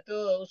रिक्वेस्ट त्यो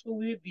उसको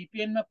वेब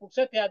भिपिएनमा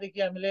पुग्छ,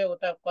 त्यहाँदेखि हामीले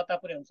उता कता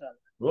पुर्याउँछ।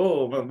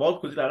 हो बहुत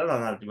खुसी लाग्यो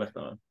धनराजले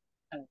वास्तवमा।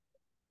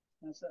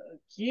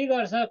 के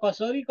गर्छ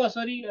कसरी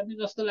कसरी अनि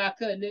जस्तो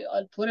लाग्थ्यो, अहिले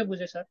अलिक थोरै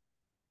बुझेँ सर।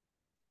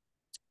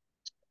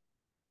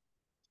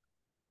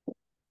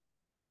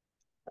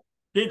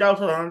 केही डाउट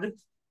छ धनराजले?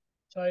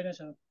 छैन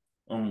सर।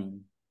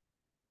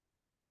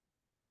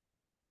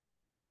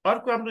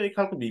 अर्को हाम्रो एक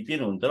खालको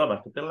भिपिएन हुन्छ ल भाइ,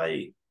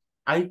 त्यसलाई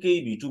आइके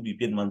भी2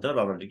 भिपिएन भन्छ ल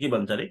धनराजले, के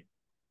भन्छ अरे?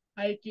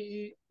 आइके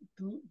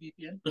टु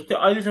भिपिएन। जस्तै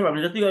अहिलेसम्म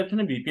हामीले जति गरेको छौँ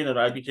नि भिपिएनहरू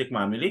आइपी चेकमा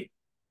हामीले,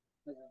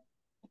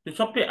 त्यो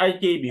सबै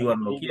आइके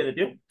भी1 हो। के अरे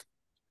त्यो?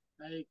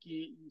 आइके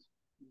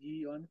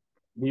भी1।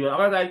 भी1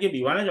 अगाडि आइके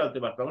भी1 नै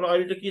चल्थ्यो वास्तवमा।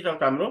 अहिले चाहिँ के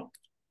चल्छ हाम्रो?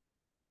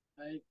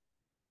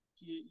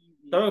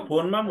 तपाईँको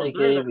फोनमा पनि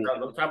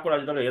हुन्छ, सापकोटा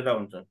तपाईँ हेर्दा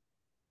हुन्छ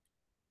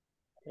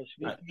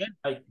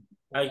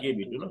आइके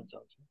भी2 ल।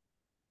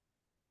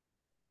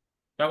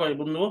 तपाईँ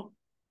बुझ्नुभयो?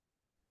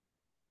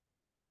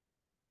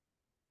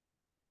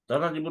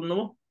 धनराजी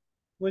बुझ्नुभयो?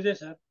 बुझेँ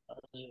सर।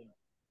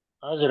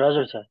 हजुर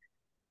हजुर सर।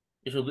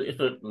 यसो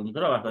यस्तो हुन्छ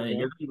र वास्तवमा,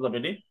 हेर्नु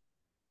तपाईँले।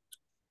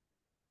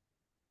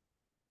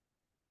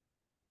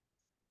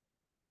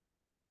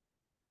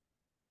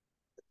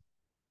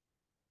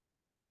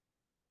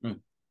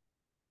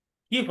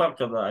 के फरक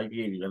छ त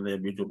आइके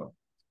भी2मा?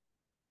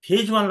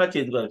 फेज 1लाई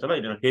चेन्ज गरेको छ ल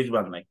यिनीहरू, फेज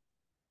 1लाई।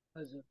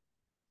 हजुर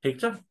ठिक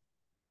छ,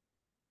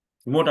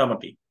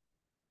 मोटामोटी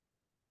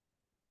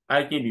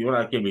आइके भी1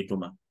 आइके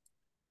भी2मा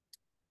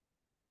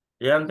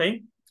यहाँ चाहिँ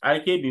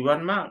आइके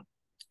भी1मा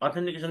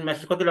अथेन्टिकेसन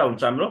मेसेज कतिवटा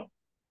हुन्छ हाम्रो?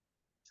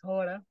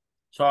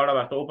 6वटा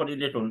वास्तव ओपन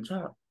इन्डेट हुन्छ।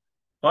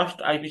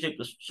 First IP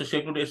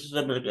security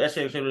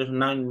SSL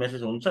 9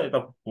 message हुन्छ, यता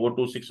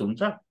 426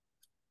 हुन्छ।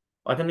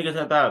 अथेन्टिकेसन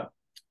यता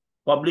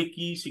पब्लिक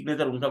की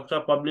सिग्नेचर हुनसक्छ,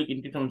 पब्लिक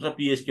इन्क्रिप्सन हुन्छ,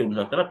 पिएसके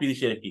हुनसक्छ र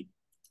पिसिआरकी,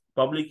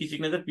 पब्लिक की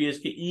सिग्नेचर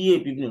पिएसके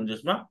इएपी पनि हुन्छ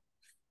यसमा।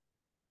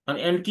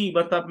 अनि एन्टी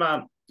वास्तवमा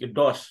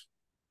डस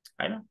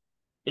होइन,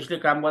 यसले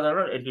काम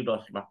गर्दा एन्टी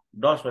डसमा,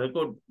 डस भनेको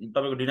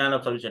तपाईँको डिनायल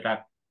अफ सर्भिस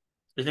एट्याक,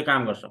 यसले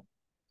काम गर्छ।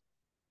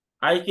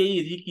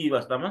 आइकेई रिकी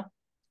वास्तवमा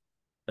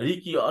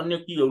रिकी अन्य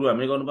कीहरू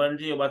हामीले गर्नु पर्ने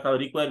चाहिँ यो वास्तवमा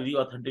रिक्वायर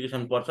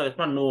रिअथेन्टिकेसन पर्छ,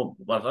 यसमा नो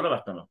पर्छ ल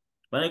वास्तवमा।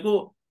 भनेको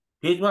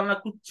फेज 1लाई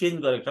कुछ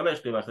चेन्ज गरेको छ ल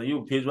यसले वास्तव,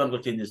 यो फेज 1को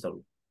चेन्जेसहरू।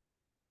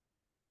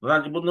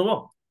 बुझ्नुभयो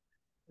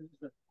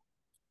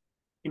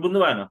कि बुझ्नु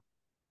भएन?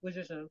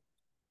 बुझेँ सर।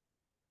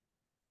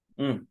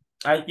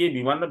 आइके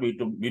भी1 र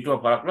भी2मा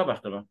फरक ल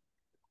वास्तवमा।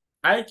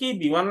 आइके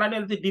भी1लाई नै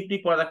अलिकति डिपली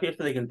पढ्दाखेरि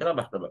यस्तो देखिन्छ ल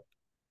वास्तवमा।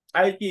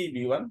 आइके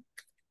भी1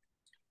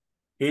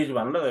 फेज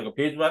 1 ल,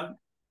 फेज 1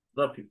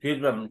 र फेज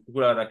 1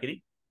 कुरा गर्दाखेरि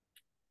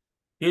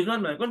फेज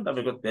 1 भनेको नि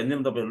तपाईँको ध्यान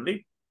दिनु तपाईँहरूले,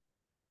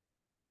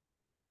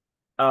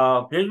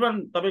 फेज 1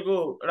 तपाईँको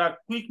एउटा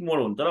क्विक मोड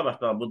हुन्छ ल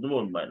वास्तवमा, बुझ्नुभयो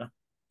हुनु भएन?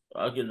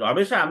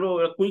 हमेसा हाम्रो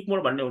एउटा क्विक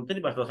मोड भन्ने हुन्छ नि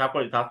वास्तव,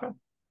 सबैलाई थाहा छ।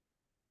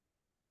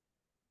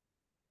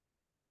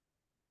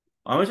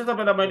 हमेसा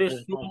तपाईँलाई मैले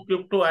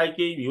क्रिप्टो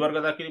आइके भ्युवर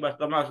गर्दाखेरि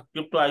वास्तवमा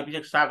क्रिप्टो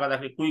आइपी सा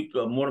गर्दाखेरि क्विक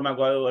मोडमा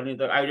गयो अनि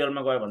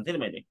आइडियलमा गयो भन्थेँ नि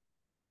मैले।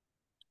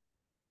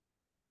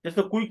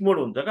 त्यस्तो क्विक मोड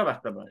हुन्छ क्या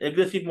वास्तवमा,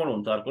 एग्रेसिभ मोड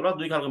हुन्छ अर्को ल,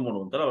 दुई खालको मोड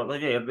हुन्छ ल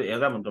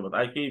हेर्दा हुन्छ।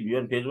 आइके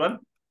भी1 फेज 1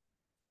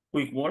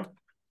 क्विक मोड,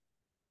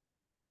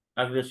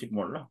 एग्रेसिभ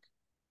मोड ल।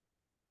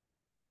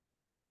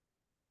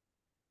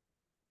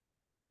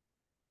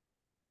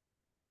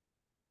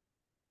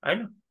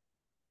 होइन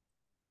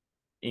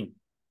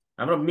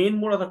हाम्रो मेन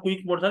मोड अथवा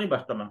क्विक मोड छ नि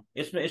वास्तवमा,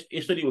 यसमा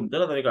यसरी हुन्छ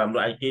र तपाईँको हाम्रो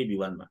आइके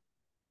भी1मा।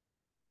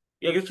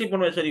 एग्रेसिभ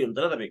मोडमा यसरी हुन्छ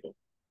र तपाईँको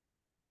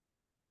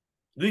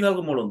दुई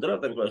खालको मोड हुन्छ र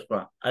तपाईँको यसमा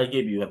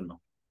आइके भी1मा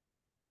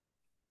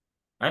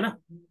होइन।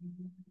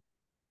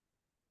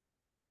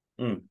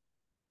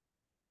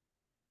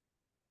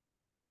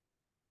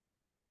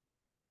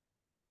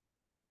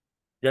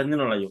 ध्यान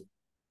दिनु होला, यो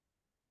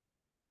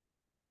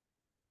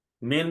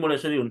मेन मोड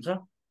यसरी हुन्छ,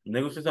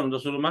 नेगोसिएसन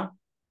हुन्छ सुरुमा,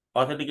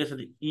 अथेन्टिकेसन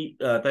की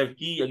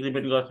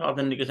एग्रिमेन्ट गर्छ,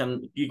 अथेन्टिकेसन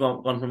की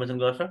कन्फर्मेसन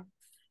गर्छ,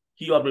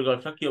 की अपडेट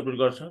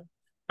गर्छ,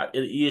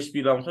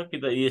 इएसपी लाउँछ कि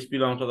त इएसपी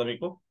लाउँछ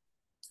तपाईँको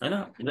होइन।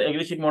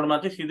 एग्रेसिभ मोडमा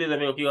चाहिँ सिधै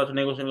तपाईँको के गर्छ,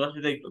 नेगोसिएसन गर्छ,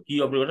 सिधै की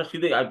अपडेट गर्छ,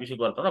 सिधै आइपिसी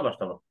गर्छ ल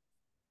वास्तवमा।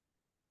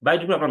 बाइ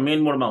डिफल्ट आफ्नो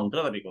मेन मोडमा हुन्छ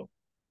र तपाईँको।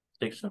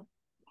 ठिक छ,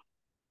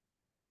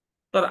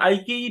 तर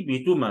आइकेई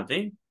V2 मा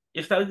चाहिँ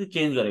यसलाई अलिकति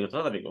चेन्ज गरेको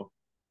छ तपाईँको।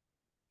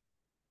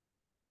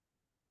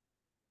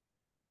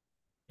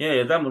 यहाँ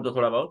हेर्दा पनि हुन्छ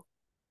थोडा बहुत।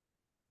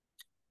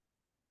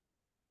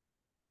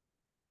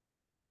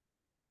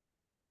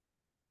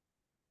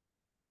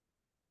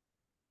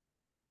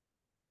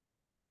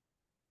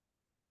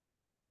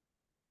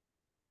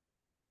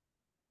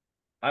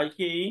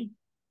 आइकेई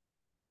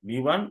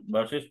V1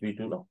 भर्सेस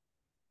V2 ल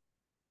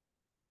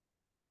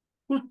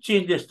कुछ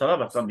चेन्जेस छ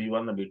वास्तवमा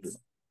V1 र V2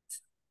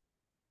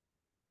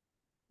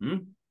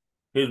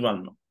 फेज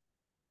 1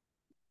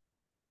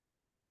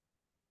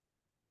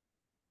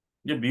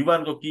 यो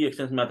V1 को की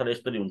एक्सचेन्ज मात्र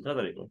यसरी हुन्छ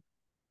तपाईँको।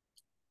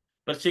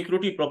 तर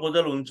सेक्युरिटी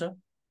प्रपोजल हुन्छ,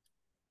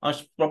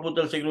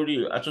 प्रपोजल सेक्युरिटी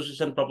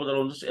एसोसिएसन प्रपोजल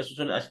हुन्छ,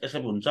 एसोसिएसन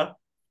एसएफ हुन्छ,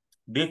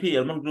 डेफी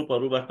हेल्मन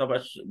ग्रुपहरू वास्तवमा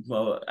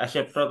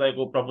एसएफ र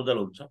तपाईँको प्रपोजल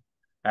हुन्छ,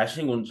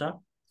 ह्यासिङ हुन्छ।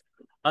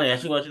 अनि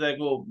ह्यासिङ भएपछि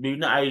तपाईँको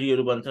विभिन्न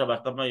आइडीहरू बन्छ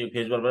वास्तवमा यो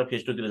फेज 1बाट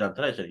फेज 2 तिर जान्छ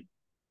र यसरी।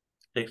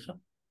 ठिक छ,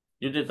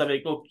 यो चाहिँ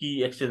तपाईँको की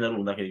एक्सचेन्जहरू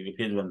हुँदाखेरि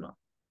फेज 1 मा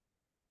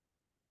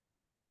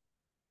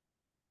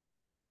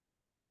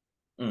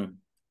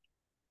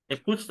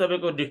कुछ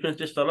तपाईँको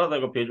डिफ्रेन्सेस छ ल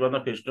तपाईँको फेज 1 र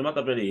फेज 2 मा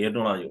तपाईँले हेर्नु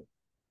होला। यो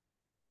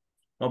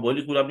म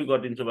भोलि कुरा पनि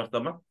गरिदिन्छु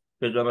वास्तवमा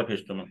फेज 1 र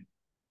फेज 2 मा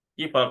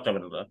के फरक छ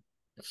भनेर।